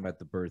talking about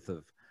the birth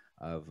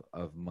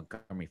of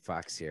Montgomery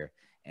Fox here.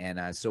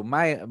 And so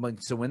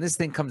when this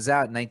thing comes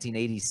out in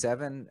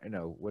 1987,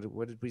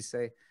 what did we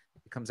say?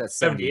 It comes out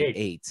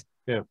 78.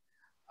 Yeah.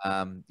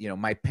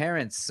 My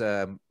parents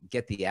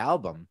get the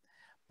album,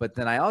 but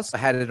then I also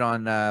had it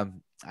on.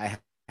 I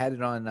had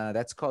it on.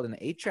 That's called an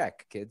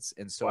 8-track, kids.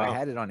 And so I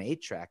had it on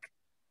 8-track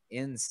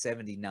in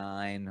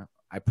 79.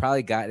 I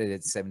probably got it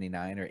at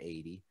 79 or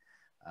 80,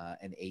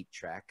 an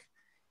 8-track,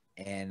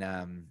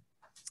 and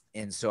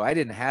so I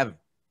didn't have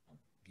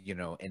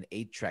an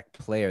 8-track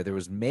player. There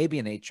was maybe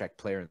an 8-track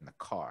player in the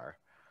car,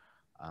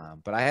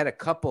 but I had a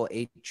couple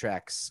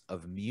 8-tracks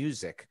of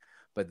music.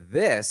 But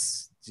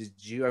this, did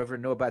you ever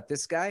know about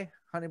this guy,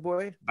 Honey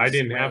Boy? I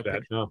didn't have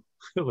that. No,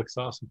 it looks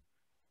awesome.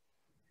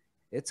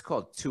 It's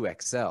called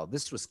 2XL.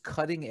 This was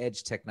cutting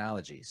edge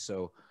technology.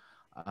 So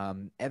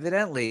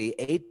evidently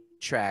 8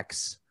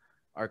 tracks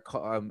are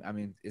called. I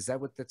mean, is that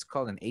what that's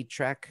called? An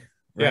 8-track,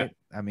 Yeah. right?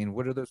 I mean,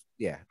 what are those?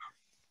 Yeah,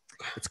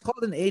 it's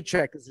called an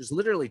 8-track because there's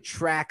literally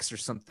tracks or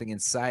something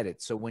inside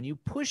it. So when you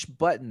push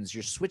buttons,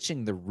 you're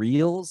switching the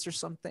reels or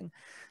something.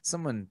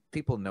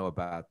 People know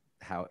about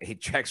how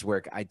 8-tracks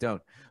work. I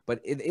don't,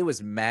 but it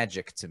was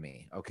magic to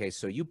me. Okay,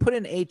 so you put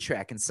an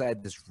 8-track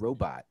inside this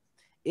robot,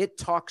 it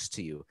talks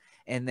to you,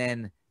 and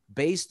then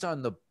based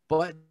on the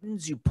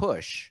buttons you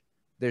push,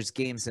 there's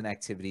games and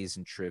activities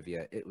and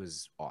trivia. It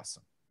was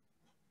awesome.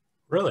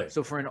 Really?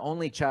 So for an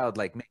only child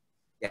like me,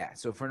 yeah.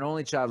 So for an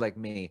only child like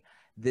me,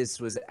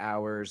 this was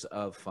hours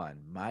of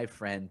fun. My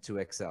friend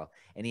 2XL,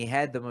 and he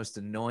had the most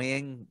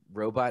annoying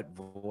robot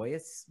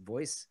voice.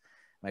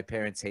 My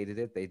parents hated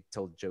it. They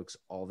told jokes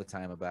all the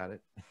time about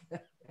it.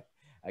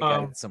 I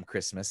got it some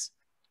Christmas.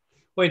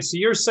 Wait, so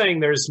you're saying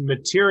there's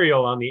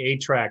material on the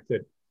 8-track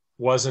that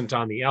wasn't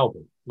on the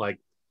album, like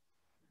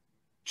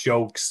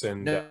jokes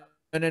and no.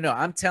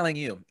 I'm telling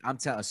you.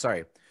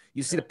 Sorry.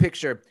 You see the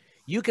picture.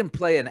 You can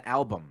play an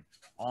album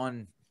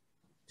on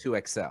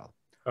 2XL.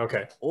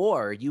 Okay.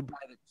 Or you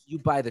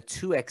buy the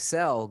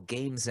 2XL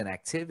games and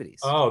activities.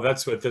 Oh,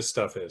 that's what this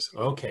stuff is.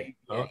 Okay.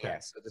 Okay. Yeah.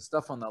 So the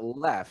stuff on the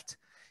left,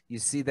 you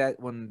see that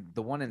when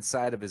the one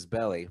inside of his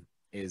belly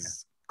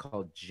is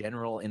called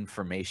general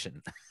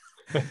information.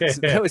 So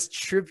that was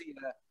trivia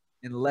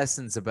and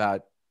lessons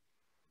about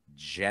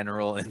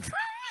general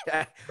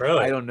information.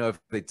 Really? I don't know if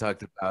they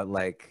talked about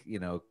like,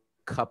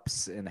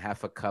 cups and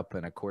half a cup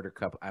and a quarter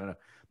cup. I don't know.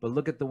 But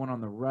look at the one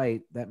on the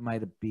right. That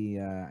might be,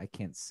 I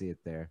can't see it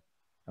there.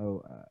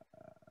 Oh,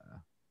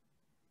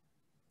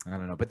 I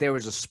don't know. But there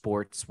was a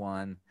sports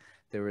one.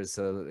 There was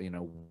a,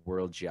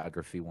 world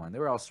geography one.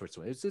 There were all sorts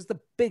of ones. It was the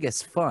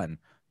biggest fun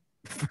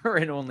for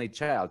an only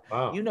child.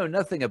 Wow. You know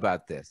nothing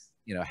about this,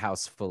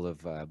 house full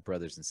of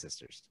brothers and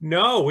sisters.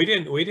 No, we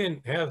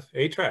didn't have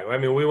 8-track. I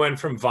mean, we went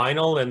from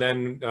vinyl and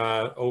then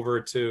over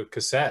to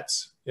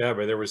cassettes. Yeah,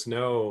 but there was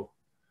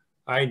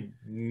I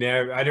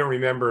don't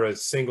remember a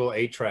single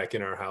 8-track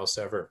in our house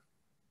ever.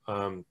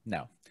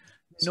 No.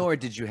 Nor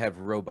did you have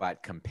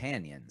robot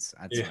companions.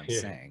 That's what I'm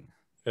saying.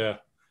 Yeah.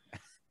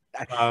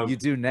 You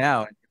do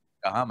now in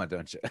Bahama,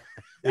 don't you?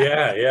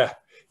 Yeah.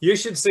 You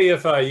should see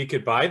if you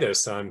could buy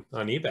this on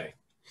eBay.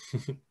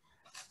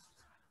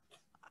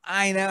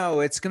 I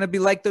know. It's going to be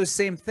like those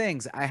same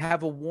things. I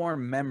have a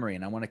warm memory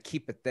and I want to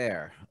keep it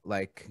there.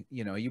 Like,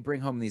 you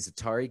bring home these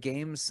Atari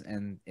games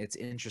and it's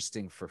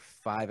interesting for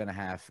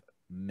 5.5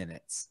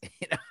 minutes,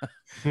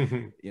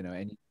 and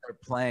you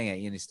start playing it,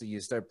 you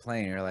start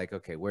playing, you're like,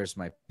 okay, where's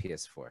my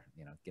PS4?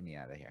 Get me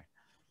out of here.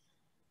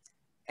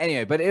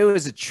 Anyway, but it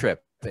was a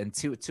trip, and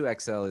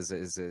 2XL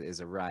is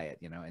a riot,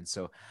 and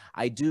so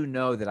I do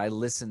know that I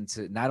listened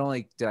to, not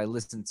only did I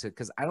listen to,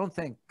 because I don't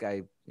think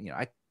I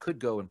could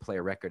go and play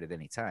a record at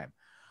any time,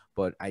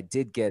 but I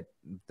did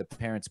the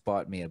parents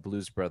bought me a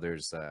Blues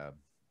Brothers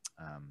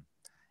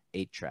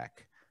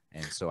 8-track,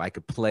 and so I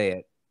could play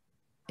it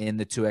in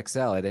the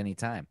 2XL at any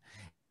time.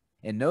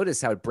 And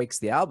notice how it breaks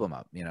the album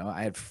up.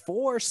 I had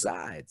 4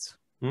 sides,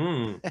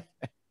 but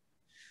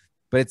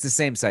it's the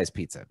same size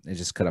pizza. It's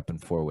just cut up in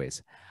 4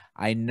 ways.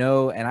 I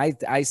know. And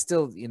I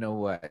still,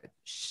 what?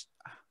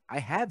 I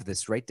have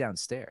this right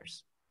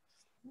downstairs.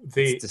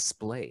 It's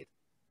displayed.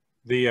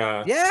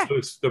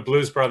 The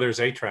Blues Brothers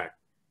 8-track.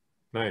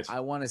 Nice.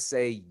 I want to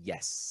say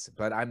yes,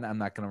 but I'm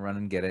not going to run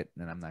and get it.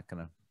 And I'm not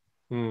going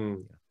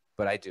to,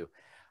 but I do.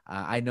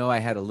 I know I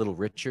had a Little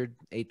Richard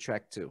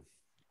 8-track too.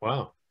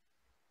 Wow.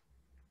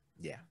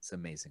 Yeah, it's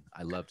amazing.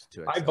 I loved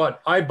 2XL.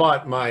 I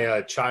bought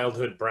my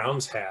childhood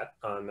Browns hat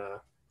on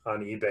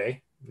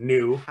eBay.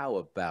 New. How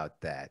about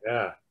that?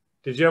 Yeah.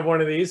 Did you have one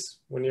of these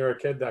when you were a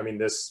kid? I mean,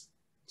 this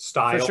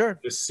style, for sure.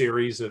 This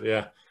series of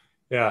yeah.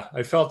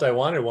 I felt I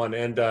wanted one,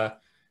 and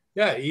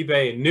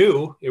eBay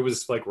new. It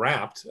was like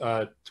wrapped,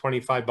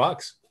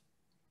 $25.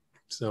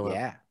 So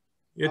yeah,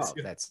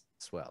 that's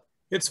swell.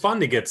 It's fun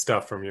to get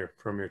stuff from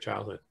your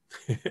childhood.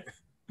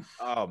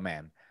 Oh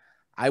man,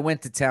 I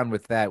went to town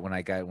with that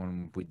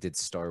when we did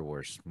Star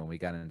Wars. When we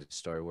got into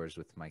Star Wars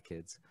with my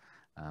kids,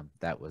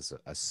 that was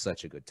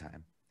such a good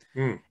time.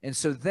 And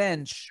so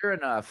then, sure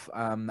enough,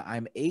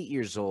 I'm 8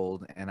 years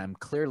old, and I'm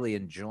clearly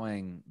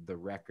enjoying the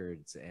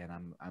records.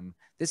 And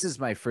this is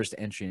my first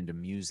entry into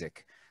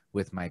music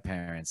with my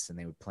parents, and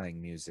they were playing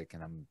music,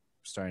 and I'm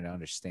starting to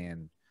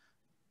understand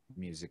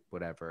music,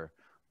 whatever,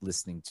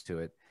 listening to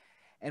it.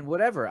 And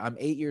whatever, I'm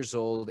 8 years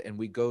old, and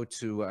we go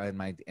to and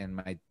my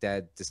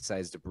dad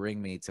decides to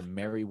bring me to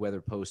Merriweather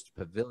Post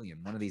Pavilion,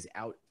 one of these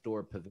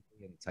outdoor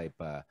pavilion type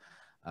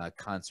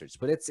concerts.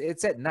 But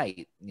it's at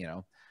night,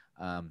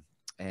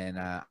 and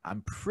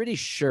I'm pretty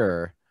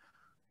sure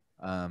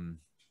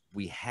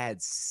we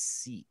had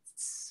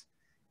seats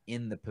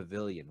in the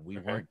pavilion. We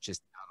weren't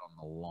just out on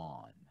the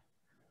lawn,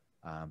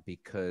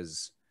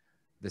 because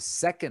the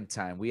second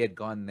time we had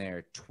gone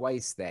there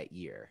twice that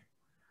year.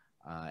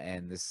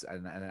 And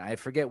I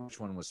forget which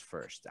one was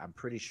first. I'm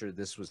pretty sure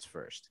this was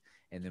first.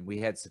 And then we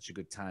had such a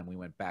good time. We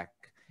went back,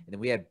 and then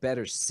we had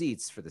better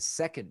seats for the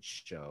second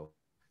show.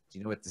 Do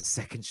you know what the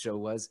second show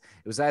was?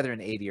 It was either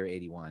in 80 or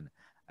 81.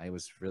 It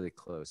was really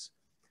close.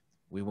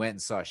 We went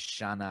and saw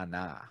Shana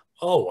Na.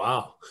 Oh,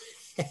 wow.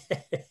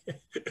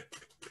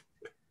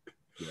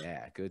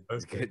 Yeah,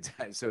 good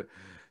time.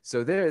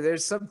 So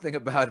there's something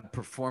about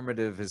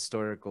performative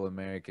historical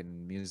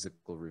American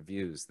musical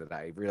reviews that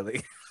I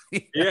really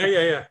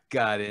yeah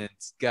got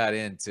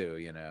into,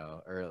 you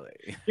know,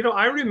 early. You know,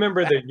 I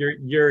remember that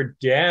your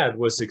dad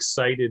was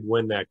excited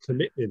when that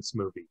Commitments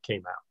movie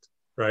came out,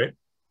 right?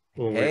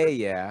 Hey,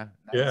 yeah.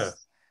 Yeah.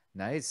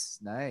 Nice.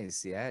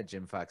 Yeah,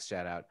 Jim Fox,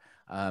 shout out.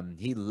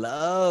 He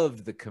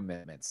loved the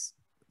Commitments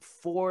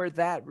for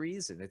that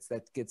reason.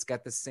 It's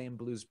got the same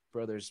Blues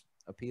Brothers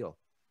appeal.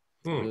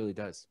 It really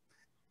does.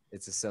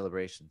 It's a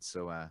celebration.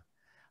 So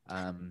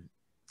now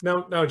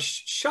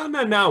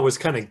Shana Now was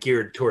kind of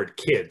geared toward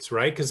kids,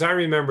 right? Because I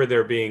remember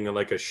there being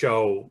like a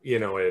show, you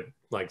know, at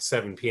like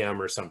 7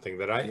 p.m. or something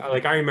that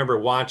I remember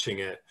watching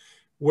it.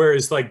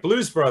 Whereas like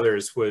Blues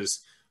Brothers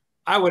was,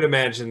 I would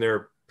imagine there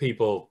are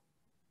people,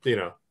 you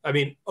know, I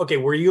mean, okay,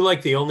 were you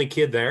like the only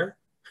kid there?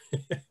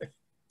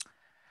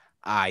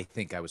 I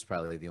think I was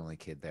probably the only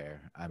kid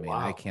there. I mean,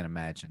 Wow. I can't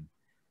imagine.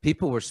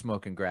 People were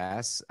smoking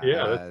grass.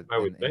 Yeah, I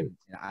would think.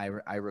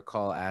 I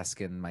recall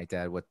asking my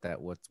dad what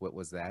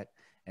was that,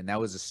 and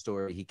that was a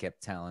story he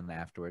kept telling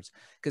afterwards.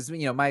 Because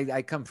you know,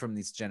 I come from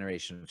this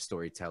generation of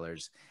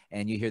storytellers,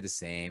 and you hear the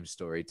same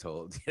story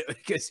told, you know,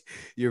 because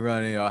you're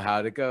running, you know,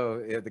 how to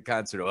go at the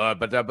concert,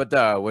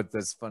 with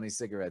those funny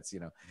cigarettes, you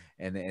know,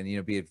 and you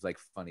know, be like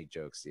funny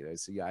jokes, you know.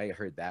 So yeah, I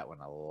heard that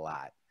one a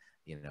lot,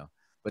 you know.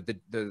 But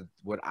the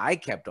what I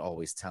kept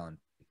always telling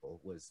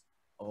people was,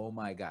 oh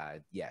my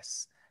God,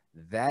 yes,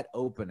 that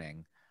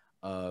opening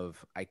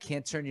of I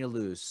Can't Turn You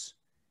Loose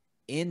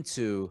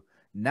into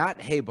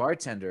not Hey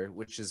Bartender,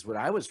 which is what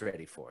I was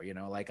ready for, you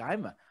know, like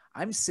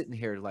I'm sitting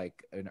here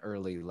like an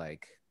early,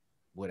 like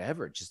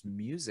whatever, just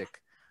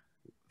music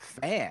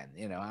fan,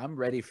 you know, I'm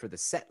ready for the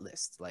set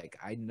list. Like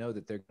I know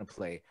that they're gonna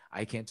play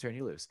I Can't Turn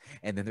You Loose,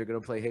 and then they're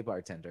gonna play Hey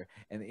Bartender,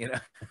 and you know,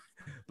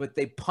 but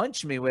they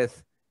punch me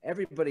with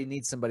Everybody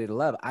Needs Somebody to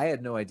Love. I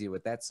had no idea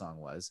what that song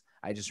was.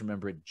 I just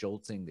remember it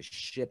jolting the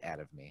shit out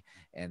of me.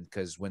 And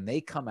because when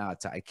they come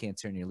out to I Can't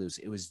Turn You Loose,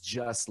 it was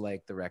just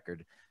like the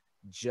record.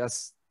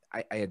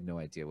 I had no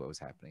idea what was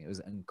happening. It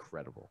was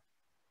incredible.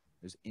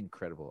 It was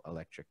incredible,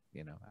 electric.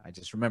 You know, I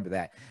just remember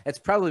that. That's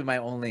probably my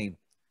only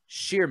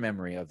sheer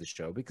memory of the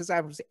show because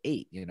I was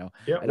 8. You know,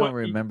 yeah, I don't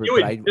remember,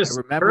 but I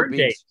remember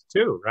being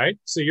too, right?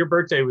 So your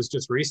birthday was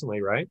just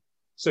recently, right?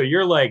 So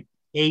you're like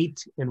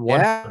 8 and 1.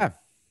 Yeah.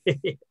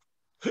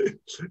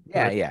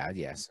 Yeah,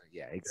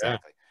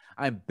 exactly.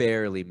 I'm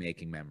barely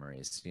making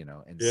memories, you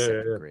know, in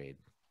second grade,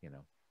 you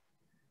know.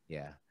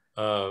 Yeah.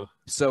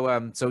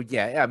 So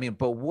yeah, I mean,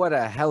 but what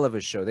a hell of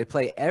a show. They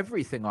play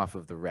everything off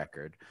of the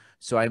record.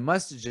 So I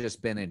must have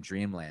just been in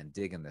dreamland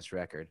digging this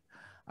record.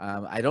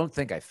 I don't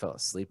think I fell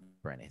asleep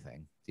or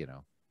anything, you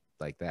know,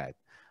 like that.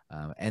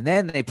 And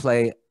then they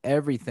play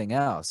everything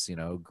else, you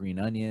know, Green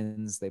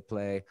Onions, they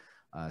play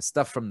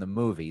stuff from the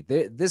movie.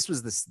 This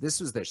was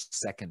their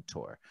second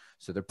tour,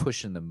 so they're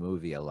pushing the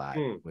movie a lot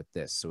with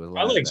this. So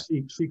I like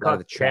she caught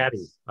the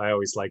caddy. I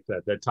always like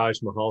that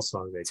Taj Mahal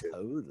song they did.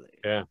 Totally.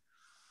 Yeah.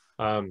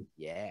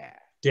 Yeah.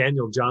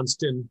 Daniel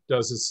Johnston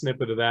does a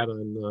snippet of that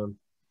on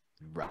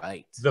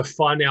right the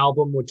Fun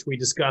album, which we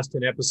discussed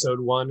in episode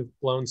 1 of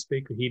Blown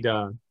Speaker. He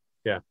does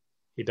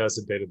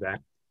a bit of that.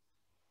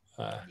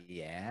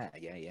 Yeah,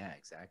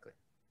 exactly.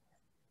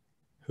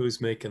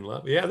 Who's Making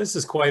Love? Yeah, this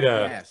is quite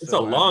it's a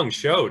long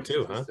show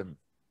too, huh?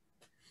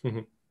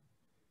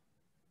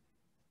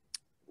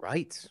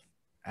 Right.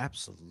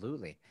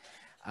 Absolutely.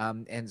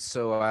 And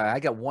so I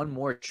got one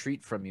more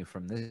treat from you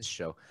from this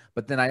show,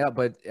 but then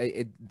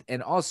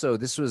and also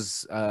this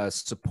was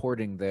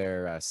supporting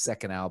their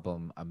second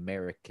album,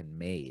 American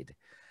Made.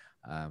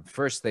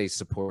 First they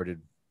supported,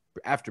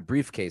 after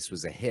Briefcase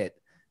was a hit,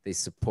 they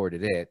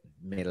supported it,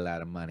 made a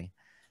lot of money.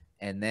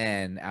 And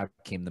then out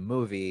came the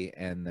movie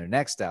and their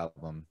next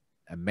album,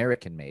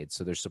 American Made.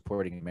 So they're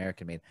supporting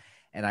American Made.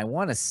 And I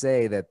want to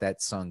say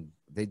that song,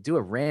 they do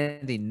a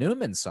Randy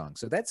Newman song.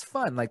 So that's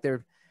fun. Like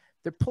they're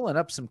pulling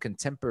up some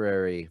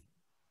contemporary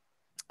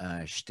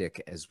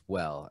shtick as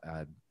well,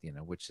 you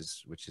know, which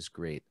is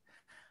great.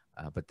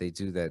 But they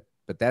do that.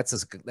 But that's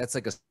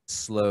like a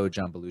slow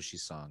John Belushi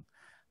song.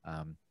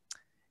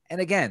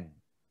 And again,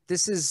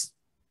 this is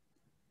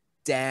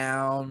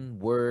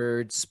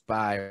downward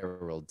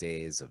spiral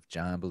days of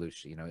John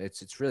Belushi. You know,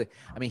 it's really,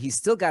 I mean, he's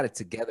still got it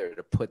together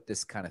to put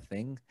this kind of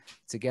thing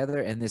together.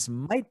 And this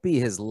might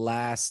be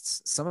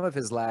some of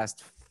his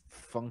last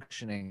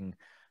functioning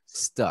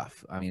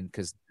stuff. I mean,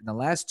 because in the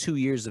last 2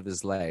 years of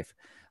his life,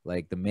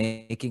 like the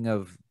making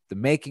of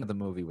the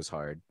movie was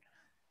hard.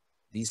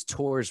 These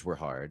tours were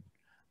hard.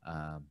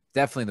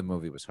 Definitely the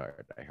movie was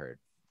hard, I heard,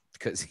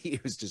 because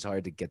he was just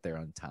hard to get there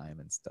on time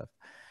and stuff.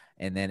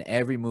 And then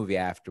every movie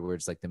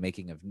afterwards, like the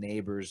making of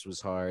Neighbors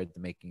was hard.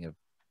 The making of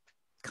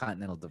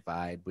Continental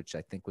Divide, which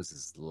I think was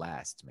his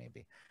last,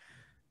 maybe.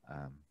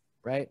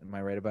 Right? Am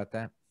I right about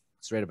that?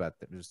 It's right about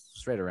that. It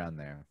was right around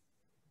there.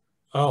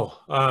 Oh,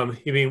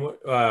 you mean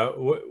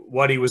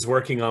what he was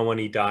working on when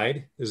he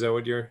died? Is that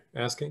what you're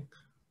asking?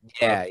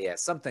 Yeah,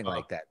 something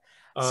like that.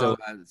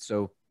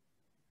 So,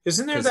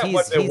 isn't there 'cause that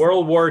he's the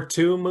World War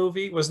II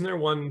movie? Wasn't there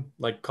one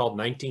like called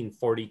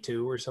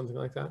 1942 or something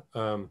like that?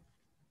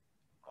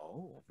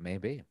 Oh,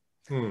 maybe.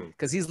 Hmm.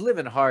 Because he's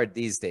living hard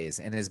these days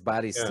and his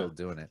body's Yeah. still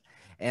doing it.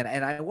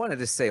 And I wanted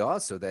to say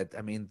also that,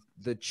 I mean,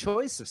 the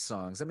choice of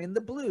songs, I mean,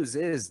 the blues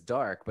is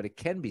dark, but it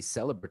can be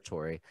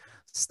celebratory.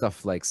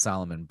 Stuff like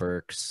Solomon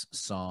Burke's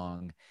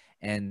song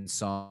and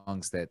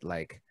songs that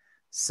like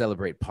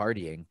celebrate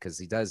partying, because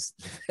he does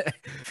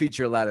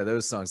feature a lot of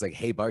those songs like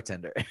Hey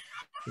Bartender.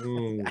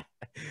 Mm.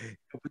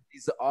 But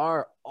these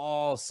are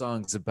all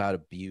songs about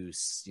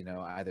abuse, you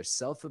know, either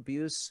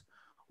self-abuse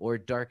or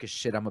dark as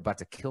shit, I'm about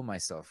to kill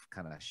myself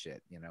kind of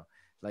shit, you know.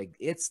 Like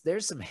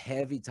there's some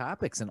heavy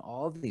topics in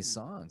all of these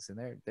songs, and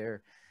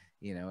they're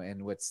you know,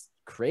 and what's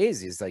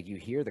crazy is like you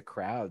hear the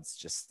crowds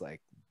just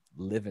like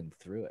living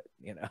through it,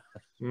 you know.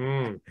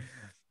 Mm.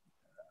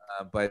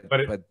 But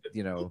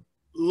you know,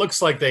 looks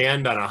like they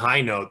end on a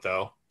high note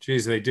though.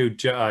 Geez, they do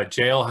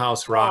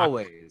Jailhouse Rock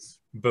always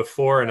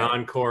before an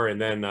encore, and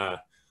then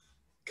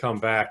come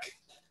back,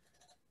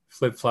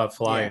 Flip Flop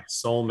Fly, and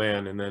Soul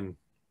Man, and then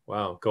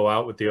wow, go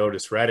out with the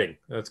Otis Redding.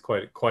 That's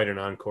quite an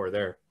encore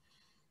there.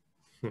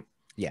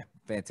 Yeah,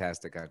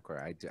 fantastic encore.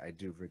 I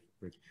do.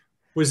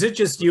 Was it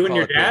just you and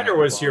your dad, or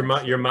was your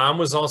mom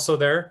was also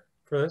there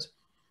for this?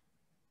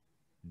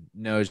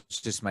 No,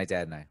 it's just my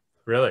dad and I.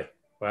 Really?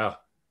 Wow,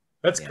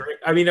 that's great.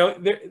 I mean,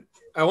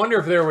 I wonder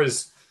if there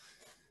was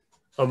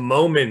a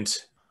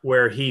moment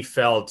where he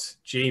felt,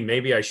 "Gee,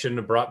 maybe I shouldn't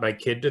have brought my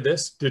kid to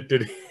this."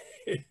 Did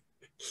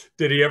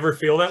he ever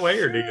feel that way,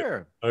 or did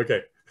you?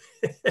 Okay.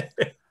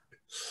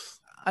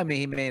 I mean,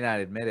 he may not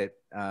admit it,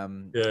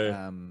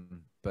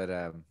 but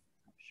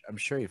I'm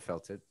sure he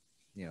felt it.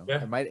 You know,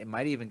 it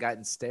might even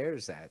gotten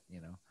stares at.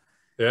 You know,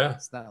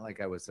 it's not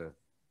like I was a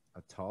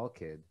tall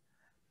kid,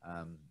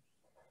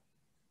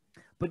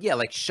 but yeah,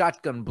 like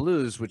Shotgun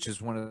Blues, which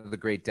is one of the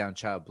great Down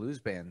Child Blues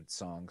Band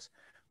songs,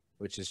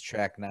 which is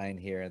track 9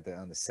 here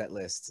on the set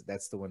list.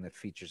 That's the one that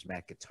features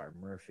Matt Guitar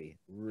Murphy.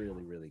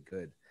 Really, really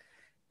good.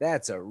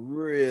 That's a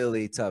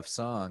really tough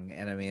song,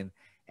 and I mean,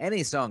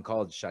 any song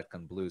called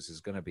Shotgun Blues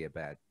is going to be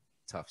a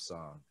tough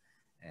song.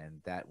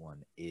 And that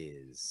one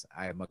is,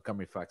 I,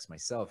 Montgomery Fox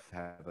myself,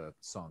 have a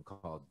song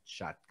called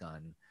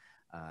Shotgun.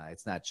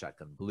 It's not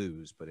Shotgun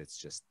Blues, but it's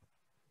just,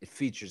 it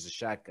features a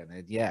shotgun.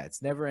 And yeah,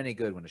 it's never any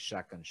good when a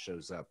shotgun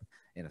shows up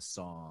in a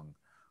song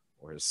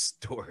or a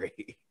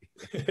story.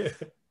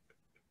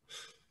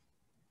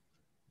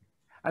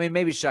 I mean,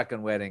 maybe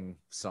Shotgun Wedding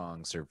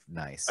songs are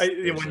nice.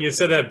 When you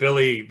said that,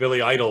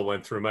 Billy Idol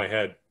went through my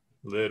head.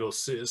 Little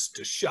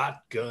Sister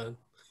Shotgun.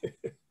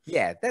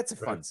 Yeah, that's a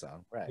fun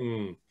song, right?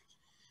 Mm.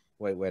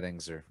 White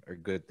weddings are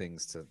good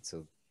things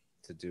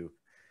to do.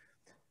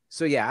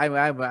 So yeah,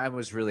 I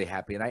was really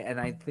happy, and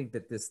I think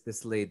that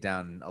this laid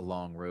down a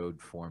long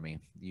road for me.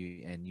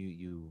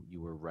 You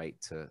were right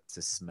to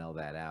smell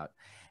that out,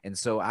 and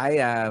so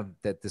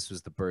that this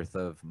was the birth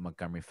of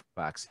Montgomery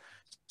Fox.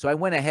 So I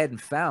went ahead and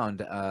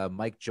found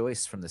Mike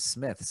Joyce from the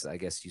Smiths. I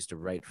guess used to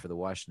write for the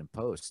Washington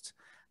Post.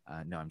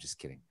 No, I'm just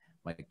kidding,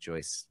 Mike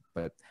Joyce.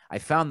 But I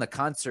found the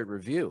concert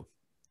review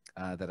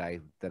that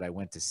I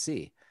went to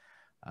see.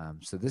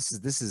 So this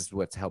is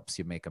what helps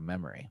you make a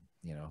memory,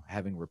 you know,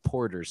 having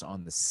reporters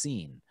on the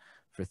scene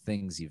for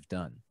things you've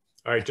done.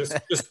 All right,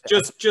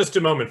 just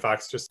a moment,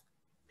 Fox. So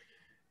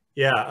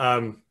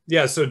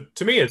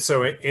to me, it's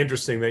so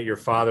interesting that your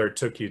father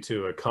took you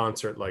to a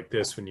concert like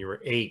this when you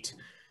were 8,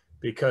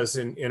 because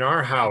in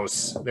our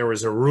house there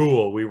was a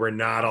rule: we were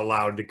not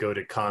allowed to go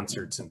to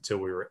concerts until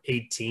we were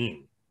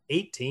 18.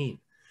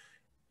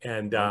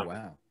 And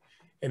wow.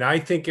 And I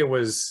think it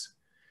was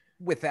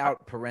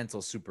without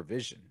parental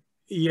supervision.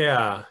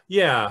 Yeah,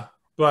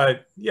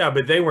 but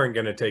they weren't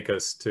going to take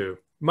us to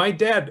my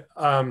dad.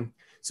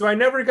 So I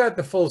never got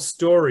the full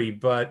story,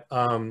 but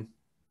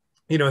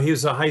you know, he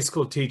was a high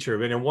school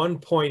teacher, and at one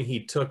point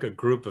he took a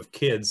group of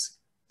kids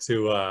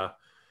to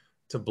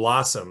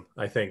Blossom,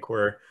 I think,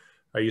 where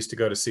I used to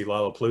go to see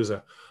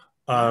Lollapalooza.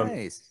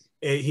 Nice.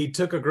 He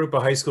took a group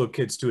of high school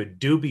kids to a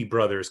Doobie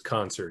Brothers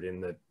concert in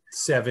the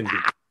 70s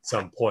at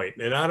some point,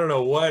 and I don't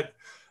know what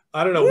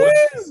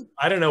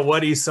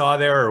he saw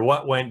there or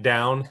what went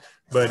down,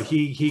 but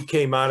he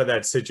came out of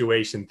that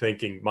situation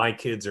thinking my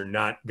kids are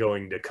not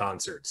going to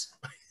concerts.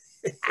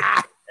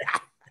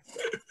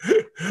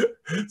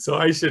 So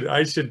I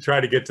should try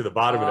to get to the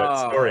bottom of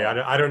that story.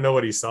 I don't know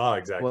what he saw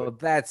exactly. Well,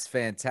 that's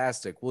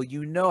fantastic. Well,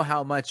 you know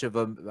how much of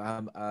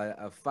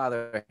a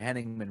Father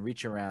Hoenigman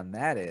reach around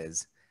that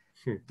is.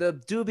 The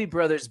Doobie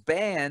Brothers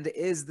band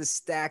is the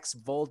Stax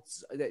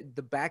Volts.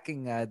 The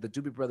backing, the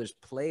Doobie Brothers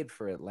played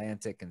for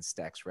Atlantic and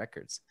Stax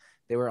Records.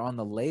 They were on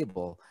the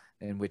label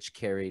in which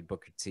carried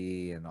Booker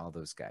T and all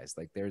those guys.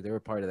 Like they were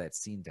part of that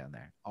scene down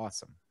there.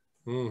 Awesome.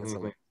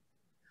 Mm-hmm.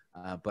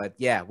 But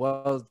yeah,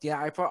 well,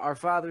 yeah, our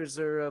fathers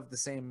are of the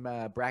same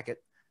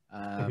bracket,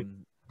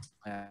 and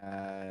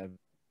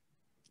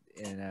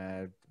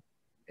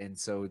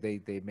so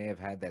they may have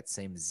had that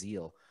same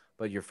zeal.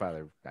 But your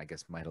father, I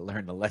guess, might have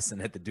learned a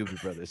lesson at the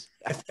Doobie Brothers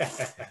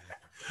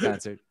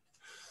concert.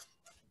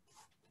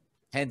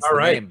 Hence All the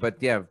right. name. But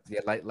yeah,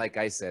 like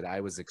I said,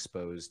 I was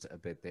exposed a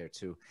bit there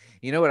too.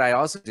 You know what I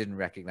also didn't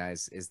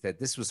recognize is that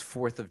this was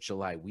 4th of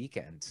July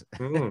weekend.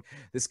 Mm.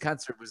 This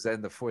concert was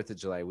on the 4th of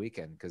July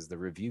weekend because the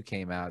review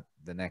came out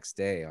the next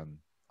day on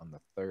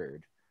the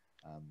 3rd.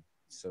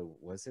 So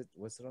was it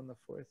on the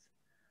 4th?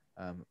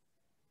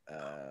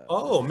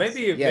 Oh,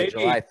 maybe.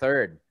 July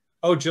 3rd.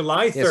 Oh,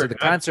 July 3rd. Yeah, so the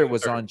concert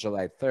was 3rd. on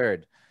July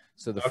 3rd.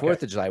 So the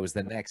 4th of July was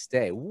the next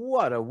day.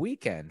 What a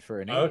weekend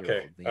for an 8-year-old.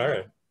 Okay. All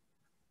right.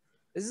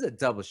 This is a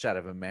double shot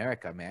of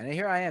America, man. And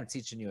here I am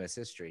teaching U.S.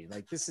 history.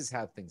 Like, this is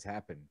how things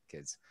happen,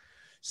 kids.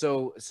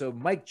 So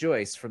Mike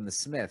Joyce from the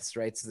Smiths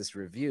writes this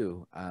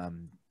review.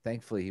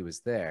 Thankfully, he was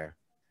there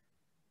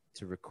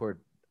to record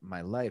my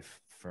life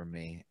for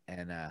me.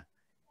 And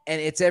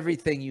it's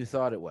everything you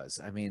thought it was.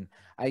 I mean,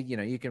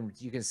 you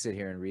can sit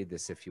here and read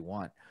this if you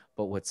want.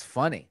 But what's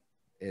funny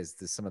is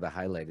some of the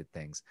highlighted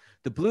things.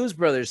 The Blues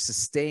Brothers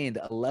sustained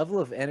a level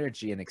of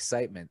energy and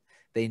excitement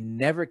they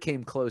never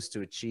came close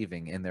to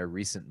achieving in their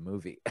recent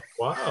movie.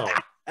 Wow.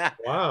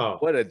 Wow.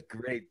 What a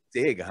great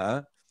dig,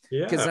 huh?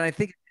 Yeah. Because I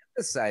think it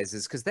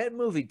emphasizes, because that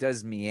movie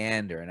does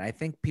meander, and I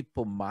think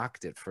people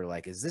mocked it for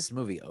like, is this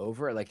movie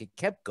over? Like, it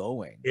kept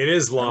going. It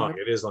is long.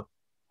 It is long.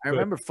 I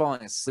remember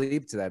falling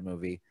asleep to that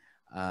movie,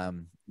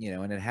 and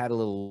it had a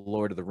little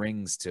Lord of the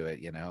Rings to it,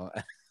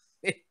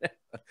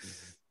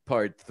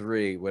 Part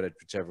 3,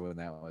 whichever one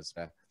that was.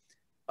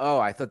 Oh,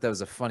 I thought that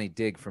was a funny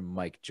dig from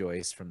Mike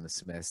Joyce from the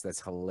Smiths.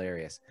 That's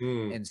hilarious.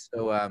 And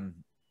so,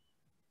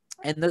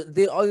 and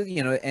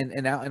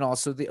and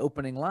also the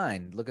opening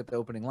line. Look at the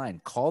opening line.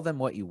 Call them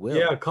what you will.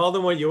 Yeah, call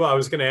them what you will. I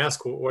was going to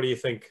ask, what do you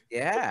think?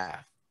 Yeah.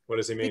 What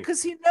does he mean?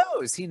 Because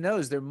he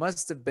knows there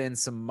must have been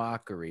some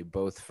mockery,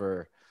 both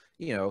for,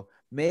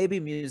 maybe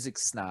music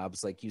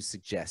snobs like you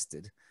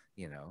suggested,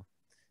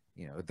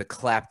 the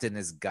Clapton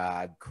is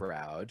God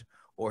crowd,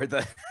 or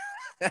the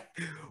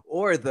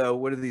or the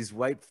what are these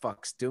white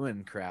fucks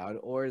doing crowd,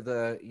 or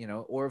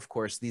or of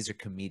course these are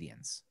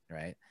comedians,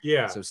 right?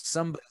 Yeah. So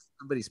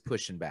somebody's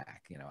pushing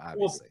back,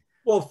 obviously.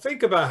 Well,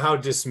 think about how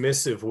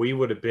dismissive we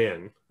would have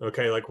been,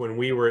 okay, like when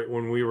we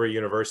were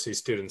university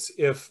students,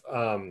 if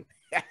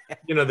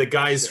the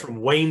guys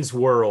from Wayne's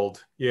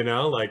World,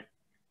 like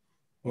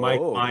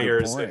Mike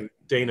Myers and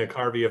Dana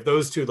Carvey, if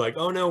those two, like,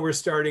 oh no, we're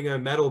starting a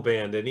metal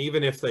band, and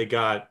even if they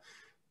got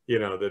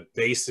the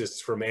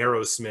bassists from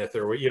Aerosmith,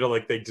 or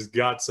like they just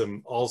got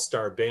some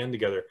all-star band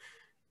together,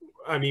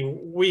 I mean,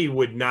 we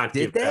would not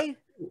give that.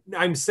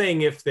 I'm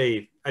saying if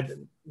they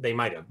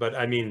might have, but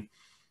I mean,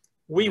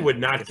 we would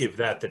not give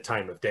that the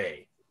time of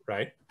day,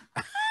 right?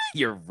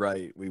 You're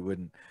right. We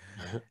wouldn't.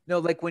 No,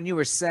 like when you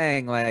were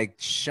saying like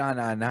Sha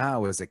Na Na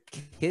was a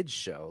kid's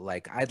show,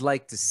 like I'd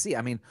like to see.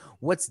 I mean,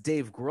 what's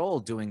Dave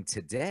Grohl doing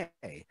today?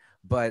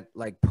 But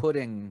like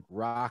putting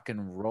rock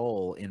and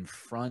roll in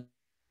front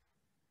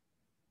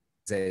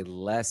is a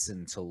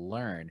lesson to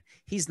learn.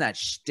 He's not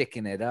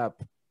sticking it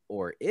up,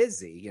 or is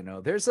he?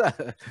 There's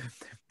a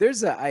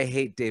I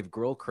hate Dave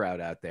Grohl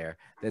crowd out there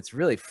that's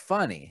really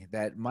funny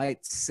that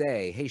might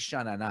say, hey,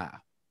 Sha Na Na,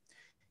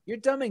 you're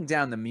dumbing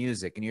down the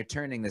music and you're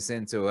turning this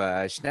into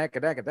a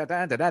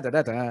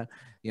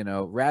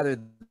rather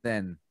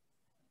than,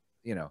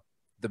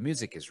 the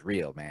music is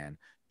real, man.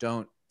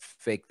 Don't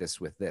fake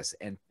this with this.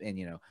 And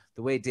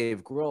the way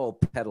Dave Grohl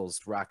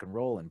peddles rock and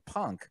roll and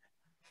punk,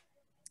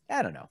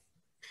 I don't know.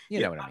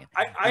 You know what I mean?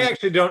 I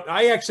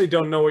actually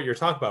don't know what you're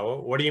talking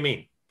about. What do you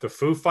mean? The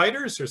Foo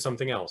Fighters or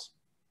something else?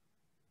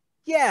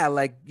 Yeah,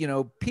 like,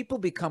 people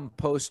become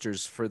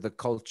posters for the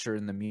culture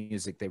and the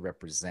music they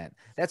represent.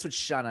 That's what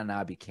Sha Na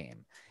Na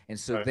became. And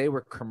so they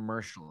were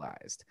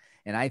commercialized.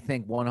 And I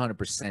think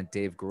 100%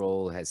 Dave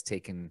Grohl has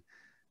taken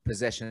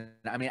possession.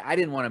 I mean, I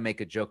didn't want to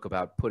make a joke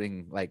about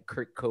putting like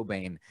Kurt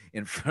Cobain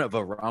in front of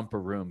a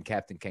romper room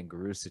Captain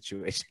Kangaroo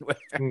situation.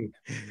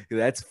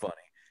 That's funny.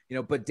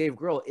 But Dave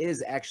Grohl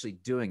is actually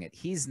doing it.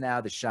 He's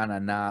now the Sha Na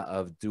Na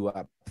of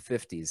doo-wop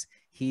 50s.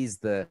 He's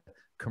the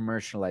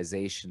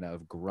commercialization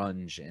of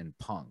grunge and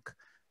punk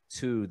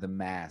to the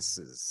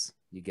masses.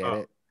 You get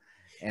it?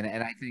 And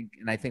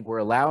I think we're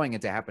allowing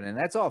it to happen, and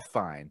that's all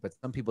fine, but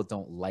some people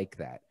don't like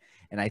that.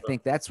 And I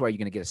think that's why you're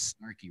going to get a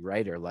snarky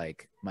writer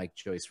like Mike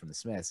Joyce from the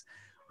Smiths,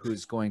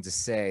 who's going to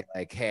say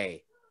like,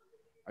 hey,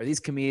 are these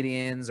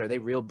comedians? Are they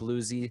real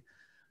bluesy?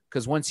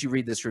 Because once you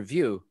read this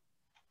review,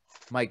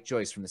 Mike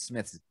Joyce from the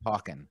Smiths is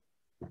talking.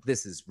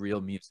 This is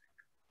real music,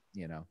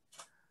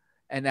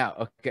 And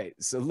now, okay,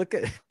 so look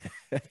at.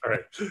 All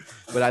right.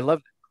 But I love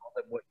to call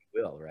them what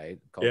you will, right?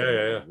 Call them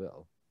what you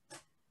will.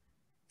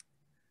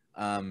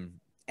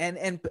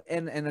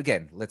 And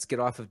again, let's get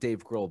off of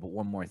Dave Grohl. But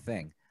one more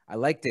thing, I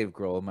like Dave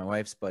Grohl. My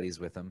wife's buddies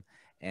with him,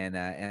 and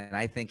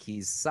I think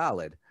he's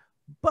solid.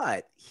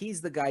 But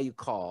he's the guy you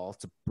call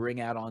to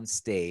bring out on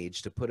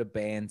stage, to put a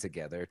band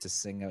together, to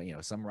sing,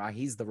 some rock.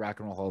 He's the Rock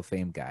and Roll Hall of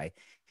Fame guy.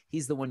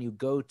 He's the one you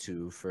go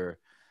to for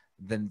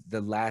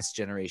the last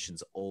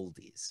generation's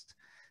oldies.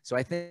 So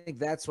I think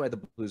that's why the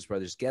Blues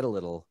Brothers get a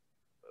little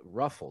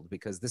ruffled,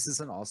 because this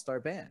is an all-star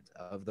band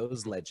of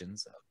those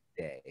legends of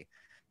the day.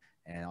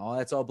 And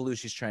that's all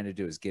Belushi's trying to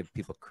do is give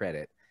people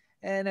credit.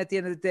 And at the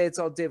end of the day, it's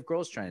all Dave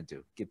Grohl's trying to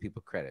do, give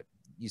people credit.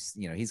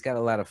 You know, he's got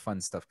a lot of fun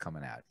stuff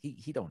coming out.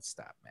 He don't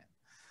stop, man.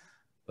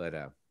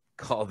 But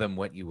call them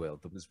what you will.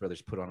 The Blues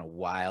Brothers put on a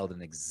wild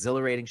and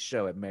exhilarating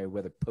show at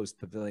Merriweather Post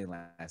Pavilion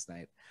last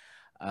night.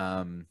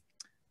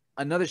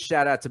 Another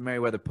shout out to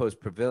Merriweather Post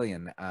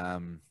Pavilion.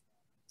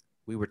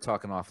 We were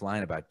talking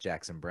offline about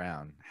Jackson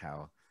Browne,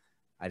 how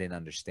I didn't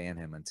understand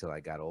him until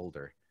I got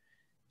older.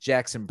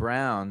 Jackson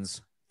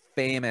Browne's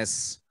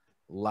famous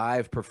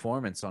live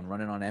performance on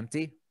Running on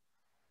Empty,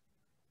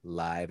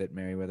 live at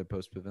Merriweather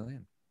Post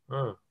Pavilion.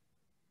 Oh.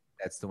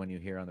 That's the one you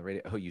hear on the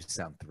radio. Oh, you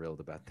sound thrilled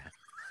about that.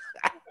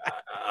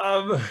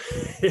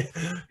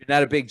 You're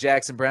not a big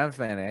Jackson Browne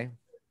fan, eh?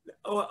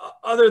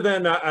 Other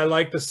than I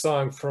like the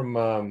song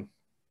from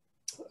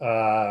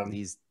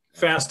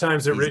Fast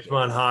Times at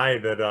Ridgemont High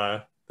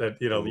that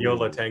you know,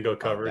 Yola Tango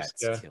covers.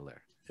 That's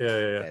killer.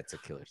 Yeah. That's a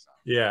killer song.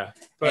 Yeah.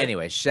 But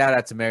anyway, shout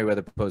out to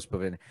Merriweather Post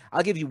Pavilion.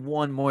 I'll give you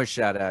one more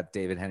shout out,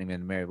 David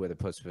Hoenigman, Merriweather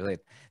Post Pavilion.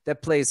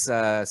 That place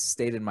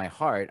stayed in my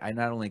heart. I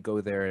not only go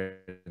there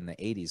in the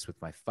 80s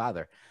with my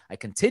father, I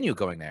continue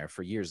going there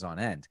for years on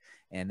end.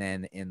 And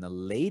then in the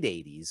late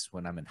 80s,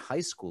 when I'm in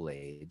high school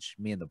age,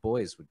 me and the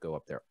boys would go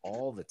up there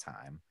all the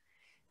time.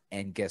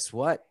 And guess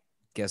what?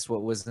 Guess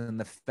what was in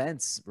the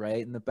fence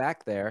right in the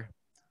back there?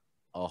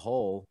 A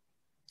hole.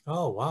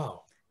 Oh,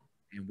 wow.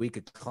 And we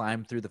could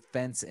climb through the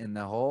fence in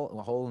the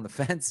hole in the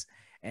fence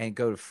and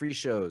go to free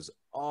shows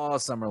all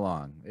summer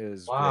long. It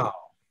was great.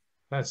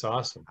 That's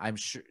awesome. I'm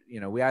sure, you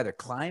know, we either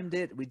climbed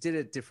it, we did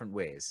it different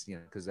ways, you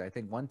know, because I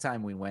think one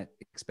time we went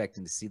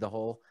expecting to see the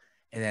hole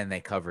and then they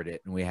covered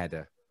it and we had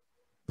to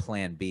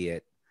plan B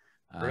it.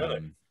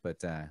 Really?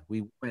 But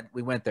we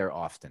went there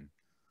often.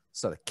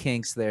 Saw the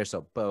Kinks there,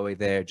 saw Bowie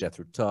there,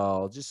 Jethro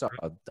Tull, just saw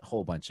a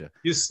whole bunch of.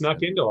 You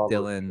snuck into all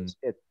Dylan,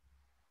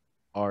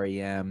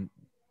 REM.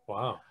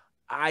 Wow.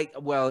 I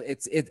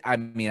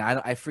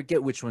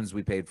forget which ones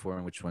we paid for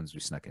and which ones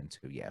we snuck into.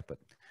 Yeah, but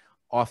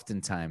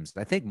oftentimes,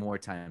 I think more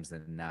times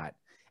than not.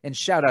 And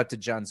shout out to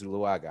John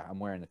Zuluaga. I'm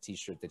wearing a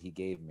T-shirt that he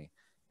gave me,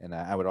 and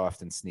I would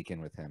often sneak in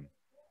with him.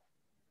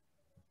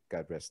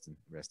 God rest in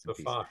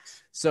peace.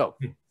 Fox. So,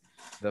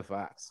 the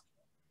Fox.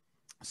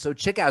 So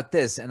check out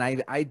this, and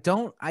I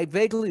know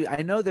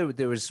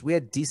we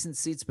had decent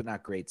seats, but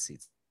not great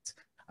seats.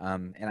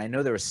 And I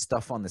know there was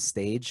stuff on the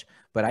stage,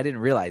 but I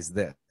didn't realize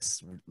this.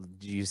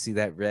 Do you see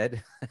that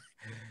red?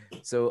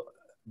 So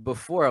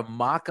before a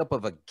mock-up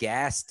of a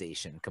gas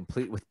station,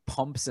 complete with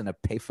pumps and a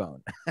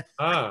payphone.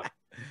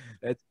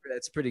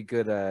 That's pretty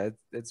good.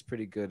 That's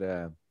pretty good.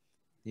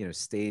 You know,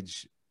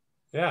 stage.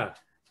 Yeah.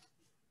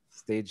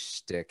 Stage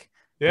shtick.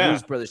 Yeah.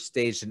 Blues Brothers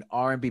staged an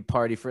R&B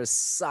party for a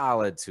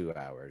solid 2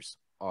 hours.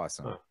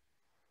 Awesome.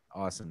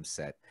 Awesome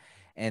set.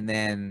 And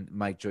then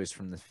Mike Joyce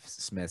from the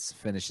Smiths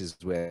finishes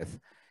with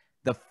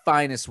the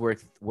finest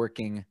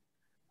working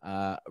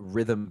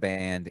rhythm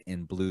band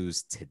in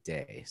blues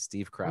today.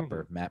 Steve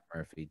Cropper, Matt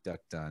Murphy, Duck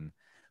Dunn,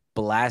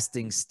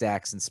 blasting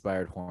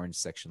Stax-inspired horn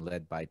section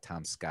led by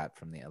Tom Scott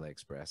from the LA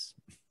Express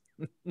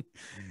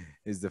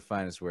is the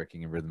finest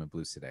working in rhythm and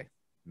blues today.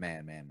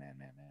 Man.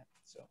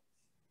 So,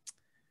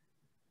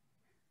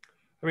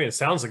 I mean, it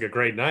sounds like a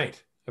great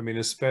night. I mean,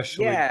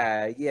 especially.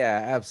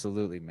 Yeah,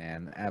 absolutely,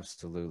 man.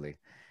 Absolutely.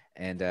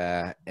 And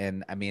I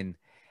mean,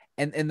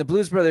 and the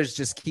Blues Brothers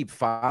just keep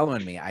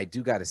following me. I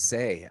do got to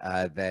say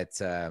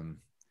that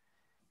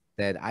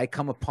I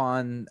come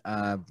upon,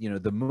 you know,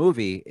 the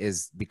movie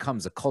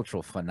becomes a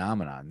cultural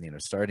phenomenon, you know,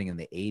 starting in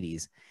the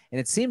 80s, and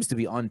it seems to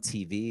be on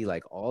TV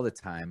like all the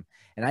time.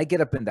 And I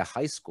get up into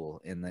high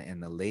school in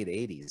the late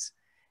 80s,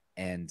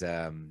 and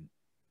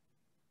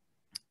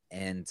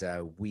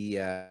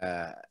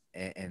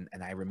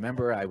I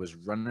remember I was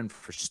running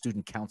for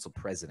student council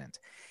president,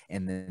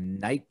 and the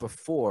night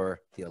before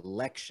the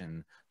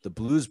election, the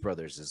Blues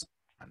Brothers is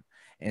on.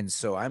 And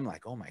so I'm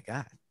like, oh my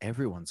God,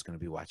 everyone's going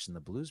to be watching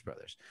the Blues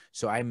Brothers.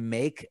 So I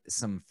make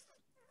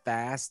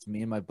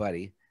me and my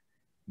buddy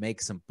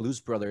make some Blues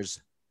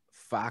Brothers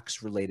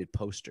Fox related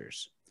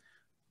posters.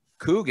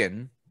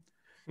 Coogan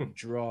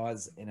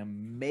draws an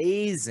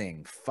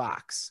amazing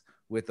fox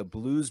with a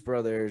Blues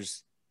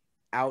Brothers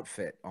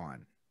outfit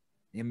on.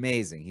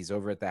 Amazing. He's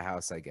over at the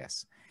house, I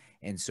guess.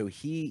 And so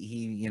he,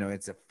 you know,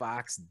 it's a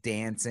fox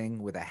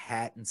dancing with a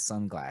hat and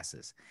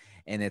sunglasses.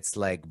 And it's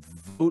like,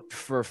 vote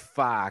for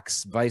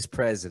Fox, vice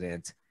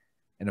president.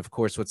 And of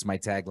course, what's my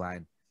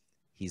tagline?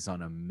 He's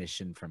on a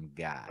mission from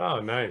God. Oh,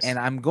 nice. And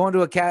I'm going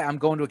to a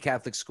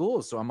Catholic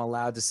school, so I'm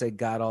allowed to say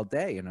God all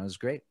day. You know, it was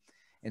great.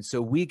 And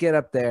so we get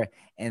up there,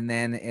 and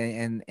then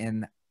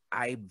and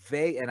I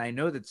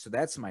know that, so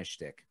that's my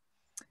shtick.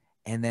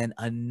 And then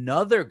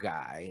another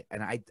guy,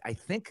 and I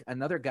think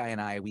another guy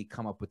and we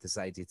come up with this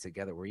idea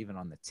together. We're even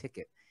on the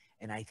ticket.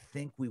 And I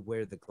think we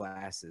wear the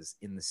glasses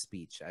in the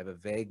speech. I have a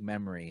vague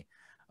memory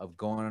of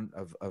going,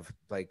 of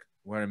like,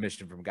 we're on a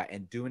mission from God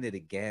and doing it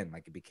again.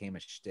 Like it became a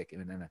shtick.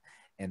 And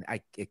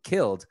it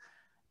killed,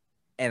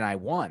 and I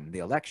won the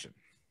election.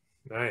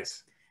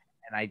 Nice.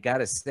 And I got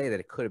to say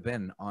that it could have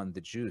been on the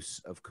juice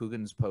of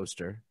Coogan's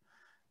poster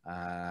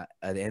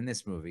in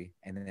this movie.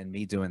 And then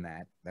me doing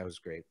that. That was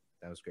great.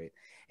 That was great.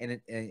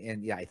 And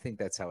yeah, I think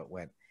that's how it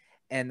went.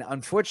 And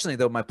unfortunately,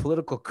 though, my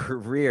political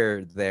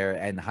career there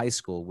in high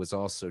school was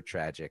also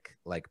tragic,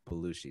 like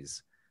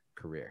Belushi's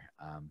career.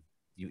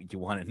 You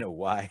want to know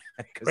why?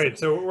 Right.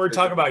 So we're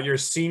talking about your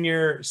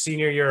senior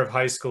year of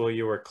high school.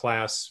 You were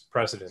class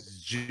president.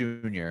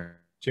 Junior.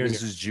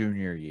 This is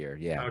junior year.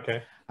 Yeah.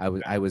 Okay. I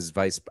was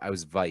vice president. I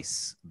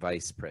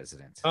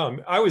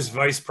was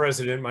vice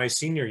president my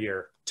senior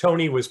year.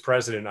 Tony was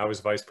president. I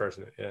was vice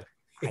president. Yeah.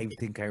 I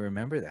think I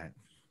remember that.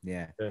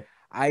 Yeah. Yeah.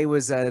 I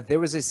was there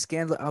was a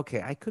scandal.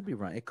 Okay, I could be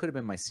wrong. It could have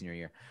been my senior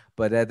year,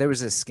 but there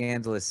was a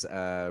scandalous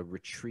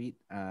retreat.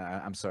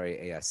 I'm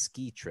sorry, a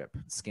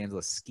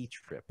scandalous ski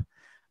trip,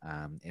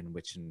 in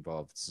which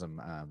involved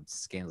some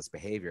scandalous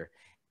behavior,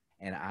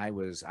 and I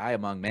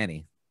among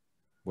many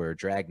were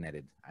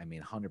dragnetted. I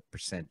mean, 100%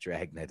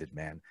 dragnetted,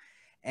 man.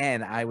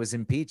 And I was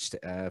impeached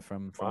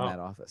from that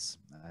office.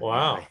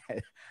 Wow.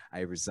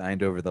 I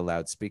resigned over the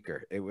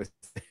loudspeaker. It was.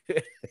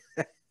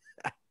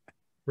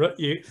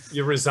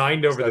 You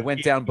resigned over. So I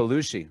went down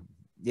Belushi.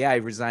 Yeah, I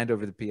resigned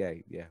over the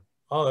PA. Yeah.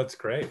 Oh, that's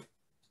great.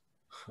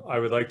 I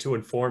would like to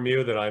inform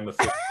you that I'm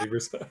officially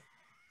resigned.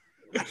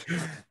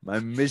 My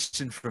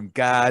mission from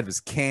God was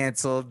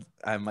canceled.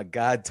 My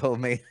God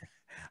told me.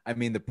 I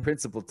mean, the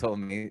principal told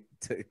me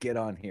to get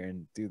on here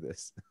and do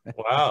this.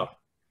 Wow.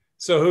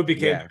 So who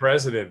became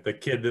president? The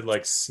kid that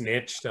like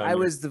snitched on I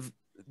was the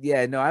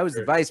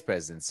vice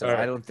president. So right.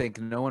 I don't think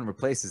no one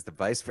replaces the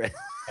vice president.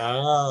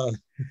 Oh.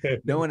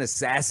 No one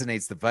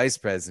assassinates the vice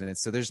president.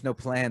 So there's no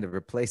plan to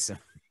replace him.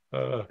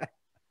 I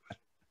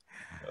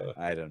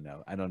don't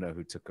know. I don't know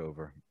who took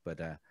over, but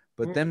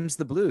them's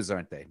the blues,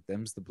 aren't they?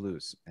 Them's the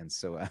blues. And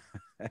so,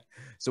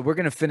 so we're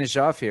going to finish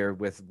off here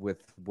with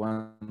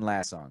one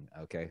last song.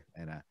 Okay.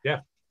 And,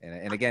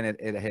 and again,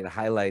 it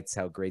highlights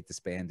how great this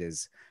band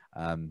is.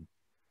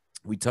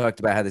 We talked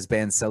about how this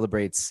band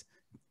celebrates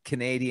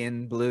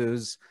Canadian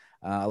blues,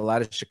 a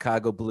lot of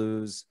Chicago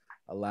blues,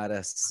 a lot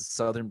of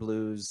Southern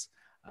blues,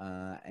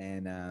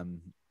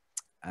 and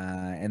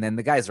then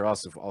the guys are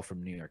also all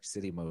from New York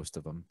City, most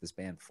of them. This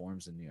band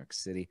forms in New York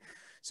City,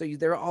 so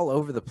they're all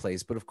over the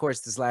place. But of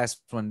course, this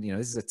last one,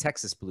 this is a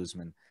Texas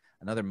bluesman,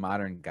 another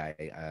modern guy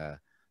that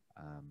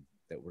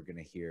we're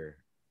gonna hear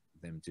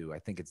them do. I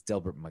think it's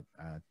Delbert.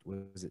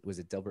 Was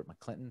it Delbert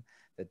McClinton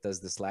that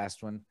does this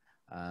last one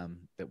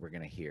that we're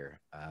gonna hear?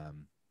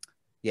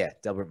 Yeah,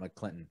 Delbert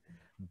McClinton,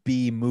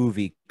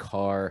 B-movie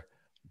boxcar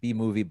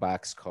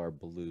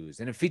blues,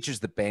 and it features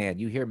the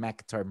band. You hear Matt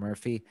Guitar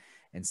Murphy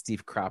and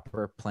Steve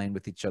Cropper playing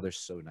with each other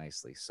so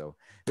nicely. So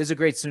there's a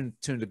great tune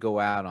to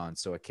go out on.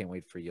 So I can't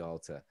wait for y'all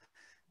to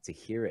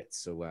hear it.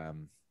 So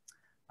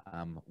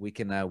we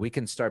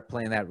can start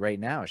playing that right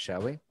now,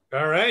 shall we?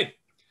 All right.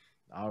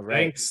 All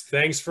right.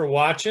 Thanks for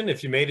watching.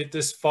 If you made it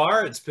this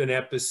far, it's been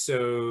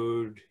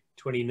episode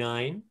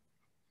 29.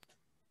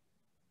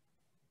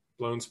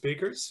 Blown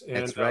Speakers. And,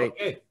 that's right.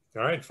 Okay.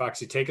 All right,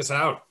 Foxy, take us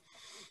out.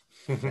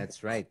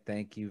 That's right.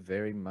 Thank you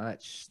very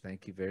much.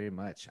 Thank you very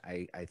much.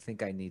 I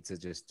think I need to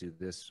just do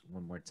this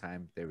one more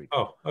time. There we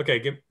go. Oh,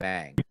 okay.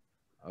 Bang.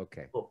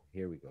 Okay. Cool.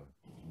 Here we go.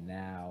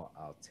 Now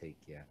I'll take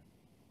you out.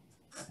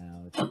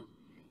 Now I'll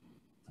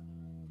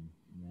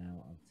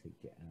take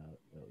you out.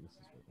 Oh, this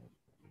is what I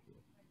do.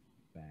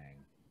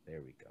 Bang.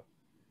 There we go.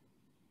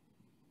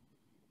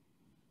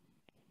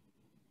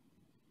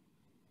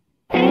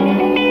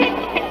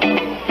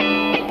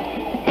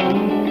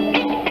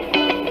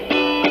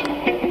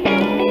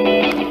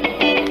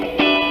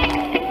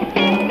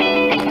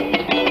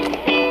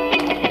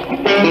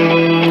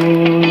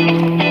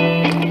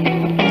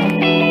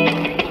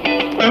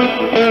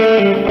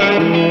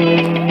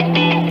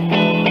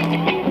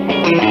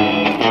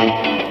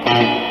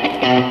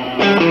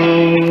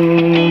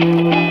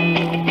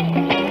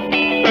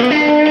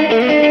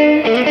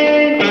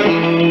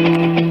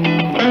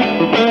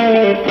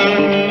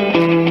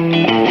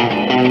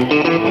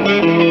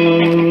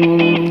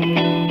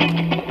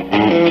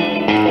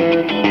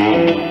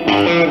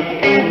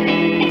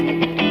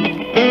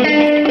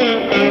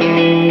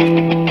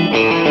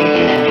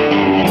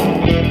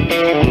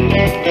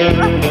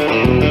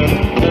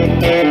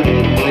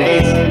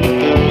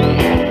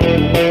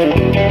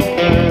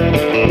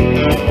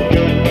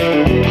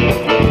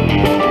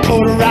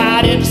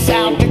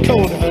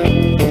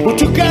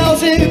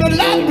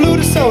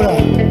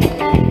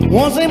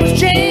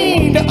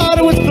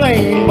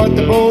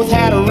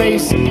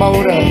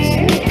 Motors.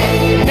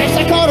 Next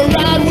I caught a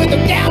ride with a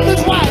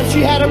gambler's wife. She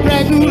had a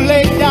brand new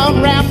laid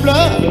down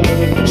Rambler.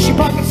 She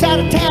parked inside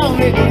of town,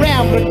 laid the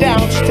Rambler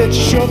down. She said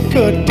she sure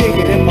could dig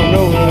it if I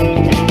rode her.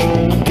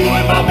 I'm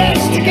doing my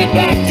best to get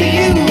back to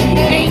you.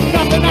 Ain't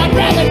nothing I'd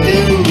rather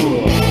do.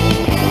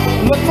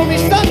 Look for me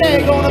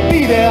Sunday, gonna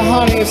be there,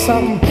 honey. It's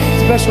something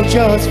special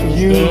just for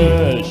you.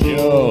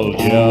 Special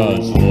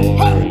just for you.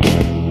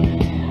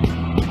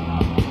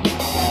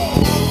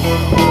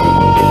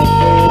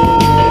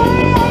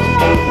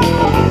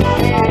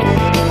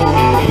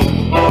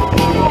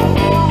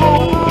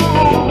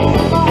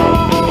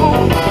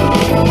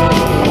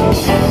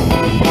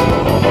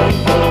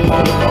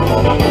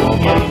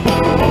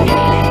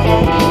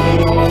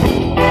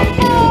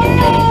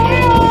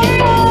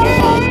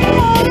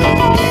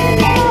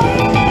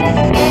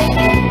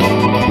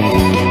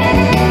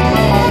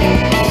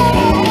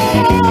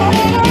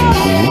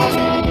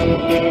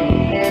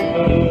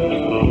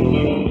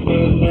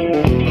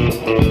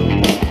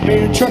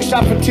 truck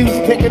stop for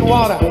toothpick and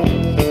water.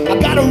 I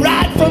got a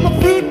ride from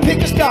a fruit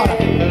picker's daughter.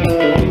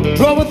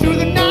 Drove her through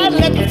the night,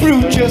 let the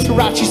fruit just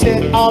rot. She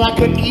said all I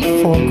could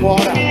eat for a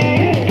quarter.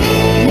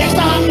 Next I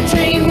hopped the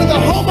train with a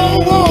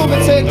hobo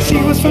woman, said she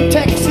was from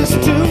Texas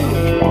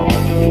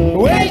too.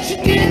 Well, she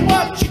did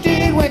what she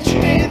did when she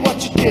did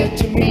what she did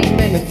to me.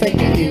 Made me think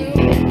of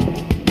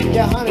you.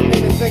 Yeah, honey,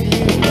 made me think of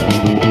you.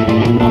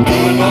 I'm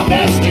doing my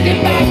best to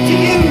get back to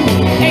you.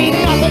 Ain't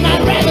nothing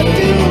I'd rather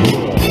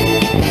do.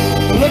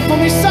 Look for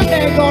me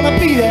Sunday, gonna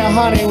be there,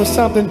 honey, with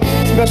something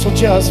special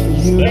just for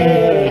you.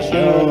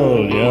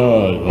 Special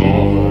just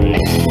for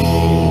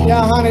you.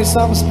 Yeah, honey,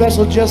 something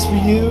special just for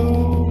you.